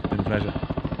 Do it again. Been a pleasure.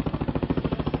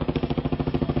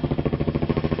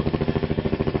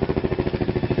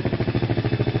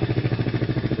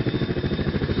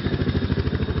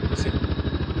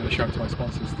 Another shout out to my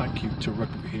sponsors. Thank you to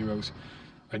Rugby Heroes,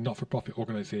 a not-for-profit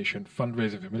organisation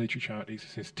fundraising for military charities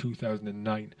since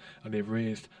 2009, and they've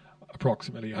raised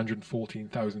approximately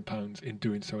 £114,000 in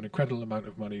doing so. An incredible amount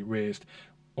of money raised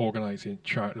organising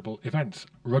charitable events,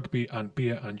 rugby and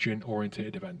beer and gin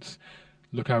orientated events.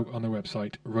 Look out on their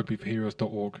website,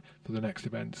 rugbyforheroes.org, for the next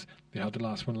events. They had the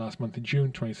last one last month in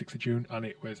June, 26th of June, and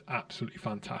it was absolutely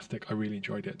fantastic. I really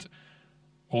enjoyed it.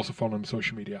 Also follow them on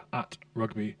social media at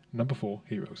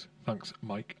rugby4heroes. Thanks,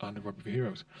 Mike and the Rugby for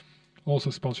Heroes.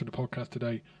 Also sponsoring the podcast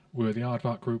today were the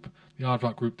Aardvark Group. The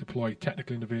Aardvark Group deploy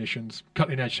technical innovations,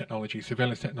 cutting-edge technology,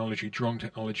 surveillance technology, drone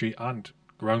technology, and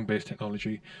ground-based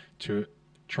technology to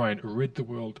try and rid the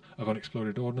world of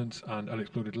unexploded ordnance and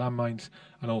unexploded landmines,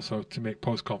 and also to make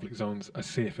post-conflict zones a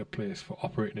safer place for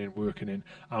operating in, working in,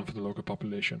 and for the local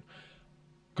population.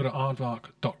 Go to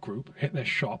aardvark.group, hit their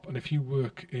shop, and if you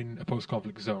work in a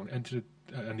post-conflict zone and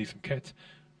need some kit,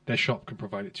 their shop can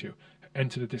provide it to you.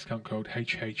 Enter the discount code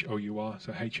HHOUR,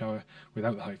 so H-hour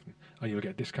without the hyphen, and you'll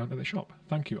get a discount at their shop.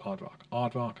 Thank you, Aardvark.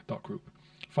 Aardvark.group.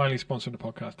 Finally, sponsoring the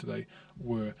podcast today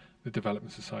were the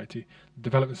Development Society. The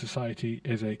Development Society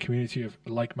is a community of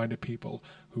like-minded people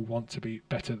who want to be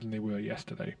better than they were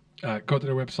yesterday. Go to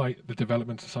their website,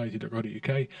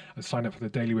 thedevelopmentsociety.co.uk, and sign up for the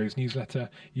Daily Waves newsletter.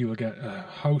 You will get a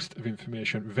host of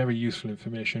information, very useful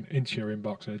information, into your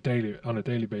inbox on a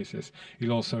daily basis.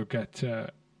 You'll also get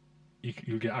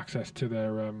you'll get access to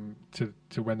their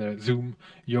to when their Zoom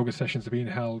yoga sessions are being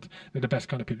held. They're the best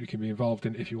kind of people you can be involved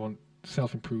in if you want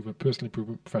self-improvement, personal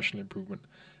improvement, professional improvement.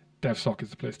 DevSoc is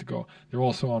the place to go. They're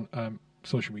also on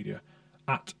social media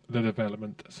at the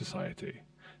Development Society.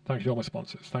 Thank you to all my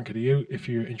sponsors. Thank you to you. If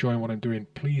you're enjoying what I'm doing,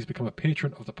 please become a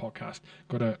patron of the podcast.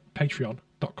 Go to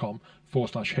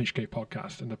patreon.com/HK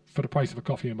podcast. And for the price of a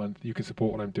coffee a month, you can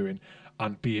support what I'm doing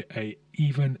and be a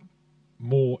even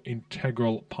more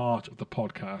integral part of the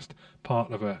podcast,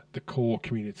 part of the core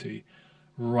community,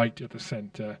 right at the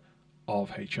centre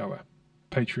of H-Hour.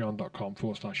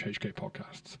 Patreon.com/HK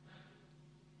podcasts.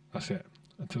 That's it.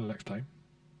 Until next time,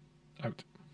 out.